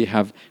others. We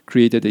have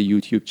created a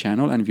YouTube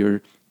channel, and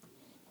we're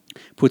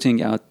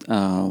putting out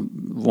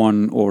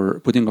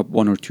putting up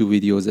 1 or 2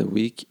 videos a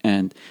week,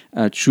 and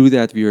through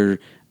that we are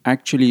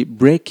actually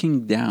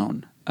breaking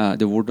down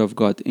the Word of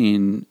God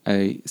in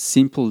a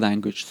simple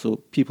language, so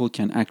people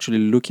can actually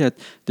look at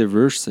the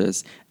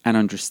verses and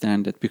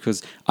understand it.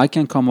 Because I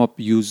can come up,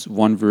 use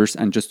one verse,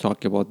 and just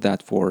talk about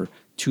that for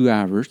 2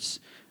 hours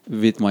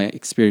with my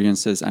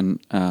experiences and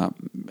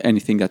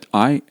anything that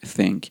I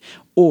think,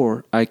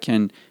 or I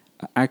can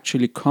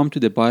actually come to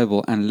the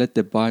Bible and let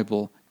the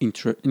Bible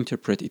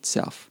interpret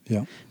itself.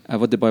 Yeah.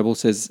 What the Bible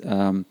says,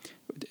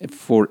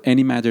 for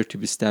any matter to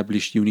be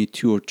established, you need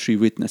 2 or 3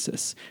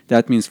 witnesses.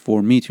 That means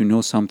for me to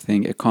know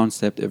something, a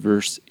concept, a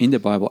verse in the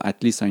Bible,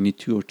 at least I need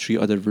 2 or 3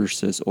 other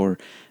verses or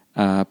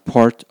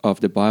part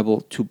of the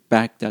Bible to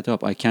back that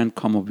up. I can't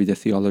come up with a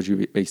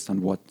theology based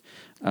on what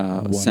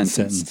One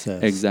sentence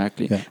says.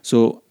 exactly. Yeah.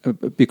 So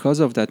because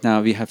of that,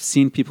 now we have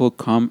seen people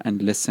come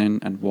and listen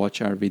and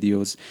watch our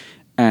videos,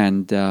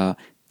 and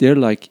they're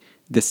like,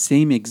 the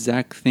same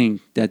exact thing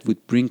that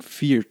would bring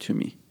fear to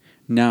me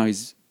now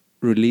is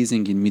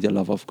releasing in me the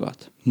love of God.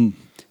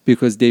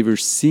 Because they were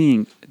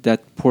seeing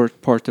that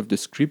part of the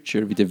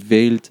scripture with a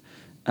veiled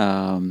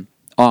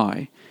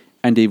eye,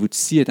 and they would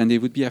see it and they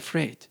would be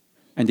afraid,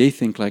 and they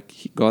think like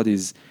God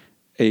is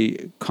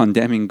a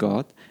condemning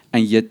God.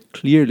 And yet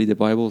clearly the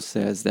Bible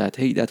says that,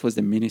 hey, that was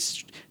the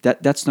ministry,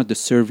 that's not the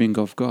serving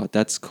of God.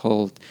 That's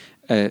called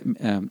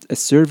a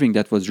serving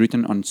that was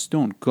written on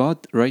stone.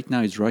 God right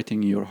now is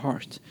writing in your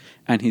heart,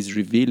 and he's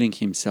revealing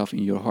himself in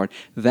your heart.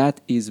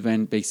 That is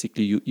when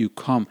basically you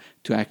come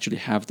to actually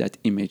have that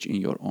image in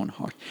your own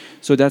heart.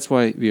 So that's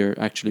why we are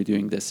actually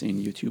doing this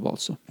in YouTube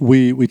also.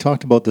 We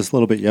talked about this a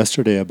little bit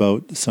yesterday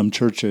about some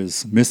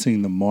churches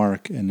missing the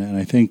mark, and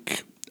I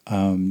think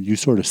you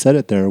sort of said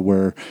it there,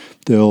 where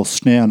they'll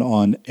stand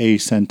on a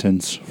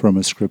sentence from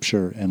a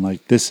scripture and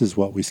like, this is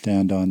what we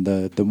stand on.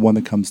 The one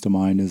that comes to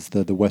mind is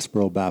the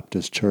Westboro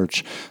Baptist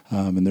Church,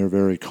 and they're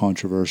very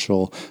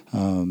controversial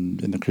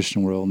in the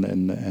Christian world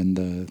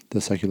and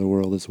the secular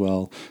world as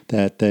well.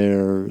 That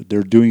they're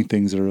doing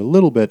things that are a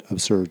little bit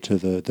absurd to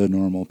the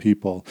normal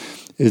people.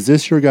 Is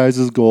this your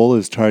guys' goal?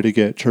 Is try to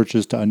get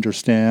churches to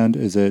understand?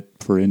 Is it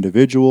for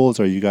individuals?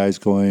 Are you guys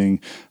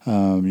going,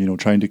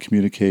 trying to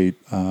communicate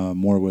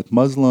more with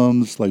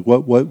Muslims? Like,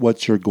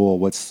 what's your goal?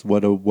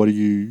 Where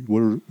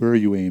are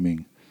you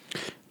aiming?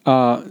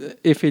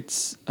 If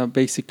it's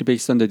basically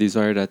based on the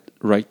desire that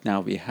right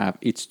now we have,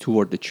 it's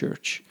toward the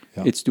church.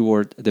 Yeah. It's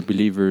toward the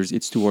believers.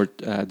 It's toward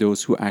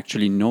those who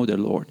actually know the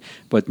Lord,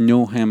 but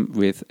know Him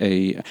with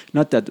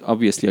not that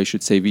obviously I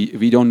should say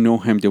we don't know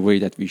Him the way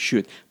that we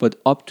should, but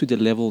up to the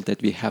level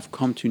that we have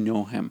come to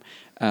know Him.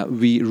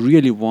 We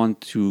really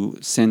want to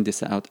send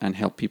this out and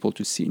help people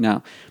to see.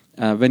 Now,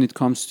 when it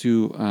comes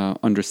to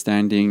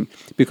understanding,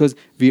 because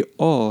we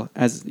all,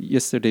 as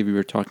yesterday we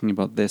were talking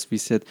about this, we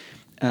said,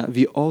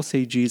 we all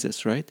say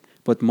Jesus, right?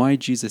 But my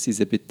Jesus is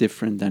a bit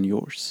different than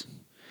yours.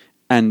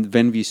 And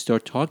when we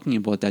start talking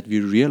about that,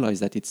 we realize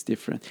that it's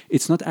different.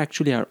 It's not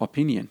actually our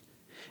opinion.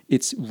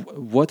 It's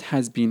what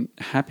has been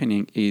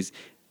happening is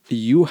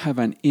you have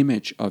an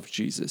image of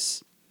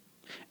Jesus.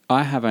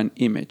 I have an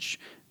image.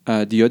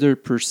 The other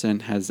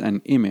person has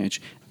an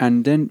image.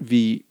 And then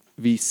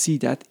we see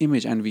that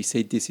image and we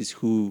say, this is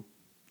who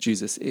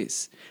Jesus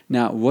is.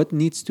 Now, what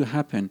needs to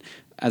happen?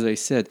 As I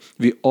said,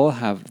 we all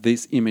have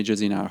these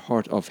images in our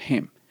heart of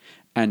Him,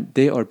 and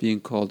they are being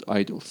called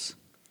idols.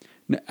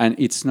 And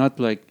it's not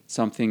like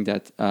something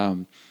that,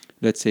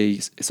 let's say,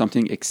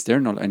 something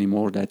external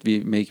anymore that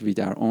we make with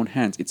our own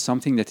hands. It's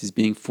something that is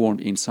being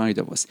formed inside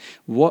of us.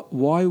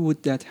 Why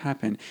would that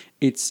happen?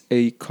 It's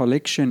a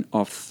collection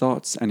of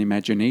thoughts and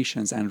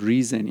imaginations and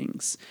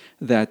reasonings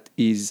that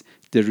is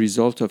the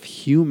result of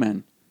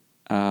human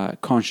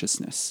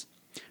consciousness,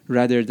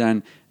 rather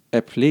than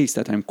a place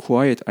that I'm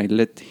quiet, I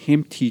let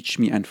Him teach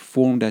me and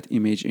form that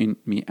image in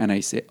me, and I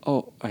say,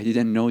 oh, I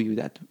didn't know you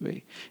that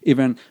way.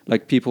 Even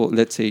like people,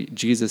 let's say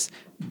Jesus,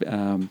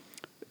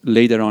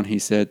 later on He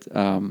said,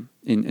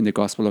 in the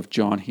Gospel of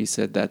John, He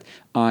said that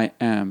I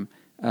am,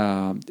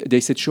 they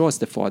said, show us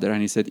the Father,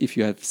 and He said, if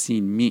you have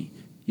seen me,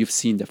 you've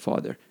seen the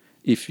Father.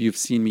 If you've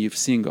seen me, you've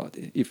seen God.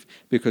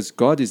 Because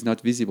God is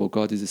not visible,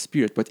 God is a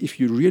spirit. But if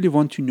you really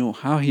want to know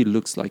how He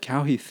looks like,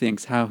 how He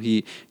thinks, how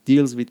He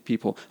deals with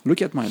people,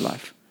 look at my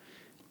life.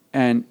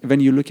 And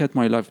when you look at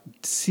my life,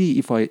 see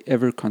if I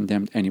ever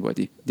condemned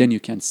anybody. Then you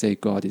can say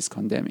God is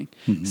condemning.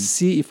 Mm-hmm.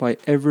 See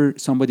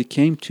if somebody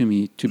came to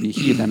me to be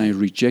healed and I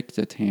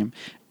rejected him.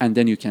 And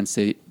then you can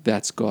say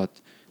that's God.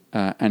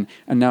 And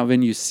now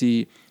when you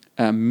see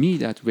me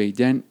that way,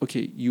 then,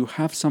 okay, you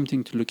have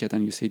something to look at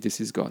and you say this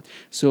is God.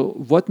 So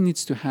what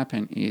needs to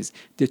happen is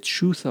the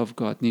truth of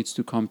God needs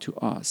to come to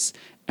us,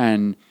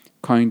 and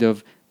kind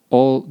of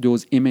all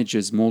those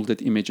images,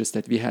 molded images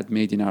that we had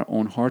made in our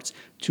own hearts,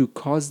 to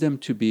cause them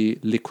to be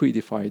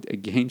liquidified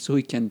again, so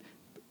He can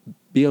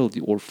build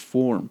or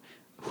form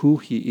who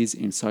He is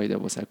inside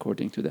of us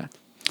according to that.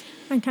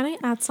 And can I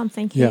add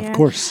something Yeah, here? of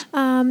course.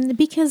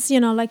 Because,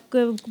 like,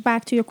 go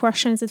back to your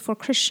question, is it for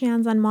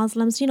Christians and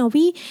Muslims?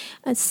 We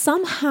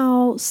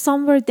somehow,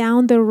 somewhere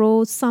down the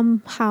road,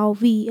 somehow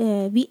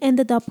we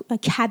ended up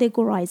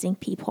categorizing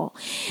people.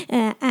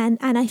 And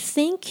I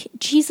think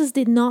Jesus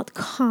did not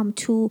come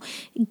to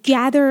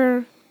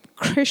gather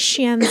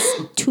Christians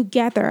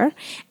together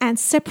and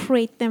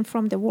separate them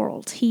from the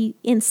world. He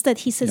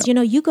says,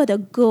 you gotta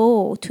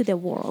go to the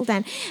world,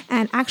 and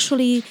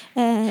actually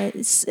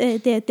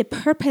the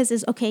purpose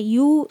is, okay,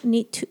 you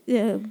need to.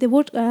 The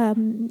word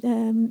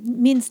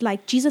means,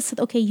 like, Jesus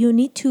said, okay, you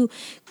need to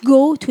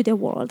go to the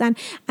world, and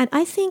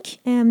I think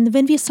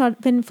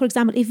for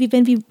example,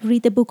 when we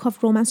read the book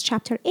of Romans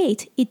chapter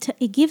 8,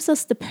 it gives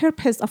us the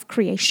purpose of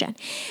creation,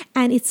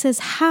 and it says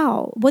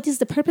what is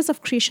the purpose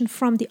of creation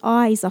from the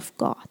eyes of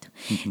God.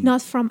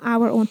 Not from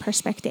our own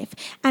perspective.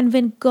 And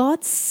when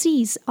God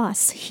sees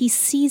us, He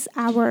sees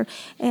our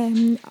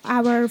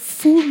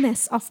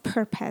fullness of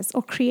purpose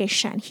or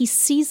creation. He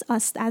sees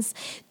us as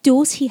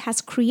those He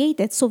has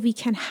created, so we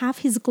can have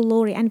His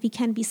glory and we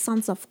can be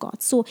sons of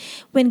God. So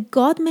when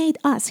God made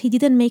us, He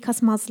didn't make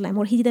us Muslim,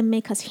 or He didn't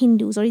make us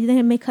Hindus, or He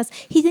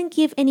didn't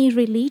give any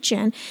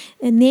religion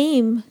a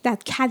name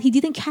that He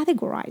didn't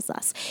categorize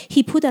us.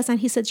 He put us, and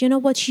He said, you know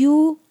what,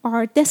 you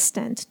are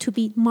destined to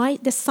be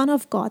the Son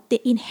of God,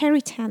 the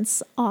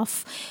inheritance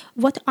of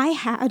what I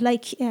have,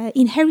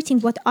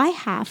 inheriting what I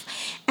have,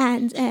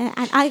 and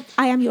I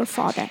am your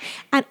Father.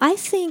 And I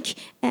think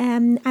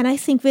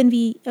when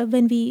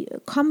we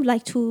come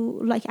as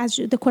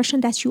the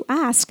question that you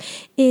ask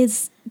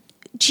is,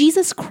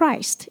 Jesus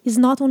Christ is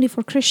not only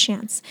for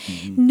Christians.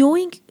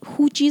 Knowing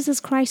who Jesus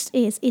Christ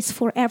is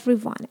for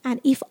everyone.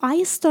 And if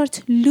I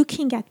start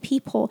looking at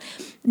people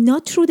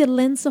not through the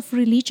lens of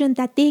religion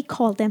that they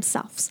call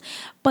themselves,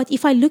 but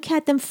if I look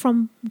at them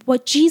from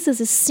what Jesus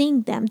is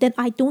seeing them, then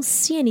I don't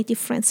see any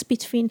difference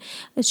between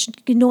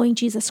knowing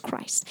Jesus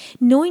Christ.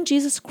 Knowing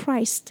Jesus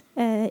Christ,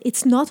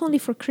 it's not only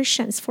for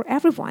Christians, for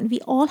everyone.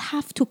 We all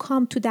have to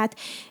come to that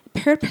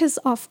purpose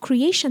of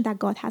creation that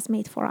God has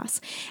made for us,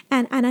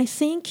 and I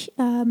think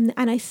one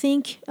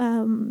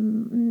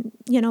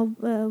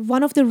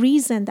of the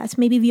reasons that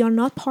maybe we are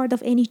not part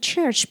of any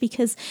church,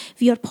 because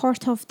we are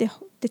part of the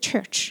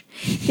church.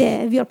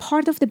 We are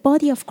part of the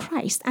body of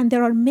Christ, and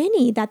there are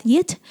many that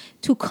yet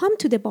to come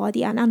to the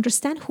body and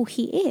understand who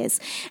He is,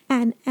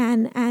 and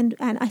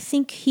I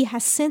think He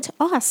has sent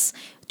us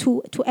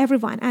to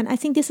everyone. And I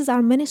think this is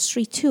our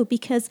ministry too,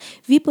 because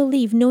we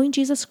believe knowing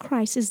Jesus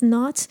Christ is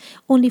not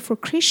only for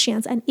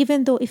Christians. And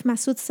even though, if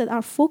Masood said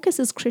our focus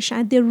is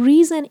Christian, the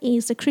reason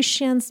is the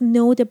Christians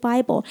know the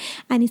Bible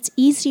and it's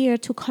easier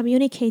to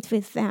communicate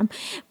with them.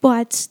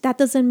 But that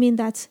doesn't mean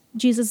that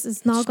Jesus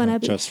is not going to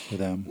be just for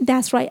them.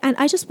 That's right. And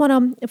I just want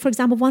to, for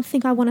example, one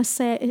thing I want to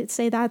say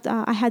that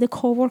I had a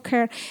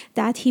coworker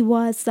that he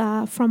was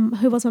a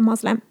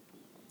Muslim.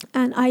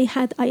 And I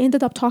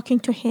ended up talking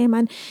to him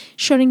and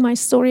sharing my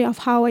story of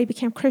how I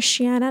became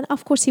Christian. And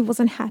of course, he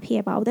wasn't happy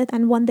about it.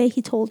 And one day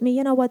he told me,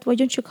 you know what, why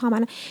don't you come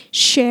and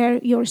share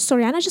your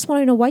story? And I just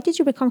want to know, why did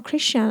you become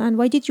Christian? And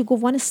why did you go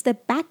one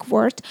step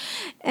backward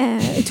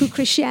to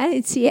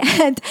Christianity?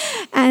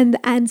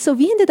 And so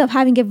we ended up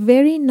having a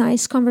very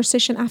nice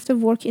conversation after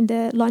work in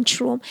the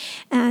lunchroom.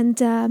 And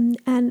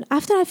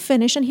after I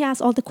finished, and he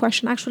asked all the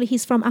questions. Actually,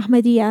 he's from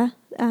Ahmadiyya.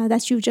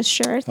 That you just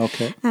shared,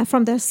 okay.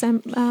 From the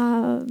same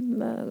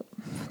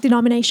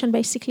denomination,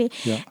 basically.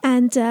 Yeah.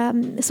 And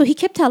so he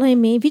kept telling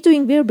me,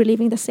 we're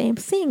believing the same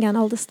thing and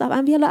all this stuff.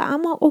 And we're like,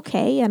 I'm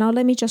okay,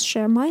 let me just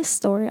share my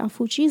story of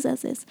who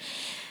Jesus is.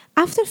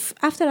 After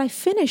I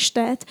finished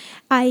it,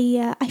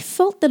 I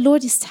felt the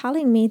Lord is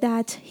telling me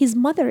that his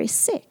mother is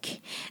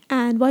sick,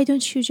 and why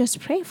don't you just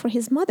pray for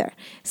his mother?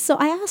 So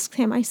I asked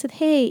him, I said,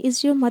 hey,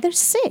 is your mother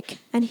sick?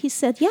 And he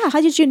said, yeah, how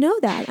did you know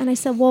that? And I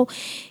said, well,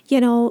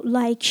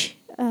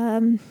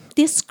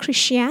 this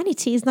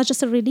Christianity is not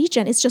just a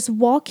religion, it's just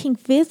walking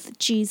with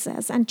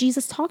Jesus, and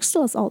Jesus talks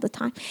to us all the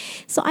time.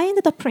 So I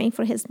ended up praying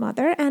for his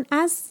mother, and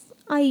as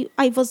I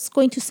was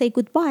going to say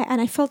goodbye, and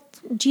I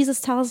felt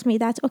Jesus tells me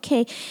that,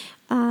 okay,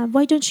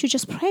 why don't you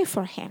just pray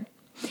for him?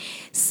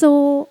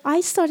 So I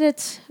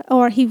started,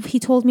 or he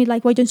told me,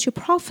 why don't you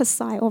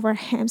prophesy over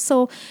him?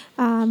 So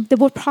the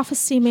word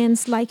prophecy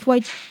means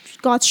why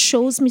God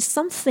shows me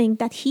something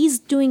that he's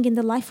doing in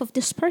the life of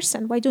this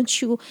person. Why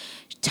don't you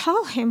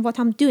tell him what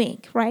I'm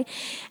doing, right?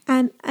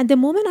 And the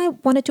moment I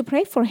wanted to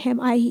pray for him,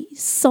 I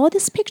saw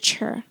this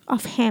picture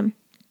of him.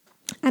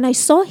 And I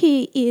saw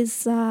he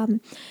is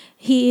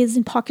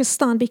in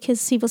Pakistan,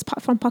 because he was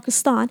from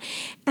Pakistan.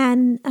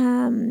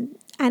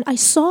 And I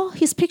saw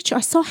his picture. I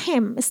saw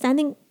him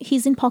standing.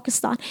 He's in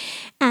Pakistan.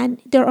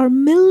 And there are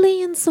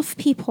millions of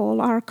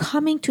people are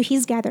coming to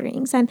his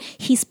gatherings. And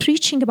he's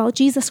preaching about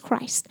Jesus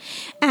Christ.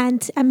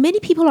 And many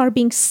people are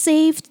being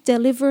saved,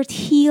 delivered,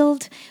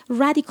 healed,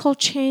 radical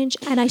change.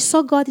 And I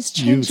saw God is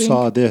changing. You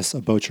saw this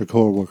about your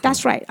coworker.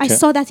 That's right. I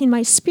saw that in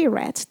my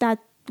spirit, that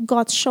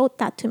God showed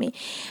that to me.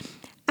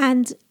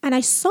 And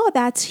I saw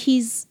that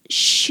he's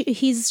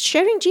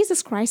sharing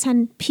Jesus Christ,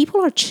 and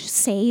people are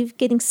saved,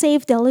 getting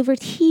saved,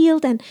 delivered,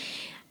 healed, and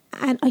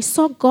and I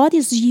saw God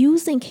is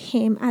using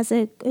him as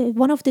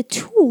one of the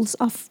tools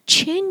of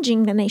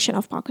changing the nation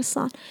of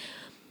Pakistan.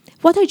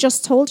 What I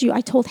just told you,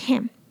 I told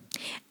him.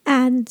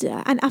 And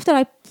after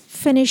I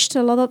finished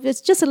a lot of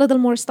it's just a little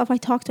more stuff, I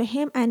talked to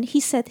him, and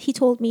he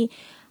told me,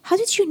 how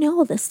did you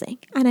know this thing?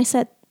 And I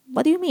said,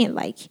 what do you mean?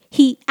 Like,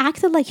 he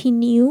acted like he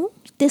knew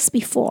this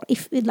before.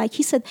 If like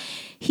he said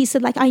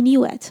like, I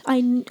knew it. I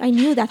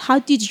knew that. How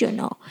did you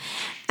know?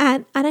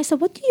 And I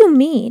said, what do you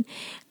mean?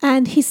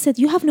 And he said,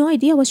 you have no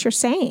idea what you're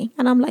saying.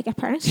 And I'm like,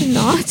 apparently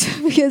not,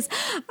 because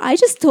I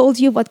just told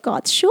you what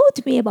God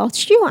showed me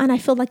about you, and I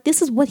feel like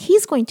this is what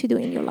he's going to do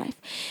in your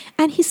life.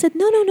 And he said,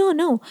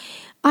 no.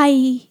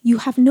 You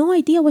have no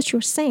idea what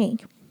you're saying.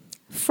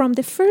 From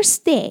the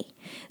first day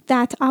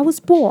that I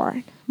was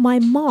born, my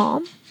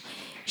mom,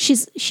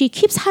 she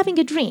keeps having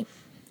a dream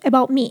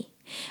about me.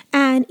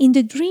 And in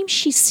the dream,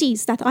 she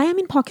sees that I am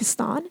in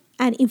Pakistan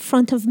and in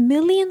front of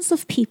millions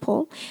of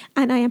people,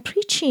 and I am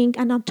preaching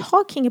and I'm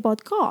talking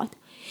about God.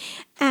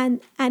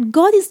 And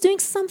God is doing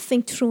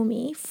something through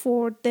me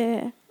for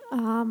the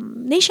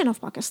nation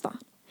of Pakistan.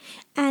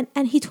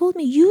 And he told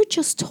me, you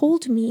just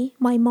told me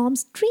my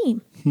mom's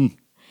dream.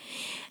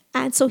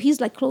 And so he's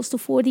like close to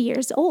 40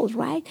 years old,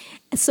 right?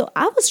 And so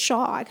I was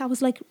shocked. I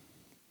was like,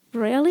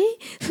 really?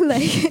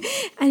 Like,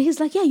 and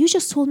he's like, yeah, you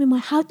just told me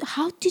how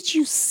did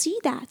you see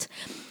that?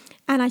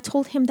 And I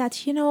told him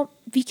that,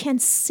 we can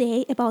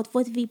say about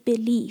what we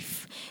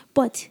believe,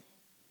 but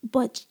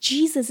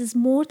Jesus is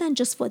more than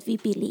just what we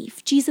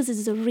believe. Jesus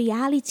is the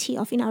reality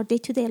of in our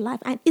day-to-day life.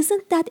 And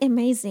isn't that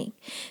amazing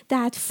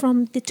that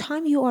from the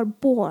time you are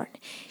born,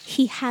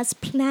 he has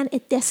planned a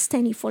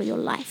destiny for your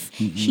life.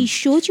 Mm-hmm. He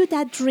showed you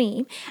that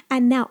dream,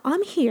 and now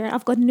I'm here.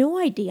 I've got no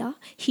idea.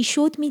 He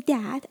showed me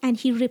that, and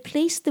he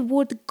replaced the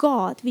word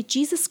God with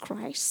Jesus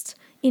Christ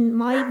in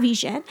my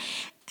vision.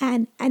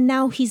 And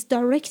now he's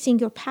directing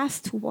your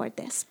path toward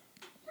this.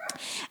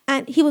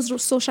 And he was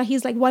so shy.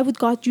 He's like, why would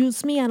God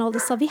use me and all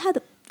this stuff? We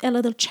had a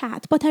little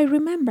chat. But I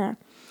remember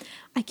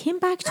I came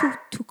back to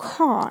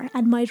car,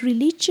 and my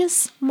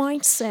religious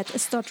mindset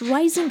started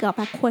rising up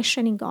and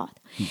questioning God.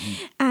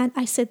 Mm-hmm. And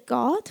I said,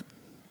 God,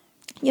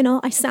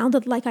 I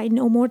sounded like I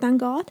know more than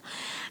God.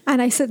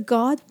 And I said,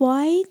 God,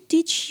 why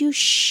did you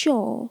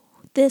show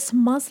this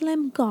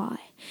Muslim guy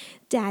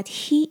that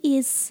he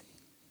is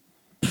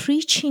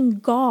preaching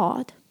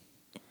God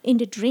in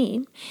the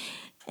dream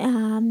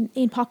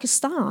in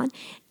Pakistan,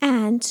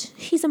 and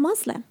he's a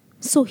Muslim?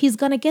 So he's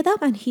going to get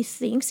up and he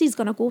thinks he's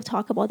going to go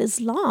talk about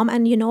Islam.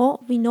 And, we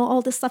know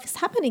all this stuff is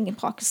happening in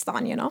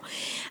Pakistan,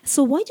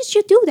 So why did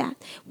you do that?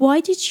 Why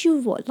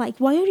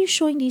are you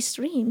showing these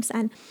dreams?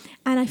 And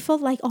I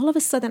felt like all of a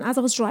sudden, as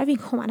I was driving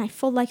home, and I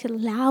felt like a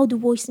loud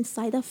voice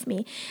inside of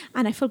me.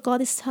 And I felt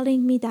God is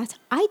telling me that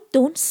I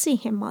don't see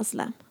him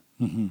Muslim.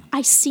 Mm-hmm.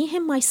 I see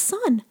him my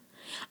son.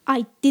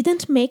 I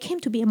didn't make him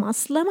to be a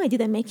Muslim. I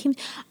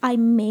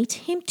made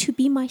him to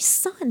be my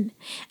son.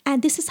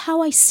 And this is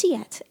how I see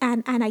it.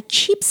 And I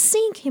keep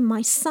seeing him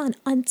my son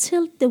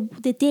until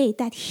the day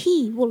that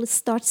he will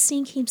start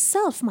seeing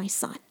himself my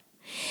son.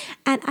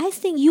 And I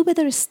think you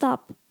better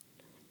stop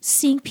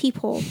seeing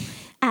people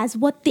as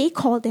what they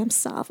call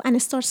themselves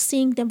and start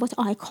seeing them what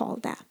I call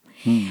them.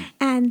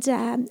 And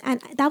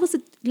that was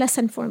a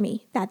lesson for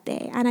me that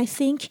day. And I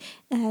think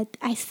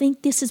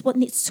this is what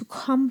needs to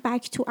come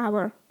back to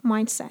our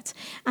mindset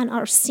and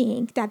our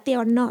seeing, that they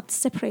are not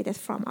separated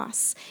from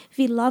us.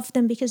 We love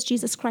them because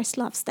Jesus Christ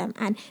loves them.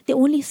 And the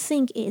only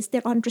thing is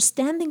their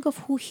understanding of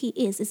who he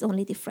is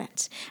only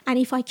different. And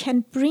if I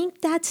can bring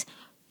that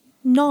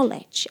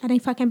knowledge, and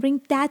if I can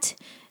bring that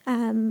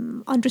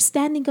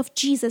understanding of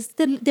Jesus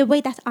the way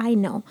that I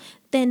know,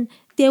 then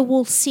they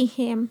will see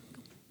him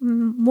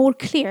more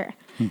clear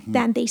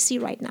than they see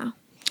right now.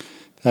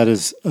 That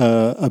is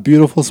a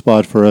beautiful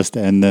spot for us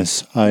to end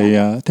this.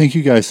 I thank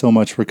you guys so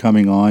much for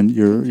coming on.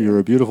 You're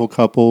a beautiful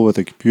couple with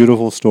a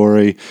beautiful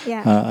story.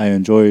 Yeah. I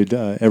enjoyed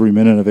every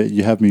minute of it.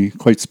 You have me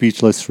quite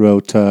speechless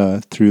through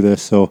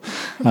this. So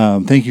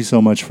thank you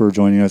so much for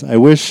joining us. I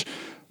wish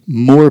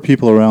more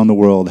people around the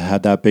world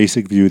had that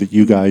basic view that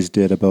you guys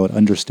did about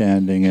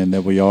understanding, and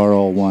that we are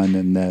all one,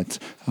 and that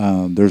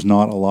there's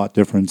not a lot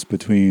difference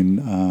between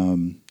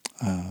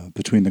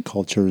the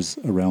cultures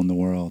around the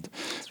world.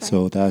 That's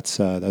right.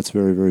 So that's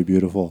very, very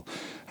beautiful.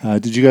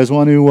 Did you guys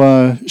want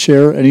to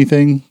share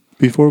anything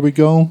before we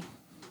go?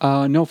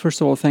 No, first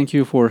of all, thank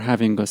you for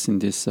having us in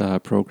this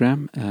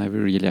program. We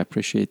really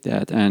appreciate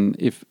that. And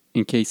if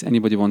in case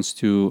anybody wants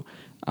to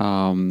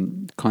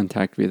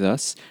contact with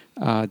us,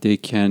 they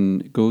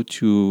can go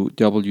to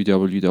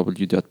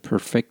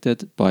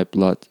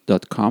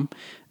www.perfectedbyblood.com.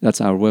 That's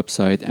our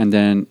website. And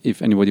then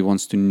if anybody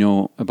wants to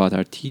know about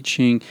our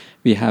teaching,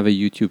 we have a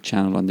YouTube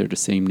channel under the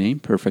same name,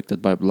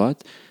 Perfected by Blood.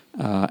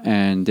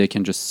 And they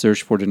can just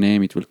search for the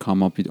name. It will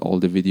come up with all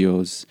the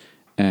videos.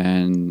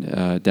 And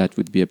that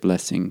would be a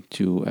blessing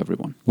to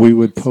everyone. We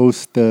would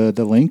post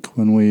the link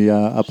when we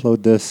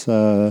upload this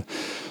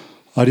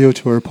audio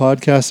to our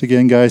podcast.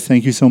 Again, guys,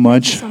 thank you so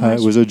much.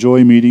 It was a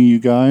joy meeting you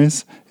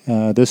guys.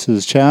 This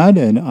is Chad,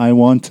 and I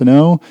Want to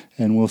Know,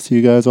 and we'll see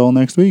you guys all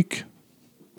next week.